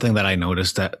 but it's something that I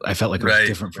noticed that I felt like it was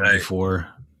different from before.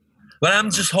 But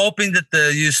I'm just hoping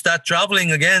that you start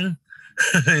traveling again.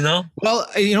 Well,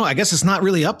 I guess it's not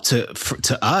really up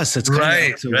to us. It's kind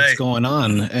of up to what's going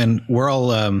on, and we're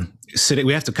all sitting.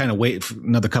 We have to kind of wait for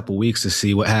another couple of weeks to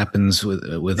see what happens with.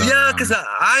 Because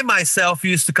I myself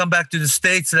used to come back to the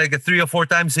States like 3 or 4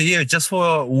 times a year, just for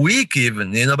a week,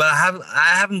 even. But I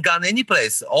haven't gone any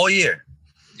place all year.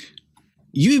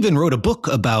 You even wrote a book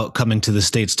about coming to the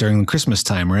States during Christmas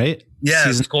time, right? Yeah,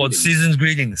 it's called Season's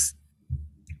Greetings.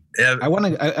 Yeah,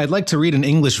 I'd like to read an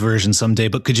English version someday,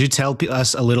 but could you tell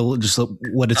us a little just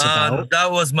what it's about?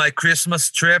 That was my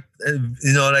Christmas trip.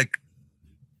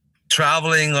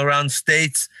 Traveling around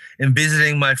states and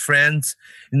visiting my friends.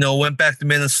 Went back to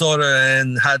Minnesota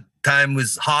and had time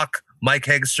with Hawk, Mike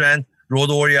Hegstrand, Road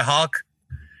Warrior Hawk.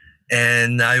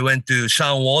 And I went to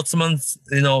Sean Waltzman's,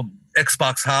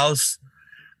 Xbox house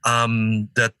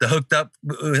that hooked up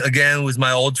again with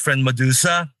my old friend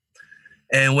Medusa,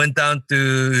 and went down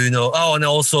to, and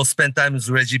also spent time with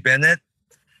Reggie Bennett,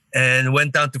 and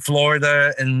went down to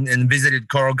Florida and visited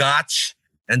Korogach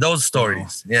and those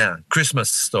stories. Oh. Yeah,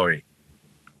 Christmas story.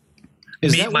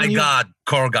 Meet my God,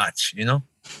 Korogach,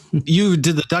 You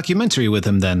did the documentary with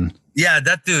him then? Yeah,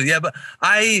 that too. Yeah, but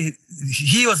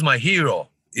he was my hero,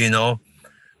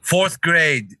 Fourth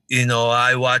grade,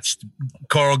 I watched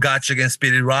Korogach against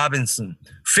Billy Robinson.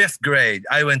 Fifth grade,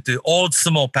 I went to Old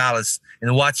Sumo Palace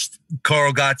and watched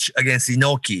Korogach against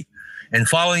Inoki. And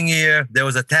following year, there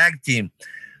was a tag team,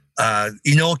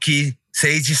 Inoki,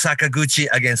 Seiji Sakaguchi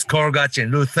against Korogach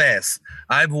and Luthes.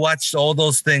 I've watched all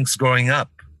those things growing up,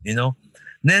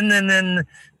 Then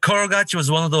Korogach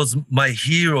was one of those my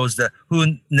heroes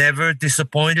who never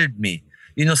disappointed me.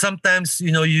 Sometimes,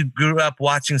 you grew up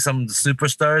watching some of the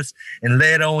superstars and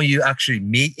later on you actually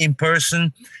meet in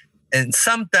person. And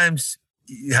sometimes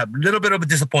you have a little bit of a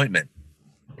disappointment.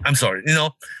 I'm sorry,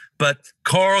 but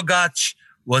Korogach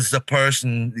was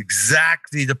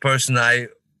exactly the person I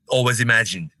always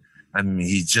imagined. I mean,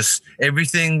 he just,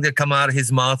 everything that come out of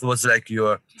his mouth was like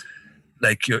your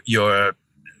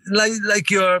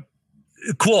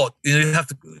quote. You have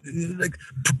to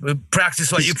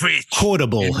practice what you preach.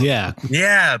 Quotable, yeah.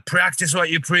 Yeah, practice what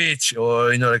you preach,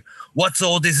 or what's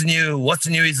old is new, what's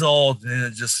new is old.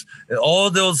 Just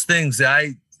all those things.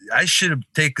 I should have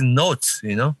taken notes. I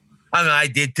mean, I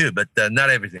did too, but not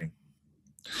everything.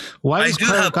 Why I do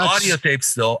have audio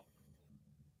tapes though.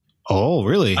 Oh,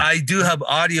 really? I do have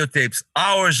audio tapes,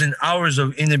 hours and hours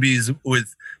of interviews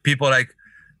with people like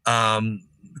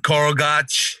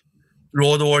Korogach,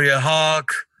 Road Warrior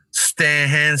Hawk, Stan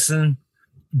Hansen,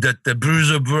 the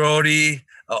Bruiser Brody.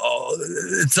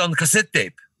 It's on cassette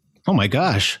tape. Oh my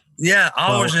gosh! Yeah,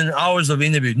 hours and hours of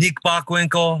interview. Nick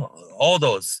Bockwinkel, all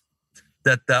those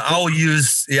that I'll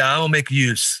use. Yeah, I'll make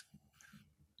use.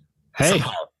 Hey,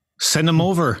 somehow. Send them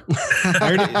over.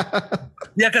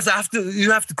 Yeah, because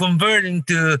you have to convert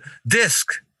into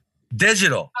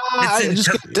digital.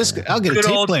 Just get a disc. I'll get a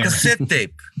tape player. Cassette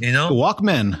tape.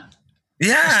 Walkman.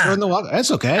 Yeah, that's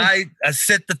okay. I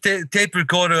set the tape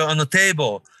recorder on the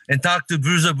table and talk to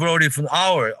Bruiser Brody for an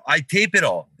hour. I tape it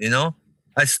all,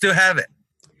 I still have it.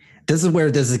 This is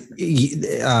where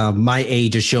my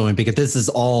age is showing, because this is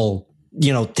all,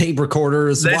 tape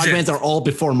recorders. Walkmans are all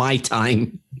before my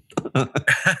time.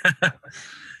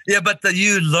 Yeah, but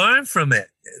you learn from it.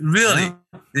 Really,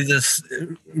 it's a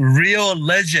real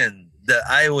legend that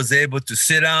I was able to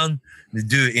sit down and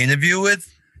do an interview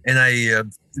with, and I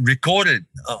recorded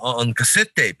on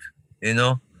cassette tape.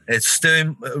 It's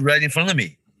still right in front of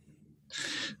me.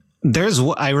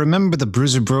 I remember the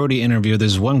Bruiser Brody interview.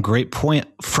 There's one great point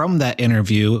from that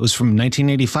interview. It was from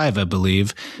 1985, I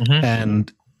believe. Mm-hmm.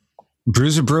 And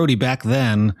Bruiser Brody back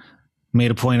then made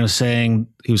a point of saying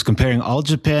he was comparing All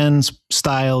Japan's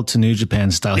style to New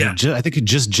Japan's style. Yeah. I think he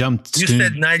just jumped. You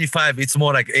said 95. It's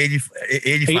more like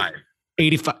 85.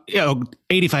 85. Yeah,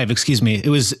 85. Excuse me. It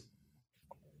was.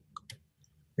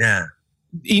 Yeah.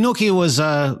 Inoki was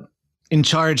in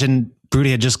charge, and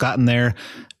Brody had just gotten there,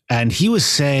 and he was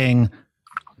saying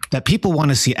that people want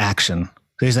to see action.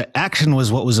 He said action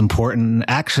was what was important.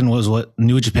 Action was what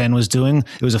New Japan was doing.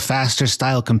 It was a faster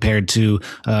style compared to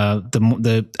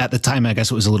the at the time, I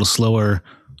guess it was a little slower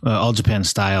All Japan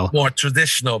style. More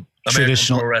traditional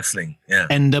American pro wrestling. Yeah.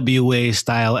 NWA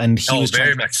style. And he was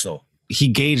very much so. He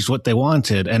gauged what they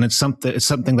wanted. And it's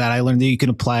something that I learned that you can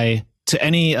apply to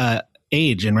any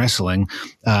age in wrestling.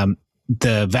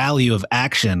 The value of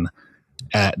action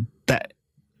that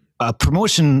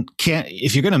promotion can't,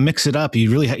 if you're going to mix it up,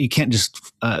 you can't just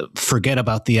forget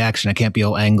about the action. It can't be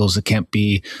all angles. It can't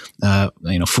be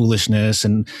foolishness,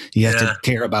 and you have to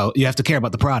care about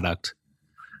the product.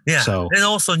 Yeah. So, and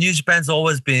also New Japan's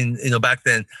always been, back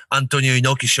then, Antonio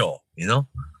Inoki show,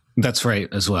 That's right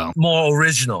as well. More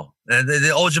original. And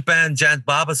the All Japan Giant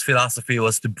Baba's philosophy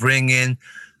was to bring in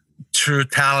true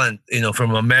talent,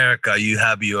 from America. You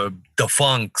have the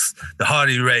Funks, the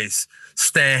Hardy Race,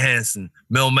 Stan Hansen,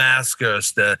 Mil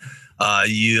Mascers,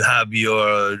 you have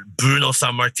your Bruno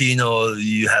Sammartino,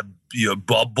 you have your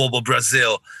Bobo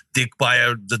Brazil, Dick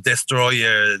Bayer, the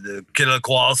Destroyer, the Killer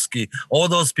Kowalski. All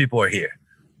those people are here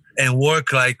and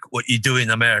work like what you do in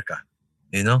America,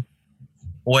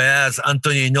 Whereas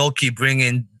Antonio Inoki bring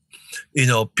in,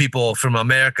 people from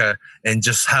America and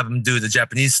just have them do the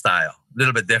Japanese style, a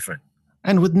little bit different.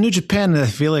 And with New Japan, I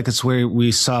feel like it's where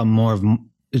we saw more of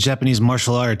the Japanese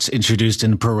martial arts introduced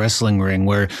in the pro wrestling ring,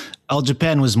 where All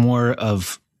Japan was more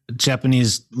of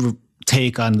Japanese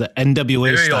take on the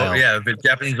NWA style. The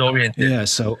Japanese oriented. Yeah,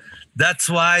 so that's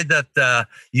why that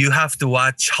you have to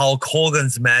watch Hulk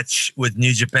Hogan's match with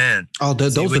New Japan. Oh,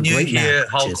 those are when great you hear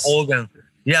matches. Hulk Hogan,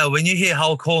 when you hear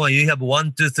Hulk Hogan, you have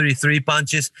 1, 2, 3, 3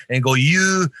 punches and go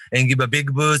and give a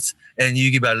big boots and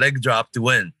you give a leg drop to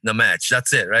win the match.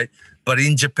 That's it, right? But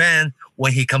in Japan,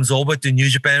 when he comes over to New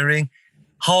Japan ring,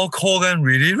 Hulk Hogan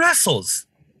really wrestles.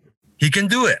 He can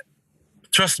do it.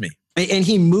 Trust me. And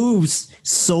he moves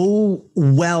so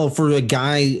well for a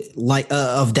guy like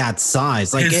of that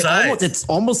size. Like it's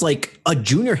almost like a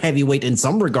junior heavyweight in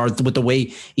some regards with the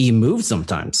way he moves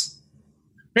sometimes.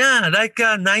 Yeah, like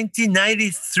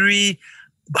 1993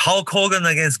 Hulk Hogan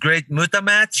against Great Muta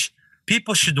match.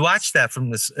 People should watch that from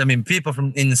this. I mean, people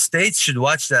from in the States should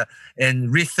watch that and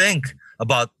rethink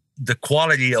about the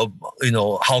quality of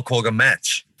Hulk Hogan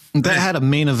match. That had a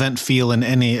main event feel in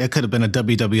it could have been a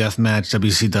WWF match,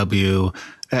 WCW.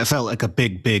 It felt like a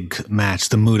big match,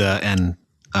 the Muta and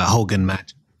Hogan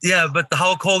match. Yeah, but the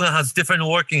Hulk Hogan has different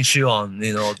working shoe on,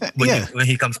 when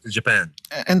he comes to Japan.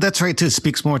 And that's right, too. It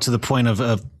speaks more to the point of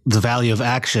the value of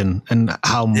action and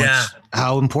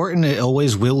how important it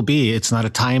always will be. It's not a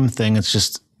time thing.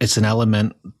 It's an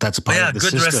element that's a part of the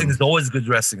system. Good wrestling is always good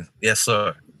wrestling. Yes,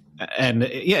 sir. And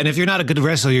if you're not a good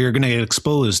wrestler, you're going to get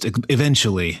exposed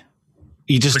eventually.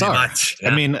 You just Pretty are. Much, yeah.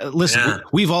 I mean, listen,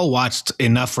 we've all watched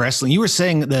enough wrestling. You were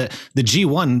saying that the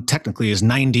G1 technically is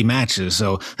 90 matches.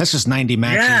 So that's just 90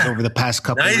 matches over the past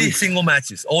couple of weeks. 90 single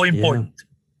matches. All important. Yeah.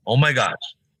 Oh, my gosh.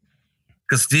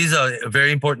 Because these are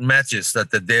very important matches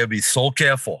that they'll be so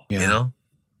careful, And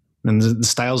the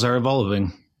styles are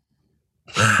evolving.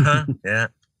 Yeah.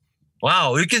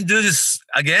 Wow, we can do this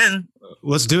again.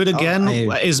 Let's do it again.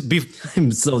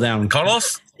 I'm so down.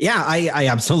 Carlos? Yeah, I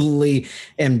absolutely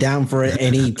am down for it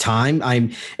any time.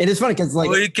 And it's funny because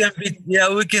we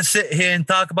can sit here and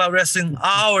talk about wrestling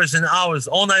hours and hours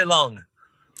all night long.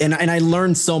 And I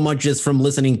learned so much just from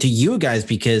listening to you guys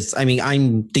because I mean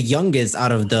I'm the youngest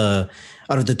out of the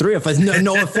three of us.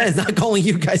 No offense, not calling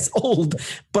you guys old,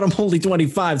 but I'm only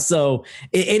 25. So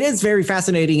it is very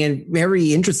fascinating and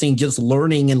very interesting just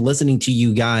learning and listening to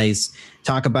you guys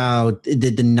talk about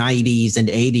the 90s and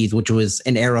 80s, which was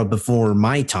an era before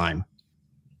my time.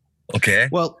 Okay.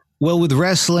 Well, with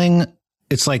wrestling,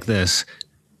 it's like this.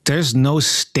 There's no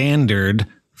standard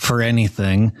for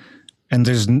anything. And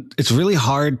it's really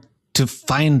hard to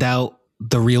find out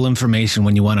the real information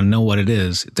when you want to know what it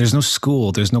is. There's no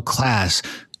school. There's no class.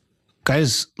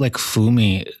 Guys like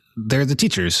Fumi, they're the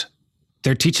teachers.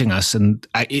 They're teaching us. And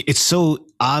it's so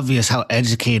obvious how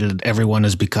educated everyone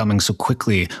is becoming so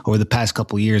quickly over the past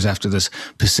couple of years after this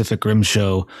Pacific Rim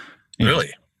show.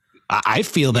 Really? I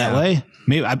feel that way.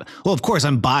 Maybe. Of course,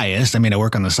 I'm biased. I mean, I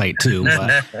work on the site too,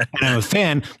 and I'm a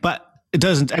fan. But it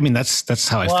doesn't. I mean, that's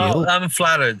how I feel. I'm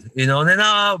flattered, and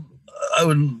I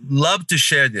would love to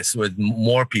share this with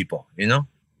more people.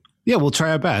 Yeah, we'll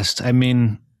try our best. I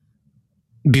mean,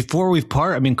 before we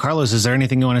part, I mean, Carlos, is there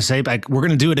anything you want to say? We're going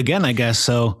to do it again, I guess.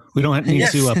 So we don't need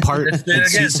to part in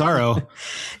sweet sorrow.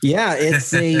 Yeah,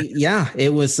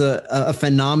 it was a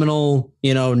phenomenal,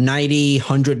 90,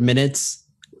 100 minutes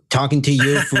talking to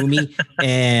you, Fumi,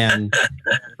 and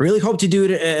really hope to do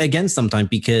it again sometime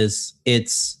because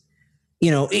it's,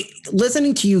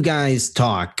 listening to you guys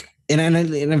talk, and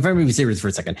if I'm being serious for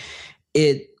a second,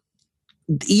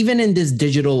 even in this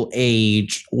digital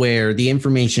age where the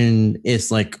information is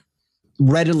like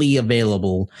readily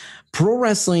available, pro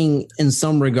wrestling in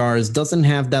some regards doesn't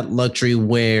have that luxury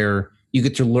where you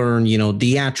get to learn,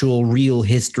 the actual real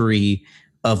history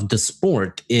of the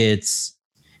sport. It's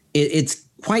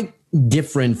quite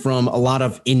different from a lot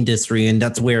of industry. And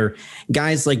that's where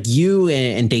guys like you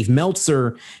and Dave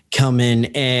Meltzer come in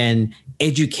and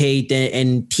educate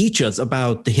and teach us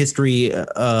about the history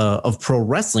of pro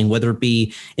wrestling, whether it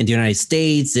be in the United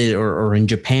States or in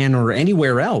Japan or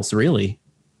anywhere else, really.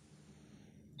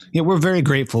 Yeah, we're very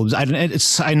grateful.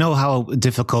 I know how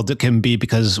difficult it can be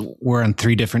because we're on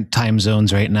 3 different time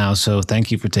zones right now. So thank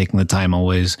you for taking the time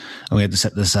always. And we had to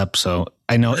set this up. So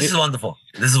I know this is wonderful.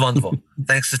 This is wonderful.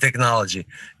 Thanks to technology.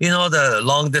 The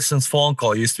long distance phone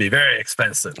call used to be very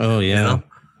expensive. Oh yeah.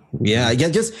 Yeah.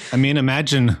 I mean,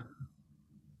 imagine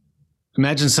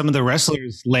some of the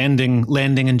wrestlers landing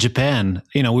in Japan.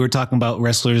 We were talking about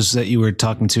wrestlers that you were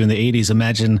talking to in the 80s.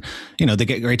 Imagine, they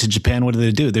get right to Japan. What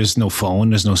do? There's no phone.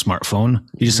 There's no smartphone.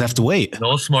 You just have to wait.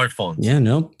 No smartphones. Yeah,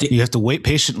 no. You have to wait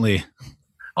patiently.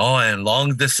 Oh, and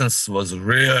long distance was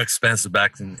real expensive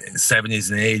back in the 70s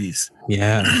and 80s.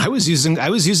 Yeah. I was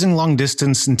using long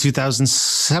distance in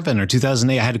 2007 or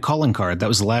 2008. I had a calling card. That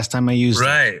was the last time I used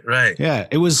it. Right. Yeah,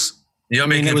 it was You're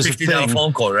making a $50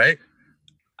 phone call, right?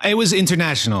 It was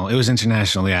international.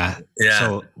 Yeah. Yeah.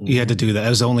 So you had to do that. It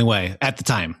was the only way at the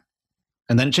time.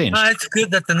 And then it changed. It's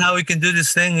good that now we can do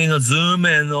this thing, Zoom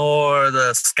or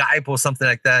the Skype or something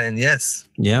like that. And yes.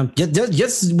 Yeah.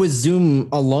 Just with Zoom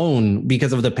alone,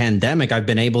 because of the pandemic, I've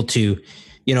been able to,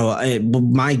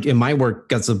 in my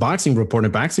work as a boxing reporter,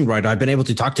 boxing writer, I've been able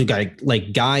to talk to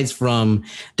guys from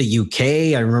the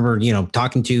UK. I remember,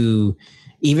 talking to,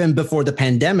 even before the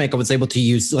pandemic, I was able to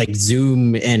use like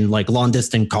Zoom and like long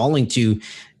distance calling to,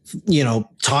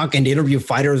 talk and interview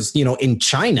fighters, in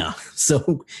China.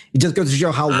 So it just goes to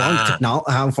show how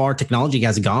how far technology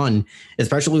has gone,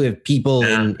 especially with people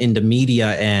in the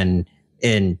media and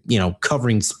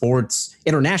covering sports,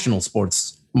 international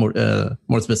sports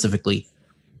more specifically.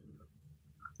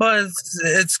 Well,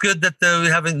 it's good that we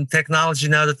have technology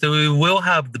now that we will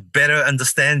have the better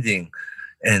understanding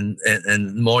and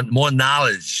more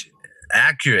knowledge,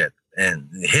 accurate, and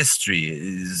history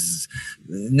is.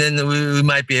 Then we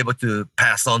might be able to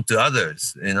pass on to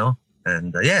others,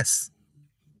 And yes.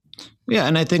 Yeah,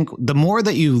 and I think the more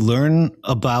that you learn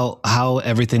about how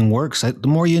everything works, the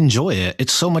more you enjoy it.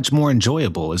 It's so much more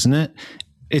enjoyable, isn't it?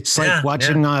 It's like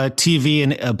watching TV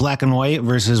in black and white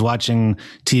versus watching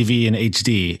TV in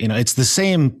HD. It's the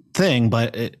same thing,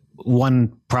 but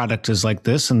one product is like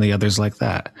this and the other's like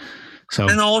that. So,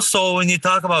 and also, when you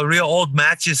talk about real old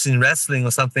matches in wrestling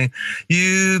or something,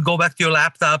 you go back to your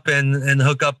laptop and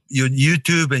hook up your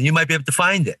YouTube, and you might be able to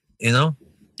find it.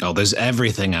 Oh, there's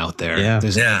everything out there. Yeah.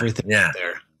 There's everything out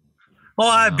there.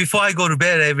 Well, before I go to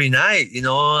bed every night,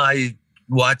 I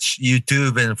watch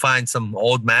YouTube and find some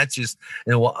old matches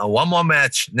and one more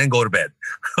match, and then go to bed.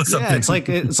 Yeah, it's like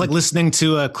listening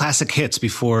to classic hits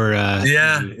before. You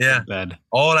go to bed.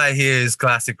 All I hear is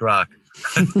classic rock.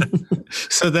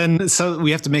 So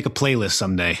we have to make a playlist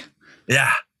someday.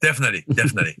 Yeah, definitely.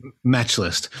 Match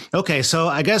list. Okay, so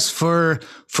I guess for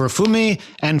Fumi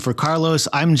and for Carlos,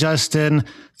 I'm Justin.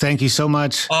 Thank you so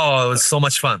much. Oh, it was so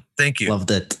much fun. Thank you. Loved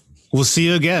it. We'll see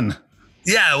you again.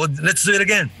 Yeah, let's do it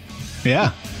again.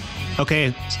 Yeah.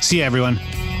 Okay, see you everyone.